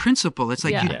just principle. It's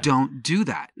like you don't do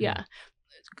that. Yeah.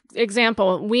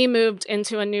 Example, we moved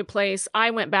into a new place. I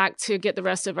went back to get the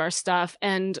rest of our stuff,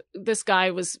 and this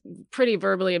guy was pretty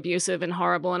verbally abusive and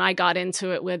horrible, and I got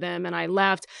into it with him and I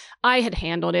left. I had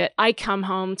handled it. I come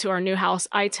home to our new house.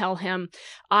 I tell him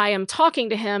I am talking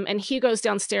to him, and he goes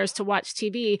downstairs to watch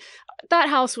TV. That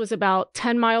house was about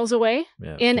 10 miles away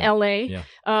in LA.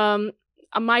 Yeah.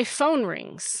 My phone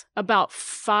rings about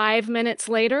 5 minutes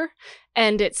later,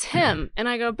 and it's him. And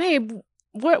I go, babe,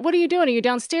 what are you doing? Are you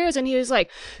downstairs? And he was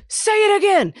like, say it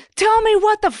again. Tell me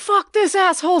what the fuck this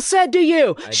asshole said to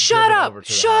you. Shut up.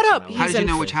 Shut up. How did you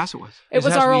know which house it was? It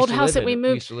was our old house that we moved.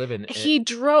 We used to live in. He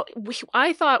drove.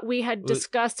 I thought we had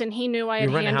discussed, and he knew I had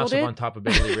handled it. We rented a house up on top of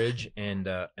Beverly Ridge, and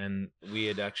we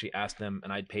had actually asked them,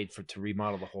 and I'd paid to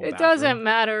remodel the whole. It doesn't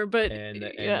matter, but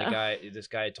this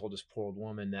guy had told this poor old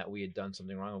woman that we had done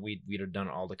something wrong. We'd have done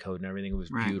all the code and everything. It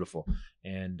was beautiful,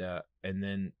 and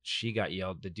then she got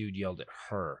yelled. The dude yelled at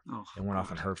her and went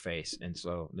off in her face. And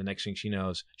so the next thing she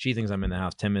knows, she thinks I'm in the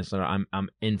house. 10 minutes later, I'm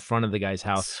in front of the guy's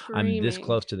house. Screaming. I'm this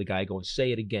close to the guy going,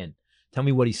 say it again. Tell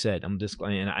me what he said. I'm this,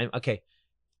 and I'm okay.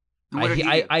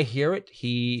 I hear it.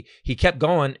 He kept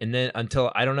going, and then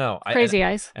until I don't know. Crazy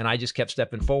eyes. And I just kept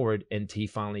stepping forward, and he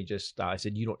finally just I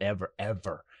said, "You don't ever."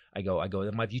 I go.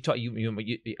 Mike, you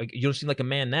don't seem like a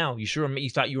man now. You sure? You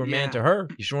thought you were a man to her.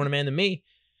 You sure weren't a man to me.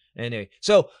 Anyway,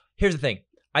 so here's the thing.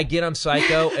 I get I'm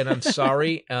psycho, and I'm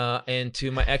sorry. And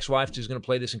to my ex-wife who's going to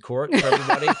play this in court for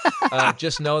everybody,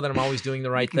 just know that I'm always doing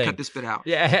the right thing. Cut this bit out.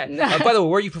 Yeah. By the way,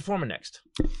 where are you performing next?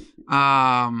 Do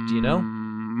you know?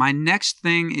 My next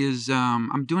thing is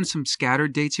I'm doing some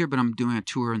scattered dates here, but I'm doing a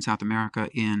tour in South America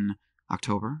in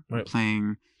October. Right. I'm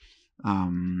playing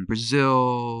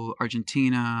Brazil,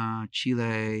 Argentina,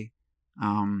 Chile,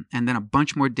 and then a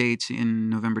bunch more dates in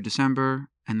November, December.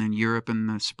 And then Europe in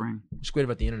the spring. What's great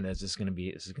about the internet is this is going to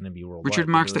be worldwide. Richard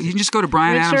Marx. You can just go to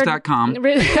brianadams.com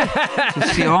to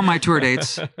see all my tour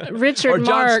dates.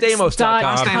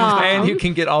 RichardMarx.com. And you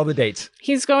can get all the dates.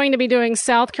 He's going to be doing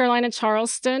South Carolina,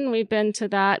 Charleston. We've been to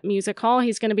that music hall.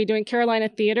 He's going to be doing Carolina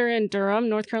Theater in Durham,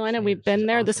 North Carolina. We've been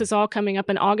there. Awesome. This is all coming up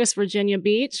in August. Virginia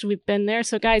Beach. We've been there.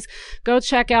 So guys, go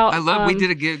check out. I love. We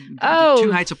did a gig 2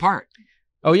 nights apart.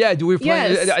 Oh yeah, do we play?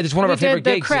 Yes. It's one of our favorite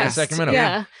gigs in Sacramento.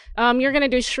 Yeah. You're going to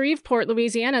do Shreveport,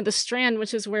 Louisiana, the Strand,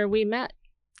 which is where we met.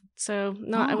 So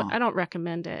I don't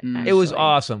recommend it. It was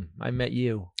awesome. I met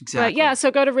you. Exactly. But yeah,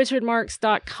 so go to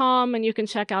richardmarx.com and you can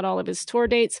check out all of his tour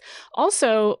dates.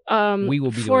 Also, we will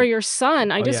be for your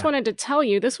son, I just wanted to tell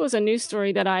you, this was a news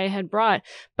story that I had brought,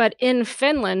 but in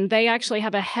Finland, they actually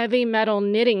have a heavy metal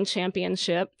knitting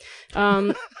championship.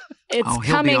 It's he'll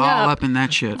coming be all up in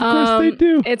that shit. Of course they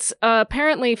do. It's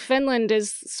apparently Finland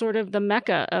is sort of the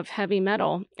mecca of heavy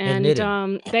metal, and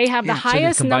they have the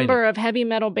highest number of heavy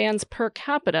metal bands per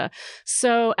capita.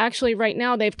 So actually, right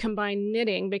now they've combined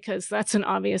knitting because that's an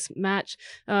obvious match,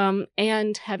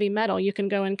 and heavy metal. You can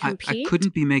go and compete. I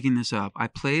couldn't be making this up. I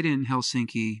played in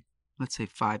Helsinki, let's say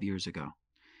 5 years ago,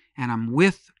 and I'm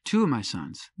with 2 of my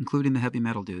sons, including the heavy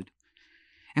metal dude.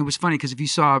 And it was funny because if you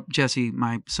saw Jesse,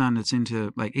 my son that's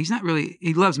into, he's not really,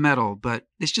 he loves metal, but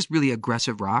it's just really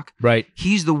aggressive rock. Right.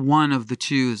 He's the one of the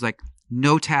 2 is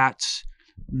no tats.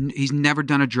 He's never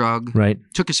done a drug. Right.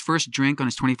 Took his first drink on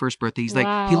his 21st birthday. He's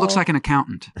he looks like an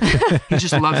accountant. He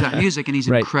just loves that music, and he's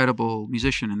an incredible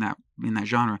musician in that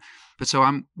genre. But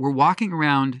so we're walking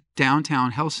around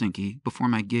downtown Helsinki before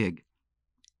my gig.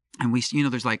 And we,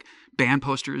 there's band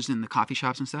posters in the coffee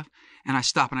shops and stuff. And I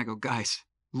stop and I go, guys,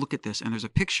 look at this. And there's a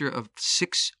picture of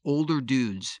 6 older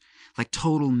dudes,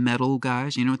 total metal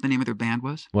guys. You know what the name of their band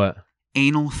was? What?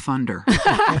 Anal Thunder.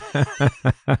 I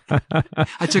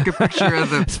took a picture of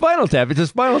the Spinal Tap. It's a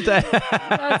Spinal Tap.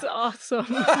 That's awesome.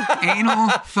 Anal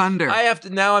Thunder.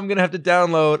 Now I'm gonna have to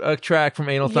download a track from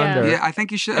Anal Thunder. Yeah, I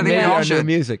think you should. Maybe our new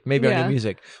music. Our new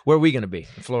music. Where are we gonna be?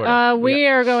 In Florida. We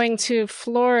are going to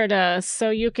Florida,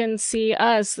 so you can see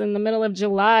us in the middle of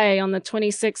July on the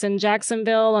 26th in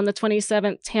Jacksonville, on the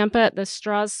 27th Tampa at the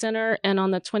Strauss Center, and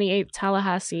on the 28th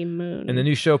Tallahassee Moon. And the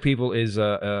new show, people, is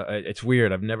it's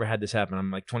weird. I've never had this happen.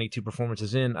 I'm 22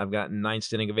 performances in. I've gotten 9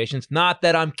 standing ovations. Not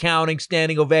that I'm counting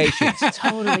standing ovations.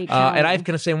 Totally. And I'm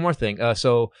going to say one more thing.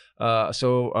 So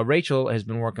Rachel has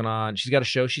been working on. She's got a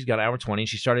show. She's got hour 20. And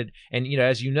she started. And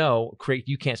as you know,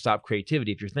 you can't stop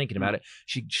creativity if you're thinking about it.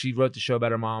 She wrote the show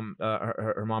about her mom.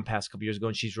 Her mom passed a couple years ago,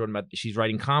 and she's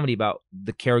writing comedy about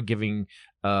the caregiving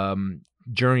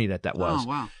journey that was. Oh,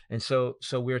 wow. And so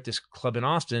we're at this club in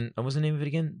Austin. What was the name of it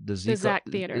again? The Zach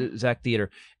Theater. Zach Theater.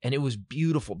 And it was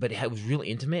beautiful, but it was really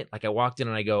intimate. I walked in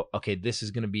and I go, okay, this is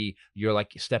going to be, you're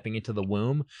stepping into the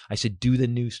womb. I said, do the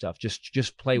new stuff.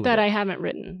 Just play with it. That I haven't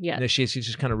written yet. No, she's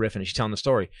just kind of riffing and she's telling the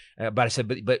story. But I said,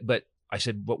 but I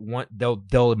said, but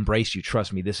they'll embrace you.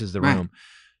 Trust me. This is the room.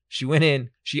 She went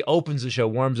in, she opens the show,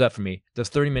 warms up for me, does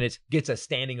 30 minutes, gets a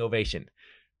standing ovation.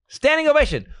 Standing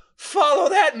ovation. Follow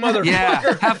that motherfucker.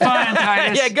 Yeah, have fun,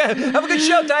 Titus. Yeah, good. Have a good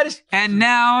show, Titus. And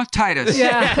now, Titus.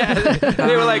 Yeah.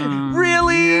 They were like,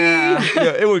 really?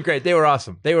 Yeah. It was great. They were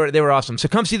awesome. They were awesome. So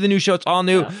come see the new show. It's all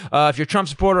new. If you're a Trump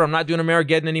supporter, I'm not doing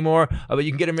Amerigeddon anymore, but you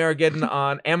can get Amerigeddon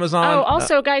on Amazon. Oh,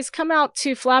 also, guys, come out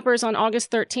to Flappers on August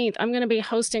 13th. I'm going to be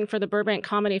hosting for the Burbank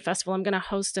Comedy Festival. I'm going to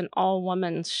host an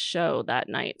all-woman show that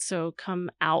night. So come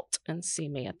out and see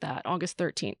me at that, August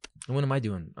 13th. And what am I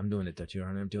doing? I'm doing it that year.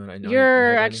 I'm doing it.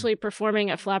 You're actually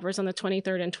performing at Flappers on the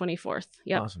 23rd and 24th.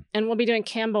 Yep. Awesome. And we'll be doing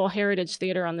Campbell Heritage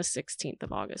Theater on the 16th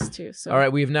of August, too. So. All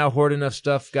right, we've now hoarded enough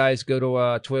stuff, guys. Go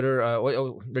to Twitter.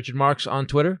 Richard Marx on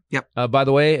Twitter. Yep. By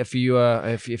the way, if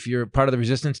you're part of the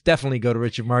resistance, definitely go to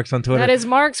Richard Marx on Twitter. That is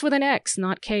Marx with an X,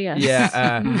 not KS.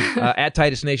 Yeah. At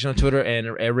Titus Nation on Twitter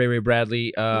and Ray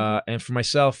Bradley. And for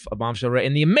myself, a Bombshell Ray,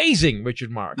 and the amazing Richard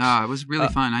Marx. It was really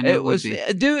fun. I knew it would be.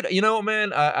 Dude, you know,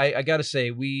 man, I got to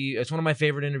say, it's one of my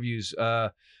favorite interviews.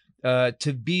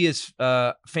 To be as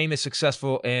famous,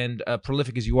 successful, and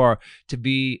prolific as you are, to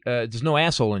be there's no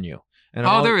asshole in you. And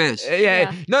there is.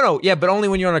 Yeah. No, but only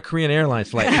when you're on a Korean Airlines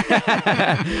flight.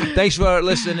 Thanks for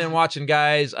listening and watching,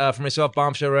 guys. For myself,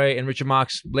 Bombshell Ray, and Richard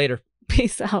Marx. Later.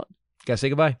 Peace out. Guys, say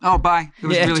goodbye. Oh, bye. It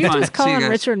was really Did you fun. just call See you him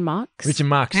guys. Richard Marx? Richard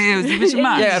Marx. Hey, it was Richard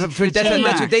Marx. Yeah,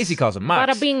 that's what Daisy calls him.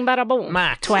 Marx. Bada bing, bada boom.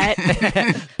 Marx.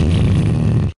 Twat.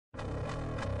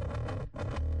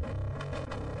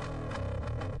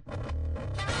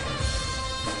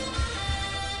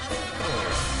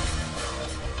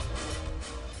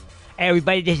 Hey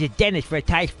everybody, this is Dennis for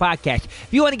Titus Podcast. If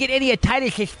you want to get any of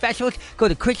Titus' specials, go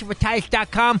to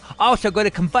ChristopherTitus.com. Also, go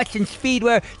to Combustion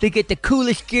Speedwear to get the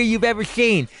coolest gear you've ever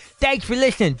seen. Thanks for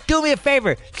listening. Do me a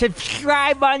favor,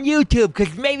 subscribe on YouTube,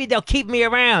 because maybe they'll keep me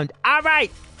around. All right,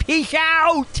 peace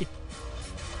out.